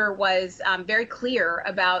night's order was very clear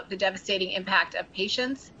about the devastating impact of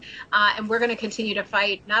patients. And we're going to continue to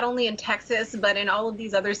fight, not only in Texas, but in all of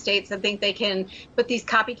these other states that think they can put these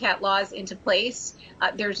copycat laws into place.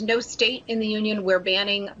 There's no state in the union where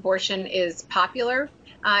banning abortion is popular.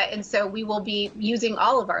 And so we will be using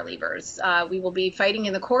all of our levers. We will be fighting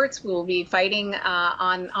in the courts. We will be fighting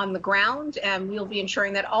on the ground, and we will be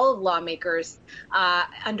ensuring that all of lawmakers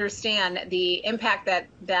understand the impact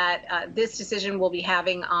that this decision will be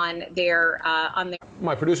having on their.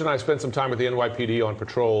 My producer and I spent some time with the NYPD on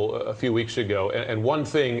patrol a few weeks ago, and one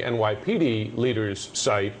thing NYPD leaders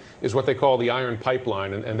cite is what they call the iron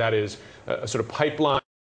pipeline, and that is a sort of pipeline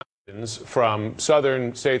from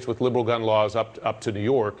southern states with liberal gun laws up to New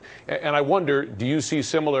York. And I wonder, do you see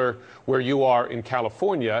similar where you are in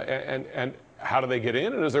California, and how do they get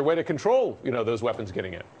in, and is there a way to control, you know, those weapons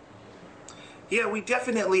getting in? Yeah, we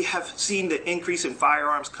definitely have seen the increase in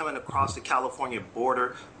firearms coming across the California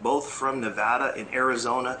border, both from Nevada and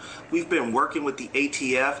Arizona. We've been working with the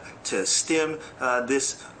ATF to stem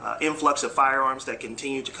this influx of firearms that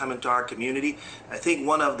continue to come into our community. I think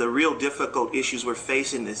one of the real difficult issues we're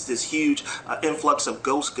facing is this huge influx of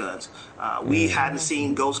ghost guns. We hadn't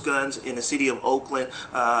seen ghost guns in the city of Oakland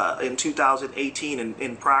in 2018 and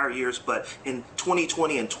in prior years, but in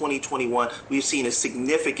 2020 and 2021, we've seen a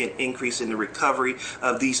significant increase in the recovery recovery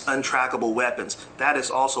of these untrackable weapons. That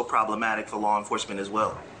is also problematic for law enforcement as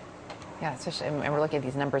well. Yeah, especially, and we're looking at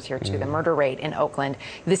these numbers here too. The murder rate in Oakland.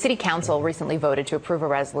 The city council recently voted to approve a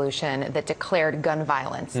resolution that declared gun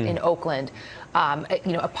violence in Oakland,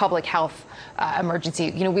 a public health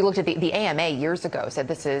emergency. We looked at the AMA years ago, said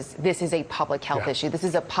this is a public health issue. This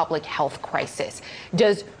is a public health crisis.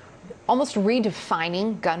 Does almost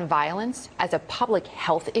redefining gun violence as a public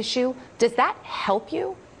health issue, does that help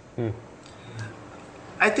you?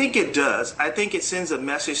 I think it does. I think it sends a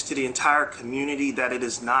message to the entire community that it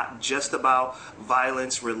is not just about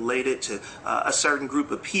violence related to a certain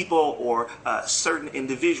group of people or certain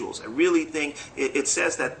individuals. I really think it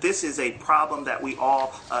says that this is a problem that we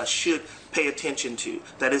all should pay attention to,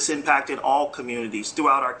 that is impacting all communities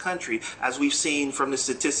throughout our country, as we've seen from the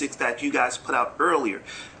statistics that you guys put out earlier.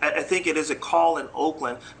 I think it is a call in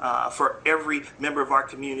Oakland for every member of our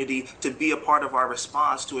community to be a part of our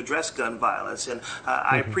response to address gun violence. And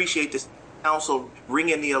I appreciate this council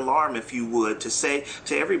ringing the alarm, if you would, to say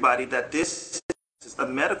to everybody that this is a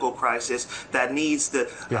medical crisis that needs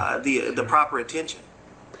the proper attention.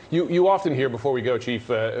 You often hear, before we go, Chief,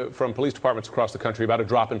 from police departments across the country about a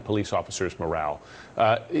drop in police officers' morale.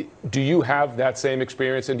 Do you have that same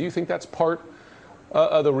experience, and do you think that's part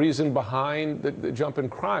of the reason behind the jump in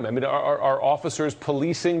crime? I mean, are officers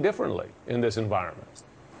policing differently in this environment?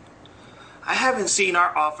 I haven't seen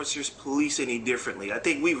our officers police any differently. I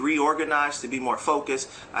think we've reorganized to be more focused.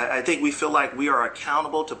 I think we feel like we are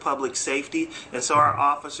accountable to public safety, and so our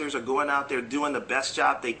officers are going out there doing the best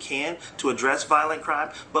job they can to address violent crime.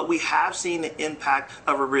 But we have seen the impact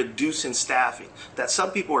of a reduce in staffing, that some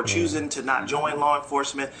people are choosing to not join law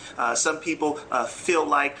enforcement. Some people feel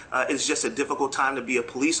like it's just a difficult time to be a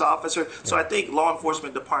police officer. So I think law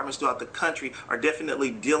enforcement departments throughout the country are definitely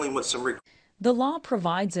dealing with some The law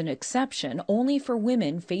provides an exception only for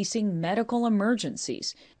women facing medical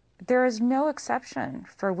emergencies. There is no exception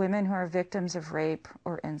for women who are victims of rape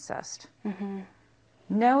or incest.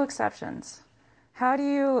 No exceptions. How do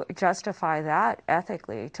you justify that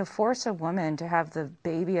ethically, to force a woman to have the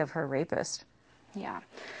baby of her rapist?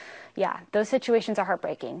 Yeah, those situations are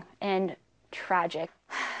heartbreaking and tragic.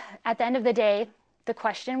 At the end of the day, the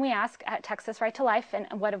question we ask at Texas Right to Life and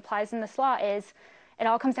what applies in this law is, it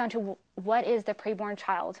all comes down to what is the preborn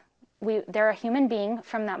child? They're a human being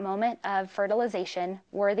from that moment of fertilization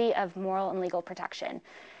worthy of moral and legal protection.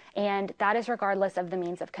 And that is regardless of the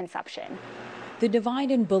means of conception. The divide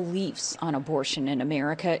in beliefs on abortion in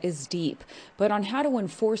America is deep, but on how to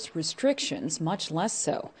enforce restrictions, much less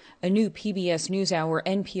so. A new PBS NewsHour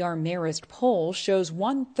NPR Marist poll shows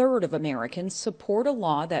 1/3 of Americans support a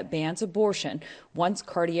law that bans abortion once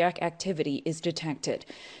cardiac activity is detected.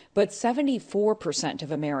 But 74%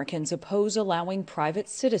 of Americans oppose allowing private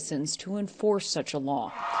citizens to enforce such a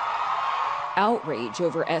law. Outrage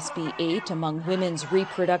over SB 8 among women's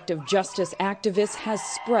reproductive justice activists has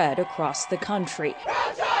spread across the country,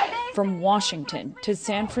 from Washington to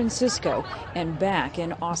San Francisco and back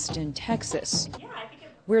in Austin, Texas,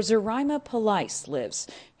 where Zeraima Palice lives.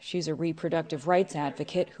 She's a reproductive rights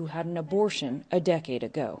advocate who had an abortion a decade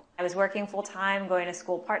ago. I was working full-time, going to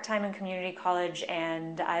school part-time in community college,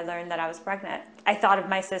 and I learned that I was pregnant. I thought of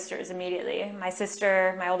my sisters immediately. My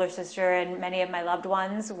sister, my older sister, and many of my loved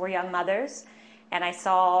ones were young mothers, and I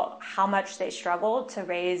saw how much they struggled to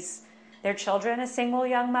raise their children as single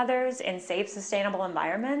young mothers in safe, sustainable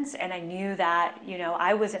environments, and I knew that,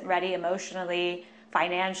 I wasn't ready emotionally,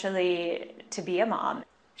 financially to be a mom.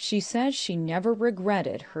 She says she never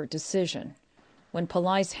regretted her decision. When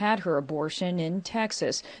Palice had her abortion in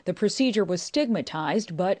Texas, the procedure was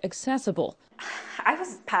stigmatized but accessible. I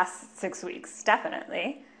was past 6 weeks,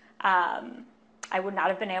 definitely. I would not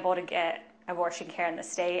have been able to get abortion care in the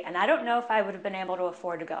state, and I don't know if I would have been able to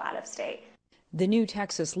afford to go out of state. The new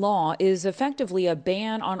Texas law is effectively a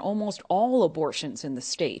ban on almost all abortions in the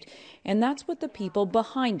state, and that's what the people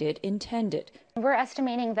behind it intended. We're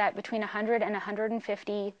estimating that between 100 and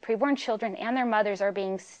 150 preborn children and their mothers are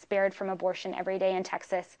being spared from abortion every day in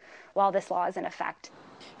Texas while this law is in effect.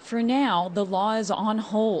 For now, the law is on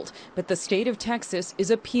hold, but the state of Texas is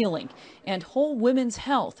appealing, and Whole Women's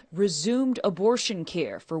Health resumed abortion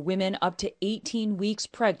care for women up to 18 weeks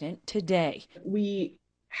pregnant today. We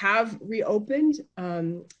have reopened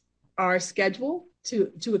our schedule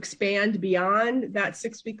to expand beyond that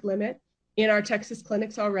 6-week limit in our Texas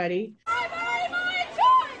clinics already.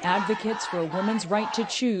 Advocates for a woman's right to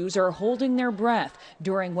choose are holding their breath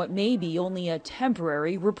during what may be only a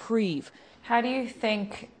temporary reprieve. How do you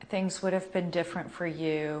think things would have been different for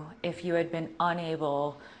you if you had been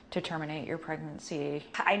unable to terminate your pregnancy?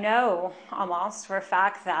 I know almost for a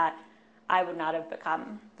fact that I would not have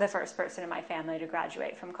become the first person in my family to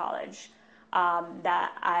graduate from college,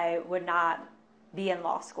 that I would not be in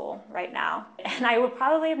law school right now, and I would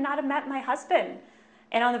probably have not have met my husband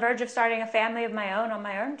and on the verge of starting a family of my own on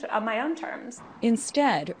my own terms.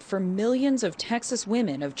 Instead, for millions of Texas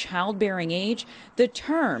women of childbearing age, the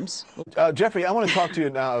terms... Jeffrey, I want to talk to you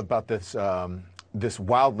now about this this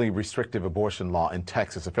wildly restrictive abortion law in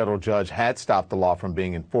Texas. A federal judge had stopped the law from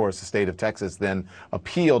being enforced. The state of Texas then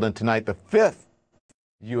appealed, and tonight the 5th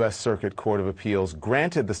U.S. Circuit Court of Appeals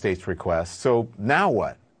granted the state's request. So now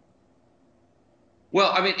what?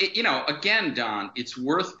 Well, I mean, again, Don, it's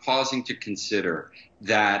worth pausing to consider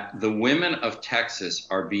that the women of Texas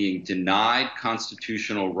are being denied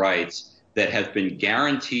constitutional rights that have been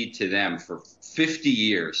guaranteed to them for 50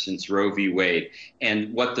 years since Roe v. Wade.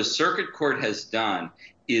 And what the circuit court has done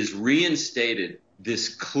is reinstated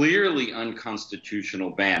this clearly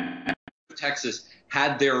unconstitutional ban. Texas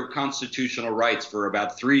had their constitutional rights for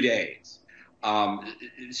about 3 days.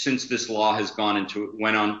 Since this law has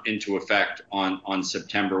went into effect on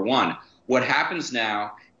September 1. What happens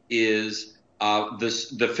now is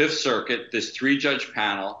the Fifth Circuit, this 3-judge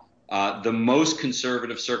panel, the most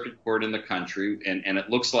conservative circuit court in the country, and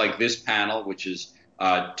it looks like this panel, which is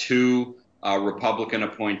 2 Republican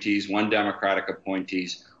appointees, 1 Democratic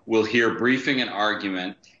appointees, will hear briefing and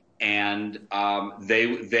argument, and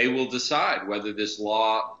they will decide whether this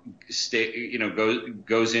law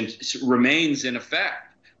remains in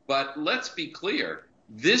effect. But let's be clear,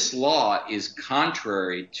 this law is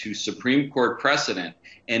contrary to Supreme Court precedent,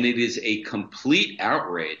 and it is a complete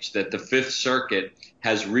outrage that the Fifth Circuit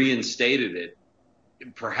has reinstated it,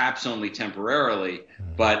 perhaps only temporarily,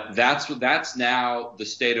 but that's now the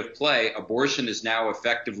state of play. Abortion is now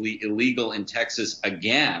effectively illegal in Texas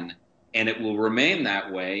again, and it will remain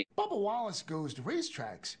that way. Bubba Wallace goes to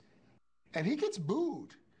racetracks, and he gets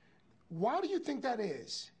booed. Why do you think that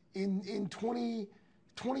is in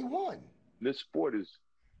 2021? This sport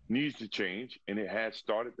needs to change, and it has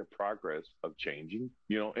started the progress of changing,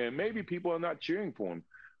 and maybe people are not cheering for him,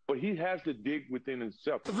 but he has to dig within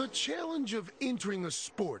himself. The challenge of entering a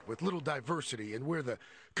sport with little diversity and where the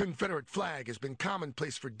Confederate flag has been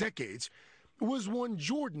commonplace for decades was one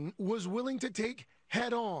Jordan was willing to take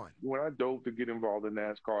head on. When I dove to get involved in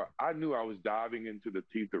NASCAR, I knew I was diving into the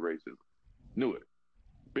teeth of racism. Knew it.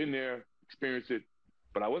 Been there, experienced it,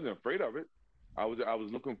 but I wasn't afraid of it. I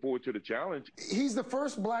was looking forward to the challenge. He's the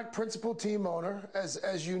first black principal team owner,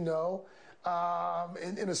 as you know,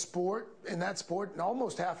 in a sport, in that sport, in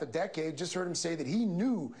almost half a decade. Just heard him say that he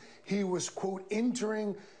knew he was, quote,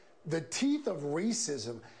 entering the teeth of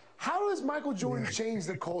racism. How does Michael Jordan change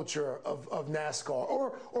the culture of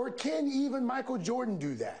NASCAR? Or can even Michael Jordan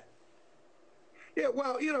do that? Yeah,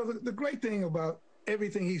 well, the great thing about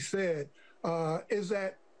everything he said is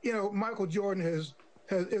that, Michael Jordan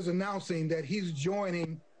is announcing that he's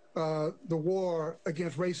joining the war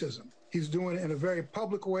against racism. He's doing it in a very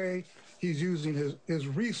public way. He's using his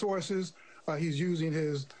resources. He's using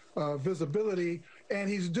his visibility. And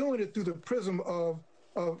he's doing it through the prism of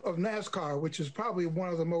NASCAR, which is probably one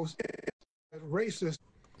of the most racist.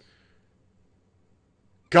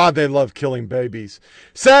 God, they love killing babies.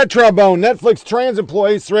 Sad trombone. Netflix trans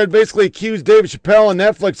employees thread basically accused Dave Chappelle and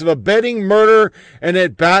Netflix of abetting murder and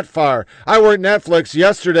it backfired. I worked at Netflix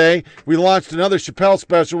yesterday. We launched another Chappelle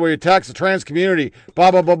special where he attacks the trans community.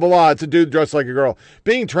 Blah, blah, blah, blah. It's a dude dressed like a girl.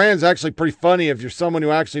 Being trans is actually pretty funny if you're someone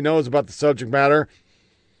who actually knows about the subject matter.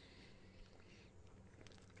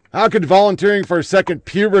 How could volunteering for a second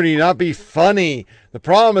puberty not be funny? The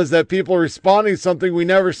problem is that people are responding to something we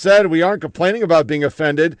never said. We aren't complaining about being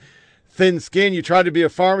offended. Thin skin, you try to be a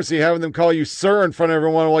pharmacy, having them call you sir in front of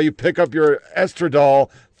everyone while you pick up your estradiol.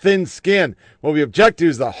 Thin skin. What we object to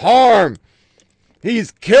is the harm.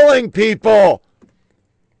 He's killing people.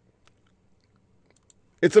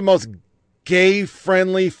 It's the most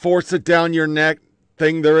gay-friendly, force it down your neck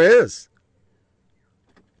thing there is.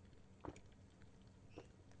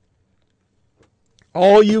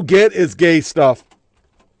 All you get is gay stuff.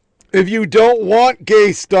 If you don't want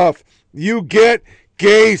gay stuff, you get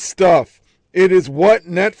gay stuff. It is what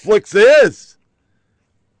Netflix is.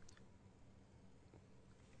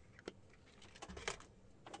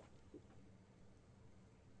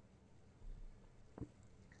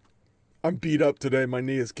 I'm beat up today. My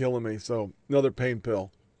knee is killing me, so another pain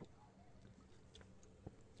pill.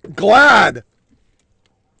 Glad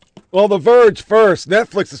Well, The Verge first.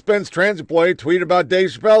 Netflix suspends trans employee tweeted about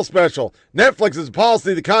Dave Chappelle special. Netflix's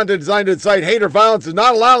policy, the content designed to incite hate or violence, is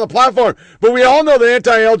not allowed on the platform. But we all know that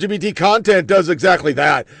anti-LGBT content does exactly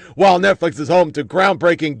that. While Netflix is home to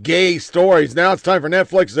groundbreaking gay stories, now it's time for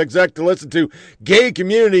Netflix exec to listen to gay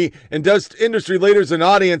community and industry leaders and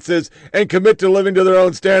audiences and commit to living to their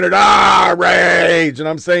own standard. Rage! And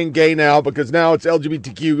I'm saying gay now because now it's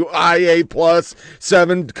LGBTQIA plus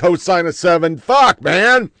 7, cosine of 7. Fuck,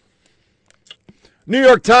 man! New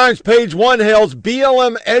York Times, page 1 hails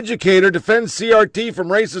BLM educator defends CRT from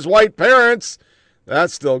racist white parents.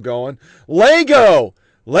 That's still going. Lego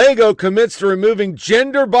commits to removing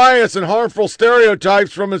gender bias and harmful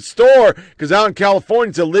stereotypes from its store because out in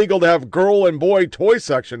California it's illegal to have girl and boy toy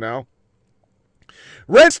section now.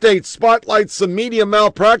 Red State spotlights some media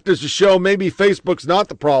malpractice to show maybe Facebook's not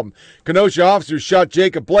the problem. Kenosha officers shot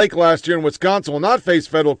Jacob Blake last year in Wisconsin will not face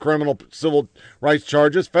federal criminal civil rights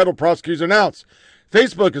charges. Federal prosecutors announced.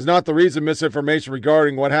 Facebook is not the reason misinformation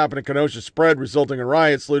regarding what happened in Kenosha spread, resulting in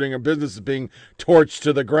riots, looting, and businesses being torched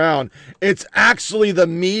to the ground. It's actually the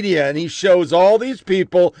media, and he shows all these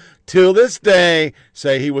people, till this day,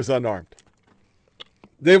 say he was unarmed.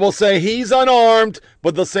 They will say he's unarmed,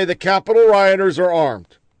 but they'll say the Capitol rioters are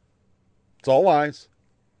armed. It's all lies.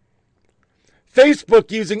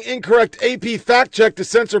 Facebook using incorrect AP fact check to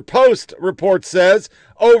censor post, report says.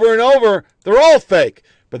 Over and over, they're all fake.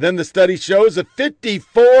 But then the study shows a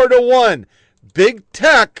 54-1. Big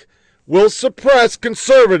tech will suppress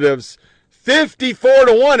conservatives.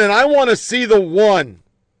 54-1, and I want to see the 1.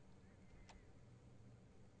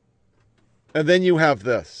 And then you have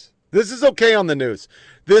this. This is okay on the news.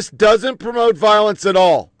 This doesn't promote violence at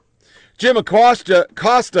all. Jim Acosta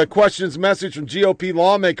questions message from GOP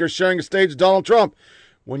lawmakers sharing a stage with Donald Trump.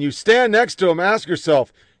 When you stand next to him, ask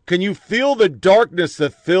yourself, can you feel the darkness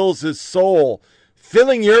that fills his soul?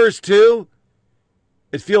 Filling yours too?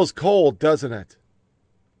 It feels cold, doesn't it?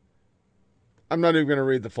 I'm not even going to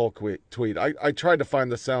read the full tweet. I tried to find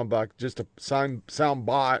the soundbite, just a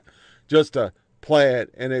soundbite, just to play it,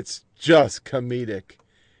 and it's just comedic.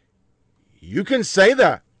 You can say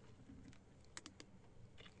that.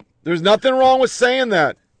 There's nothing wrong with saying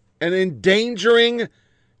that and endangering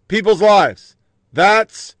people's lives.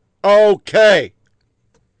 That's okay.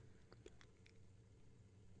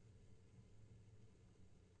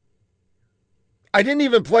 I didn't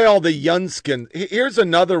even play all the Yunskin. Here's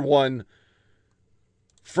another one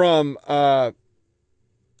from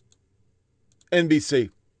NBC.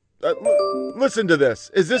 Listen to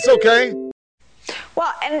this. Is this okay?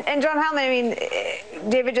 Well, and John Hellman, I mean,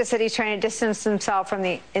 David just said he's trying to distance himself from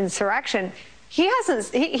the insurrection. He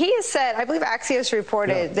hasn't. He has said, I believe Axios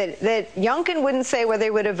reported that Youngkin wouldn't say whether he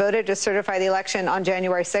would have voted to certify the election on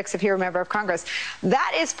January 6th if he were a member of Congress.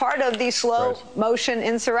 That is part of the slow motion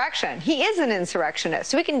insurrection. He is an insurrectionist,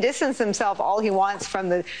 so he can distance himself all he wants from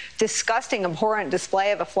the disgusting, abhorrent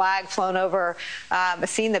display of a flag flown over a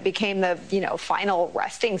scene that became the final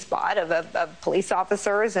resting spot of police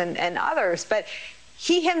officers and others. But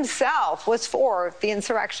he himself was for the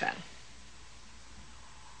insurrection.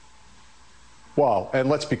 Well, and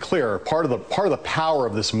let's be clear, part of the power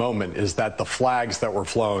of this moment is that the flags that were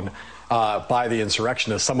flown by the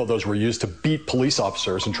insurrectionists, some of those were used to beat police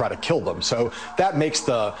officers and try to kill them. So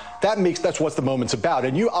that's what the moment's about.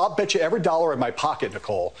 And I'll bet you every dollar in my pocket,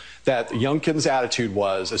 Nicole, that Youngkin's attitude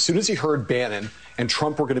was, as soon as he heard Bannon and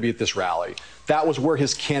Trump were going to be at this rally, that was where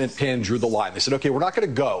his cannon pin drew the line. They said, okay, we're not going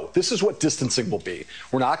to go. This is what distancing will be.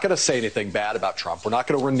 We're not going to say anything bad about Trump. We're not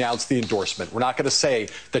going to renounce the endorsement. We're not going to say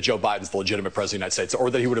that Joe Biden's the legitimate president of the United States or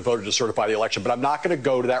that he would have voted to certify the election. But I'm not going to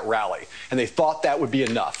go to that rally. And they thought that would be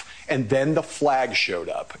enough. And then the flag showed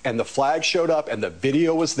up. And the flag showed up, and the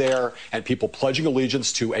video was there, and people pledging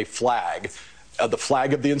allegiance to a flag. The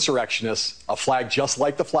flag of the insurrectionists, a flag just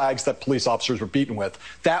like the flags that police officers were beaten with.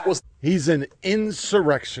 That was. He's an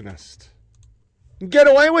insurrectionist. Get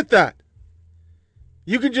away with that.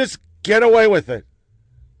 You can just get away with it.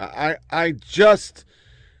 I just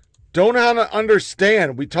don't know how to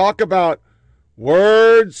understand. We talk about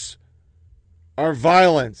words are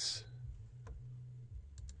violence.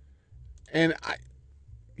 And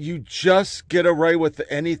you just get away with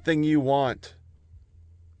anything you want.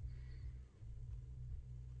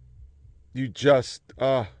 You just,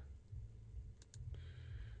 my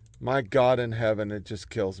God in heaven, it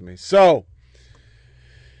just kills me. So,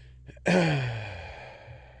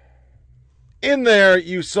 in there,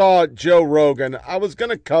 you saw Joe Rogan. I was going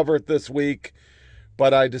to cover it this week,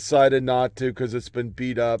 but I decided not to because it's been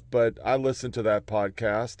beat up. But I listened to that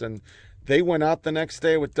podcast, and they went out the next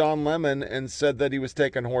day with Don Lemon and said that he was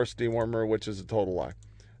taking horse dewormer, which is a total lie.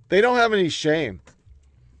 They don't have any shame.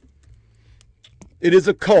 It is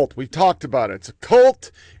a cult. We've talked about it. It's a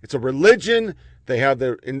cult. It's a religion. They have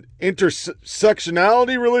their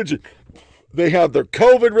intersectionality religion. They have their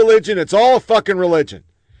COVID religion. It's all a fucking religion.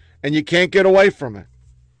 And you can't get away from it.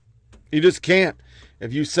 You just can't.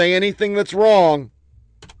 If you say anything that's wrong,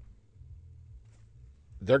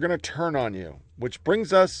 they're going to turn on you. Which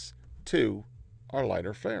brings us to our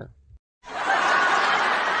lighter fare.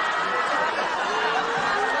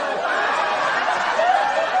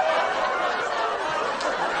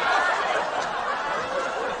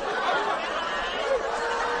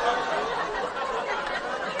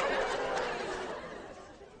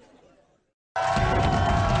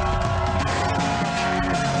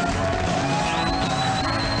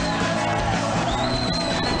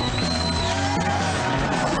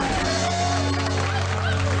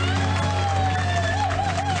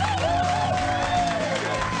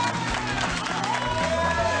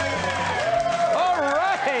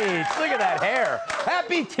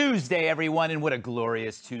 Tuesday, everyone, and what a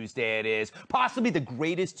glorious Tuesday it is. Possibly the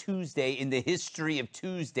greatest Tuesday in the history of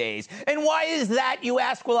Tuesdays. And why is that, you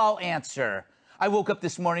ask? Well, I'll answer. I woke up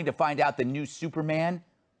this morning to find out the new Superman,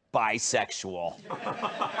 bisexual.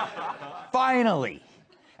 Finally,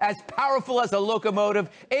 as powerful as a locomotive,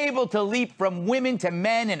 able to leap from women to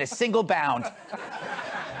men in a single bound.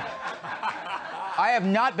 I have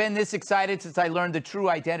not been this excited since I learned the true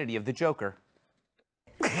identity of the Joker.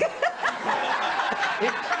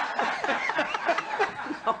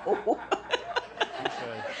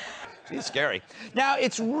 He's scary. Now,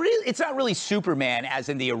 it's not really Superman as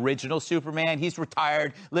in the original Superman. He's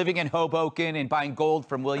retired, living in Hoboken and buying gold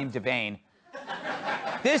from William Devane.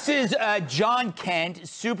 This is John Kent,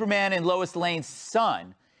 Superman and Lois Lane's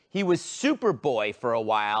son. He was Superboy for a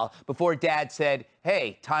while before Dad said,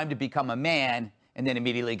 hey, time to become a man, and then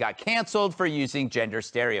immediately got canceled for using gender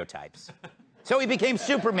stereotypes. So he became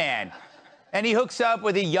Superman. And he hooks up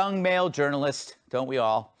with a young male journalist, don't we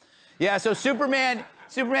all? Yeah, so Superman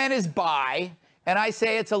is bi, and I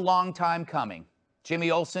say it's a long time coming.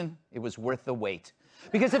 Jimmy Olsen, it was worth the wait.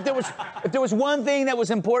 Because if there was one thing that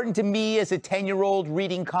was important to me as a 10-year-old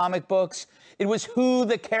reading comic books, it was who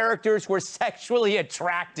the characters were sexually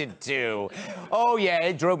attracted to. Oh yeah,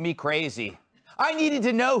 it drove me crazy. I needed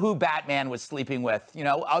to know who Batman was sleeping with,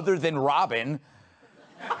 other than Robin.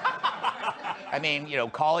 I mean,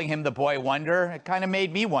 calling him the Boy Wonder, it kind of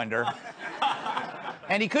made me wonder.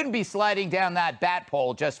 And he couldn't be sliding down that bat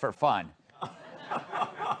pole just for fun.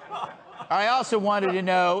 I also wanted to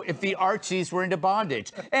know if the Archies were into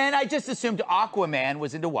bondage. And I just assumed Aquaman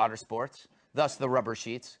was into water sports, thus the rubber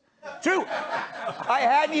sheets. True, I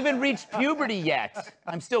hadn't even reached puberty yet.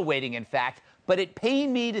 I'm still waiting, in fact. But it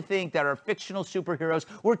pained me to think that our fictional superheroes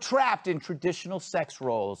were trapped in traditional sex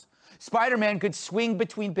roles. Spider-Man could swing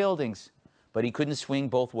between buildings, but he couldn't swing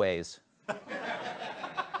both ways.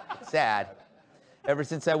 Sad. Ever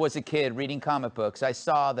since I was a kid reading comic books, I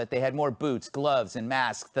saw that they had more boots, gloves, and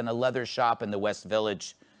masks than a leather shop in the West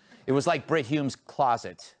Village. It was like Brit Hume's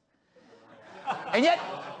closet. And yet,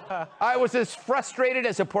 I was as frustrated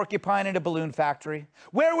as a porcupine in a balloon factory.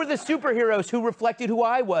 Where were the superheroes who reflected who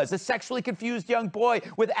I was, a sexually confused young boy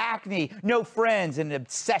with acne, no friends, and an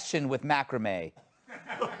obsession with macrame?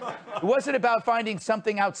 It wasn't about finding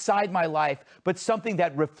something outside my life, but something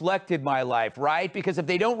that reflected my life, right? Because if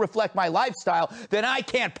they don't reflect my lifestyle, then I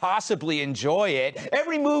can't possibly enjoy it.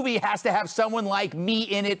 Every movie has to have someone like me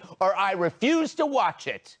in it, or I refuse to watch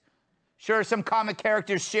it. Sure, some comic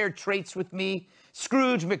characters shared traits with me.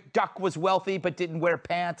 Scrooge McDuck was wealthy, but didn't wear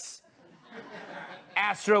pants.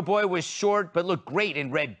 Astro Boy was short, but looked great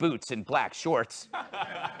in red boots and black shorts.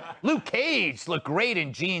 Luke Cage looked great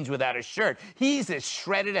in jeans without a shirt. He's as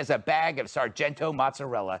shredded as a bag of Sargento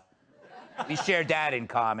mozzarella. We shared that in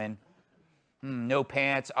common. No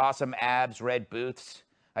pants, awesome abs, red boots.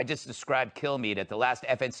 I just described Kill Meat at the last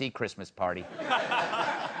FNC Christmas party.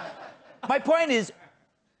 My point is,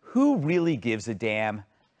 who really gives a damn?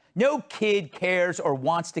 No kid cares or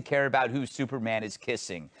wants to care about who Superman is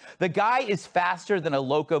kissing. The guy is faster than a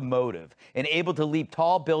locomotive and able to leap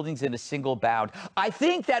tall buildings in a single bound. I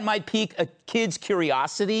think that might pique a kid's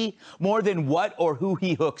curiosity more than what or who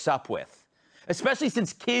he hooks up with. Especially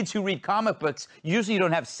since kids who read comic books usually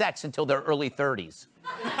don't have sex until their early 30s.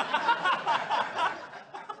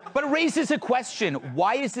 But it raises a question.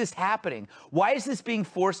 Why is this happening? Why is this being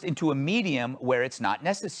forced into a medium where it's not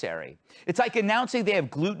necessary? It's like announcing they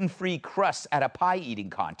have gluten-free crusts at a pie-eating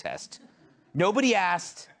contest. Nobody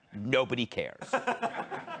asked, nobody cares.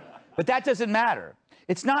 But that doesn't matter.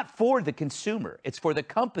 It's not for the consumer. It's for the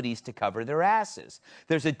companies to cover their asses.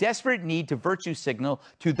 There's a desperate need to virtue signal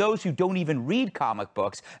to those who don't even read comic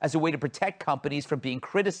books as a way to protect companies from being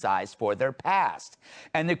criticized for their past.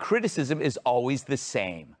 And the criticism is always the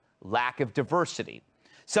same: lack of diversity,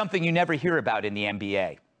 something you never hear about in the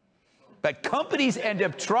NBA. But companies end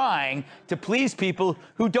up trying to please people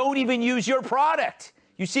who don't even use your product.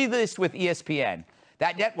 You see this with ESPN.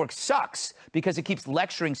 That network sucks because it keeps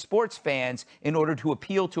lecturing sports fans in order to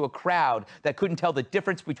appeal to a crowd that couldn't tell the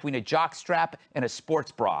difference between a jockstrap and a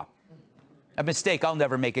sports bra. A mistake I'll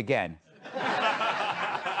never make again.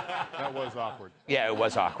 That was awkward. Yeah, it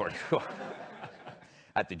was awkward.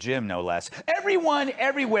 At the gym, no less. Everyone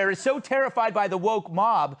everywhere is so terrified by the woke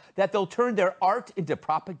mob that they'll turn their art into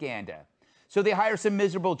propaganda. So they hire some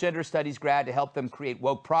miserable gender studies grad to help them create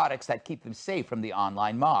woke products that keep them safe from the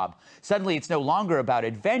online mob. Suddenly, it's no longer about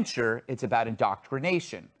adventure, it's about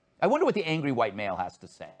indoctrination. I wonder what the angry white male has to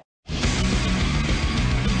say.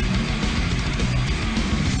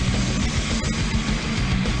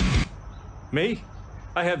 Me?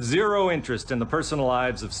 I have zero interest in the personal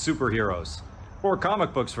lives of superheroes, or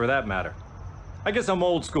comic books for that matter. I guess I'm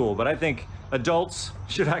old school, but I think adults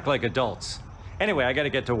should act like adults. Anyway, I gotta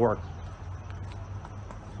get to work.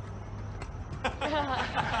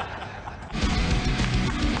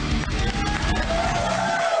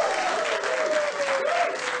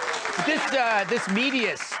 This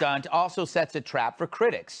media stunt also sets a trap for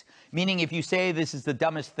critics, meaning if you say this is the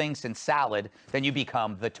dumbest thing since salad, then you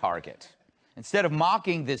become the target. Instead of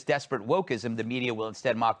mocking this desperate wokeism, the media will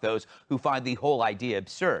instead mock those who find the whole idea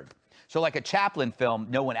absurd. So like a Chaplin film,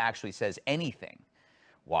 no one actually says anything.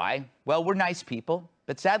 Why? Well, we're nice people,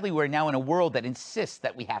 but sadly we're now in a world that insists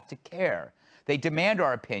that we have to care. They demand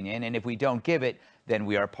our opinion, and if we don't give it, then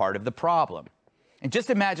we are part of the problem. And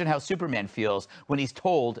just imagine how Superman feels when he's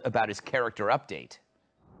told about his character update.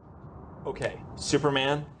 Okay,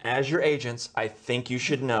 Superman, as your agents, I think you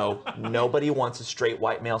should know nobody wants a straight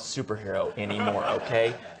white male superhero anymore,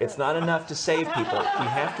 okay? It's not enough to save people. We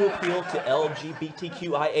have to appeal to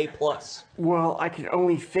LGBTQIA+. Well, I can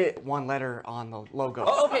only fit one letter on the logo.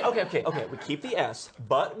 Oh, okay. We keep the S,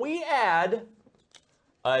 but we add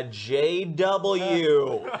a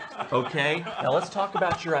JW. Okay? Now let's talk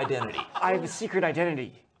about your identity. I have a secret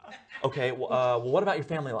identity. Okay, well, what about your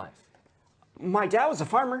family life? My dad was a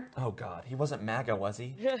farmer. Oh, God. He wasn't MAGA, was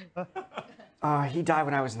he? He died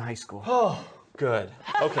when I was in high school. Oh, good.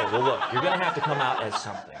 Okay, well, look, you're going to have to come out as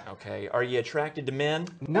something, okay? Are you attracted to men?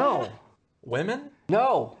 No. Women?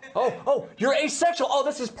 No. Oh, you're asexual. Oh,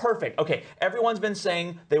 this is perfect. Okay, everyone's been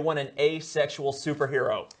saying they want an asexual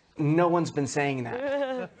superhero. No one's been saying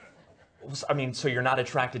that. I mean, so you're not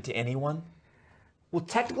attracted to anyone? Well,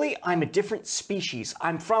 technically, I'm a different species.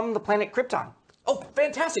 I'm from the planet Krypton. Oh,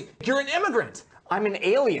 fantastic. You're an immigrant. I'm an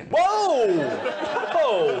alien.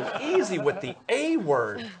 Whoa! Easy with the A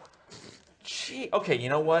word. Gee, okay, you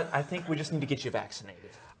know what? I think we just need to get you vaccinated.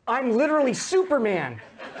 I'm literally Superman.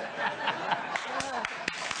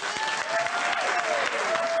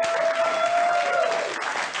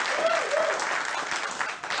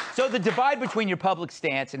 So the divide between your public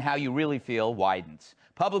stance and how you really feel widens.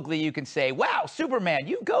 Publicly, you can say, wow, Superman,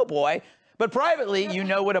 you go, boy. But privately, you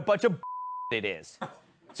know what a bunch of it is.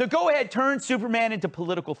 So go ahead, turn Superman into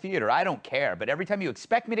political theater. I don't care. But every time you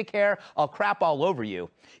expect me to care, I'll crap all over you,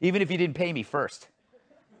 even if you didn't pay me first.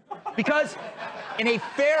 Because in a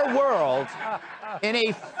fair world,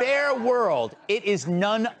 it is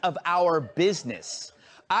none of our business.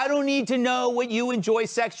 I don't need to know what you enjoy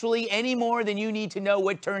sexually any more than you need to know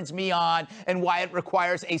what turns me on and why it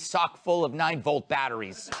requires a sock full of 9-volt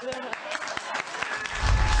batteries.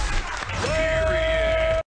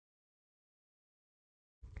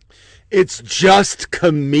 It's just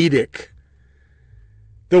comedic.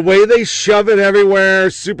 The way they shove it everywhere,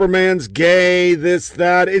 Superman's gay, this,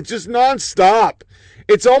 that, it's just nonstop.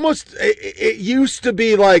 It's almost, it used to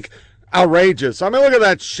be like outrageous. I mean, look at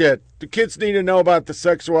that shit. Do kids need to know about the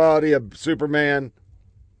sexuality of Superman?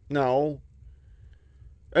 No.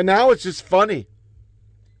 And now it's just funny.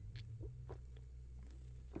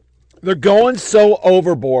 They're going so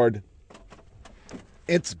overboard.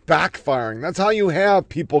 It's backfiring. That's how you have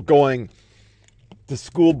people going to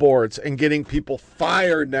school boards and getting people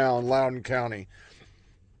fired now in Loudoun County.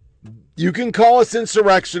 You can call us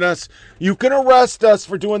insurrectionists. You can arrest us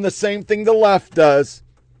for doing the same thing the left does.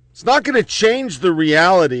 It's not going to change the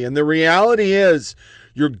reality. And the reality is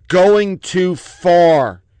you're going too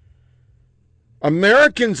far.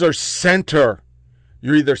 Americans are center.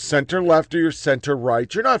 You're either center left or you're center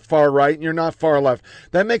right. You're not far right and you're not far left.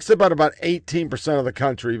 That makes about 18% of the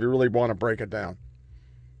country if you really want to break it down.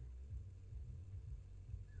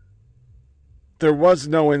 there was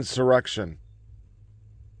no insurrection.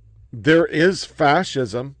 There is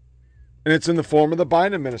fascism, and it's in the form of the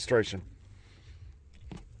Biden administration.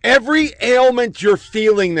 Every ailment you're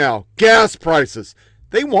feeling now, gas prices,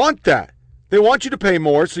 they want that. They want you to pay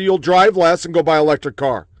more so you'll drive less and go buy an electric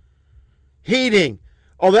car. Heating.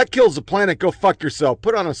 Oh, that kills the planet. Go fuck yourself.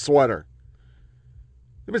 Put on a sweater.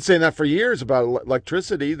 They've been saying that for years about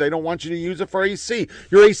electricity. They don't want you to use it for AC.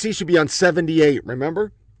 Your AC should be on 78,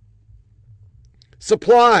 remember?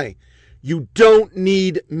 Supply. You don't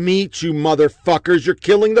need meat, you motherfuckers. You're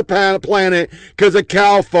killing the planet because of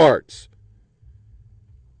cow farts.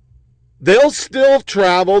 They'll still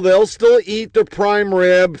travel. They'll still eat the prime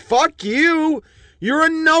rib. Fuck you. You're a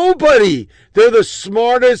nobody. They're the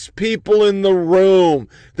smartest people in the room.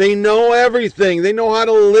 They know everything. They know how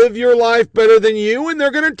to live your life better than you, and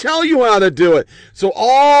they're going to tell you how to do it. So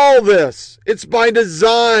all this, it's by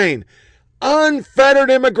design.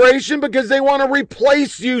 Unfettered immigration because they want to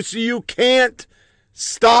replace you so you can't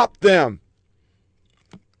stop them.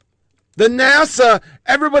 The NASA,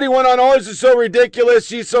 everybody went on, oh, this is so ridiculous.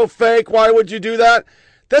 She's so fake. Why would you do that?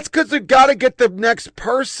 That's because they've got to get the next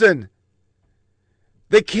person.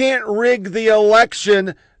 They can't rig the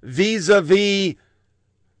election vis-a-vis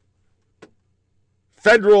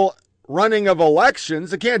federal running of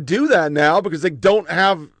elections. They can't do that now because they don't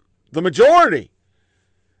have the majority.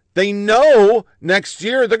 They know next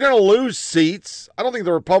year they're going to lose seats. I don't think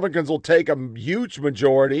the Republicans will take a huge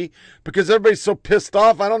majority because everybody's so pissed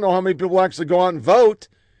off. I don't know how many people actually go out and vote.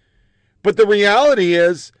 But the reality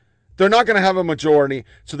is they're not going to have a majority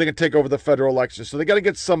so they can take over the federal election. So they got to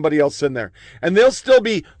get somebody else in there. And they'll still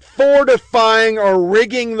be fortifying or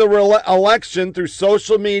rigging the election through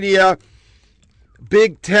social media,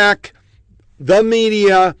 big tech, the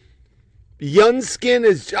media. Youngskin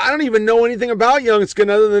is, I don't even know anything about Youngskin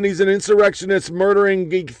other than he's an insurrectionist murdering,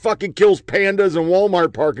 he fucking kills pandas in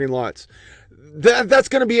Walmart parking lots. That's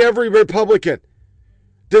going to be every Republican.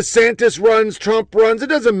 DeSantis runs, Trump runs, it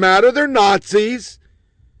doesn't matter. They're Nazis.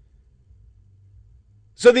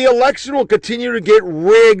 So the election will continue to get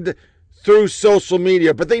rigged through social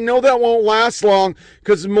media, but they know that won't last long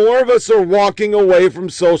because more of us are walking away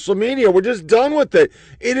from social media. We're just done with it.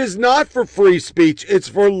 It is not for free speech. It's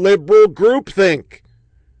for liberal groupthink.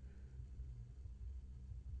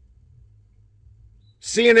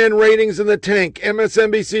 CNN ratings in the tank.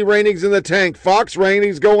 MSNBC ratings in the tank. Fox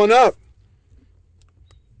ratings going up.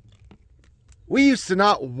 We used to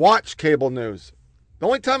not watch cable news. The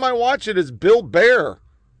only time I watch it is Bill Bear.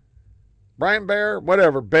 Brian Bear,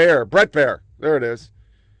 whatever, Bear, Brett Bear. There it is.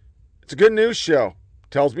 It's a good news show.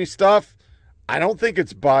 Tells me stuff. I don't think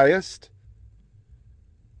it's biased.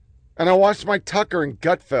 And I watched Mike Tucker and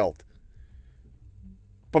Gutfeld.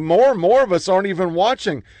 But more and more of us aren't even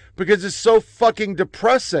watching because it's so fucking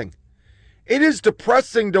depressing. It is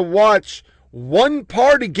depressing to watch one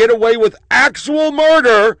party get away with actual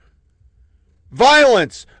murder,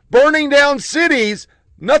 violence, burning down cities.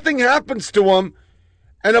 Nothing happens to them.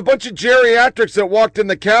 And a bunch of geriatrics that walked in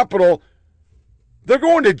the Capitol, they're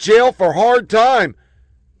going to jail for hard time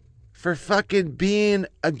for fucking being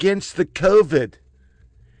against the COVID.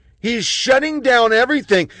 He's shutting down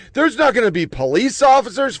everything. There's not going to be police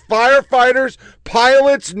officers, firefighters,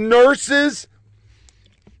 pilots, nurses.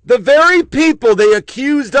 The very people they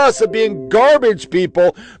accused us of being garbage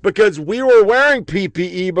people because we were wearing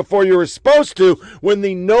PPE before you were supposed to when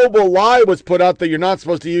the noble lie was put out that you're not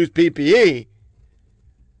supposed to use PPE.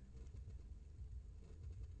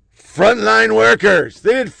 Frontline workers.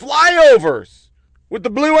 They did flyovers with the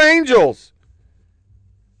Blue Angels.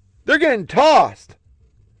 They're getting tossed.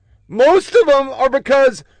 Most of them are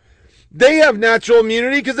because they have natural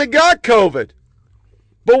immunity because they got COVID.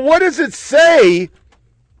 But what does it say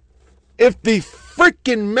if the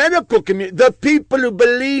freaking medical community, the people who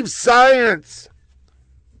believe science,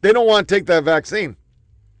 they don't want to take that vaccine?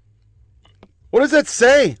 What does that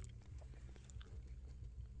say?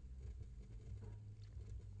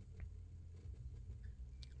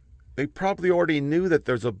 They probably already knew that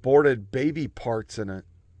there's aborted baby parts in it.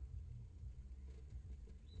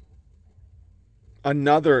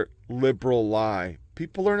 Another liberal lie.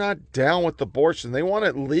 People are not down with abortion. They want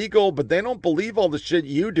it legal, but they don't believe all the shit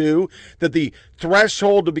you do, that the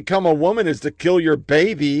threshold to become a woman is to kill your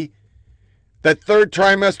baby. That third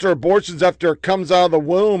trimester abortions after it comes out of the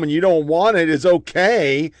womb and you don't want it is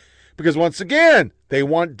okay. Because once again, they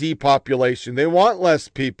want depopulation. They want less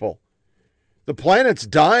people. The planet's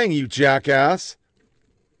dying, you jackass.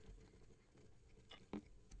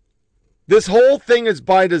 This whole thing is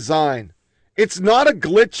by design. It's not a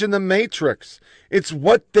glitch in the matrix. It's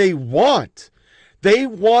what they want. They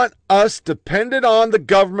want us dependent on the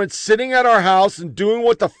government sitting at our house and doing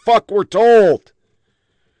what the fuck we're told.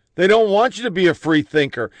 They don't want you to be a free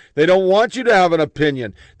thinker. They don't want you to have an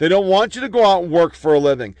opinion. They don't want you to go out and work for a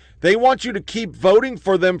living. They want you to keep voting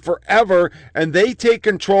for them forever, and they take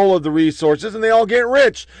control of the resources, and they all get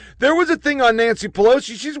rich. There was a thing on Nancy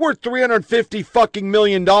Pelosi. She's worth $350 fucking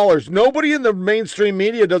million. Nobody in the mainstream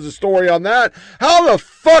media does a story on that. How the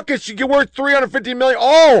fuck is she worth $350 million?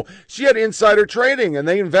 Oh, she had insider trading, and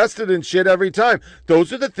they invested in shit every time.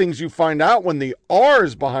 Those are the things you find out when the R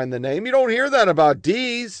is behind the name. You don't hear that about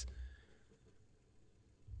D's.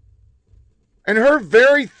 And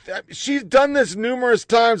she's done this numerous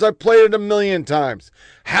times. I've played it a million times.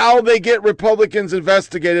 How they get Republicans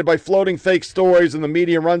investigated by floating fake stories and the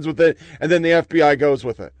media runs with it and then the FBI goes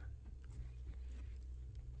with it.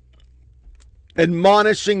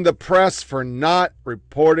 Admonishing the press for not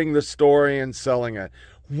reporting the story and selling it.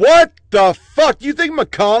 What the fuck? You think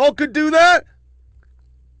McConnell could do that?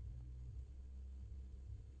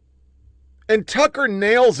 And Tucker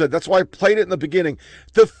nails it. That's why I played it in the beginning.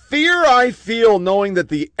 The fear I feel knowing that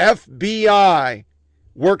the FBI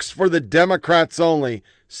works for the Democrats only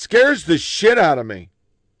scares the shit out of me.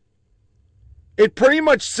 It pretty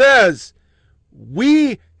much says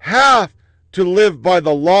we have to live by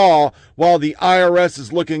the law while the IRS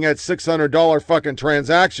is looking at $600 fucking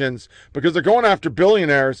transactions because they're going after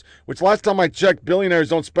billionaires, which last time I checked, billionaires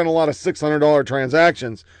don't spend a lot of $600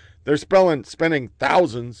 transactions. They're spending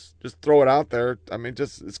thousands. Just throw it out there. I mean,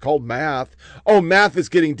 it's called math. Oh, math is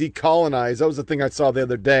getting decolonized. That was the thing I saw the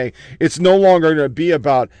other day. It's no longer going to be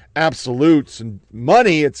about absolutes and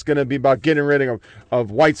money. It's going to be about getting rid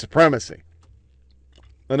of white supremacy.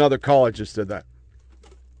 Another college just did that.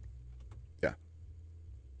 Yeah.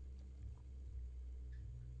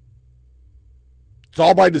 It's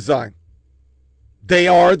all by design. They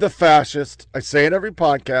are the fascist. I say it every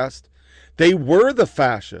podcast. They were the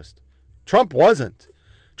fascist. Trump wasn't.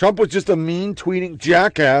 Trump was just a mean tweeting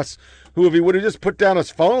jackass who, if he would have just put down his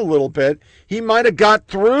phone a little bit, he might have got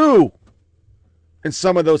through in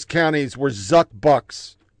some of those counties where Zuck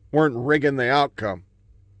bucks weren't rigging the outcome.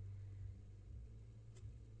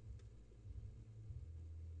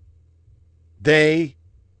 They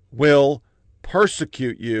will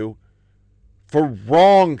persecute you for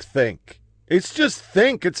wrong think. It's just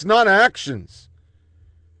think. It's not actions.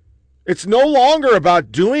 It's no longer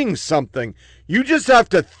about doing something. You just have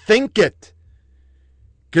to think it.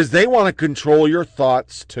 Because they want to control your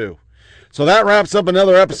thoughts too. So that wraps up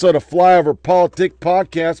another episode of Flyover Politic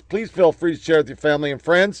Podcast. Please feel free to share with your family and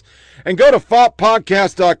friends. And go to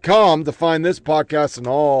foppodcast.com to find this podcast and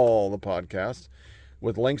all the podcasts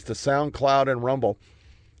with links to SoundCloud and Rumble.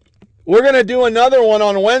 We're going to do another one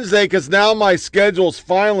on Wednesday because now my schedule's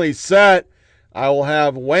finally set. I will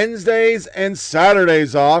have Wednesdays and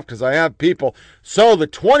Saturdays off because I have people. So the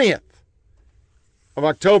 20th of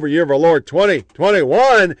October, year of our Lord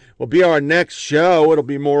 2021, will be our next show. It'll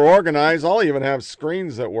be more organized. I'll even have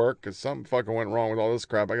screens that work because something fucking went wrong with all this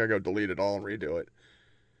crap. I got to go delete it all and redo it.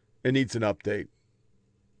 It needs an update.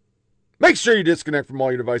 Make sure you disconnect from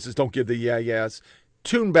all your devices. Don't give the yeah-yeahs.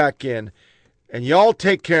 Tune back in. And y'all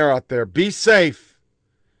take care out there. Be safe.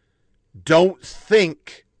 Don't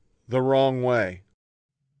think the wrong way.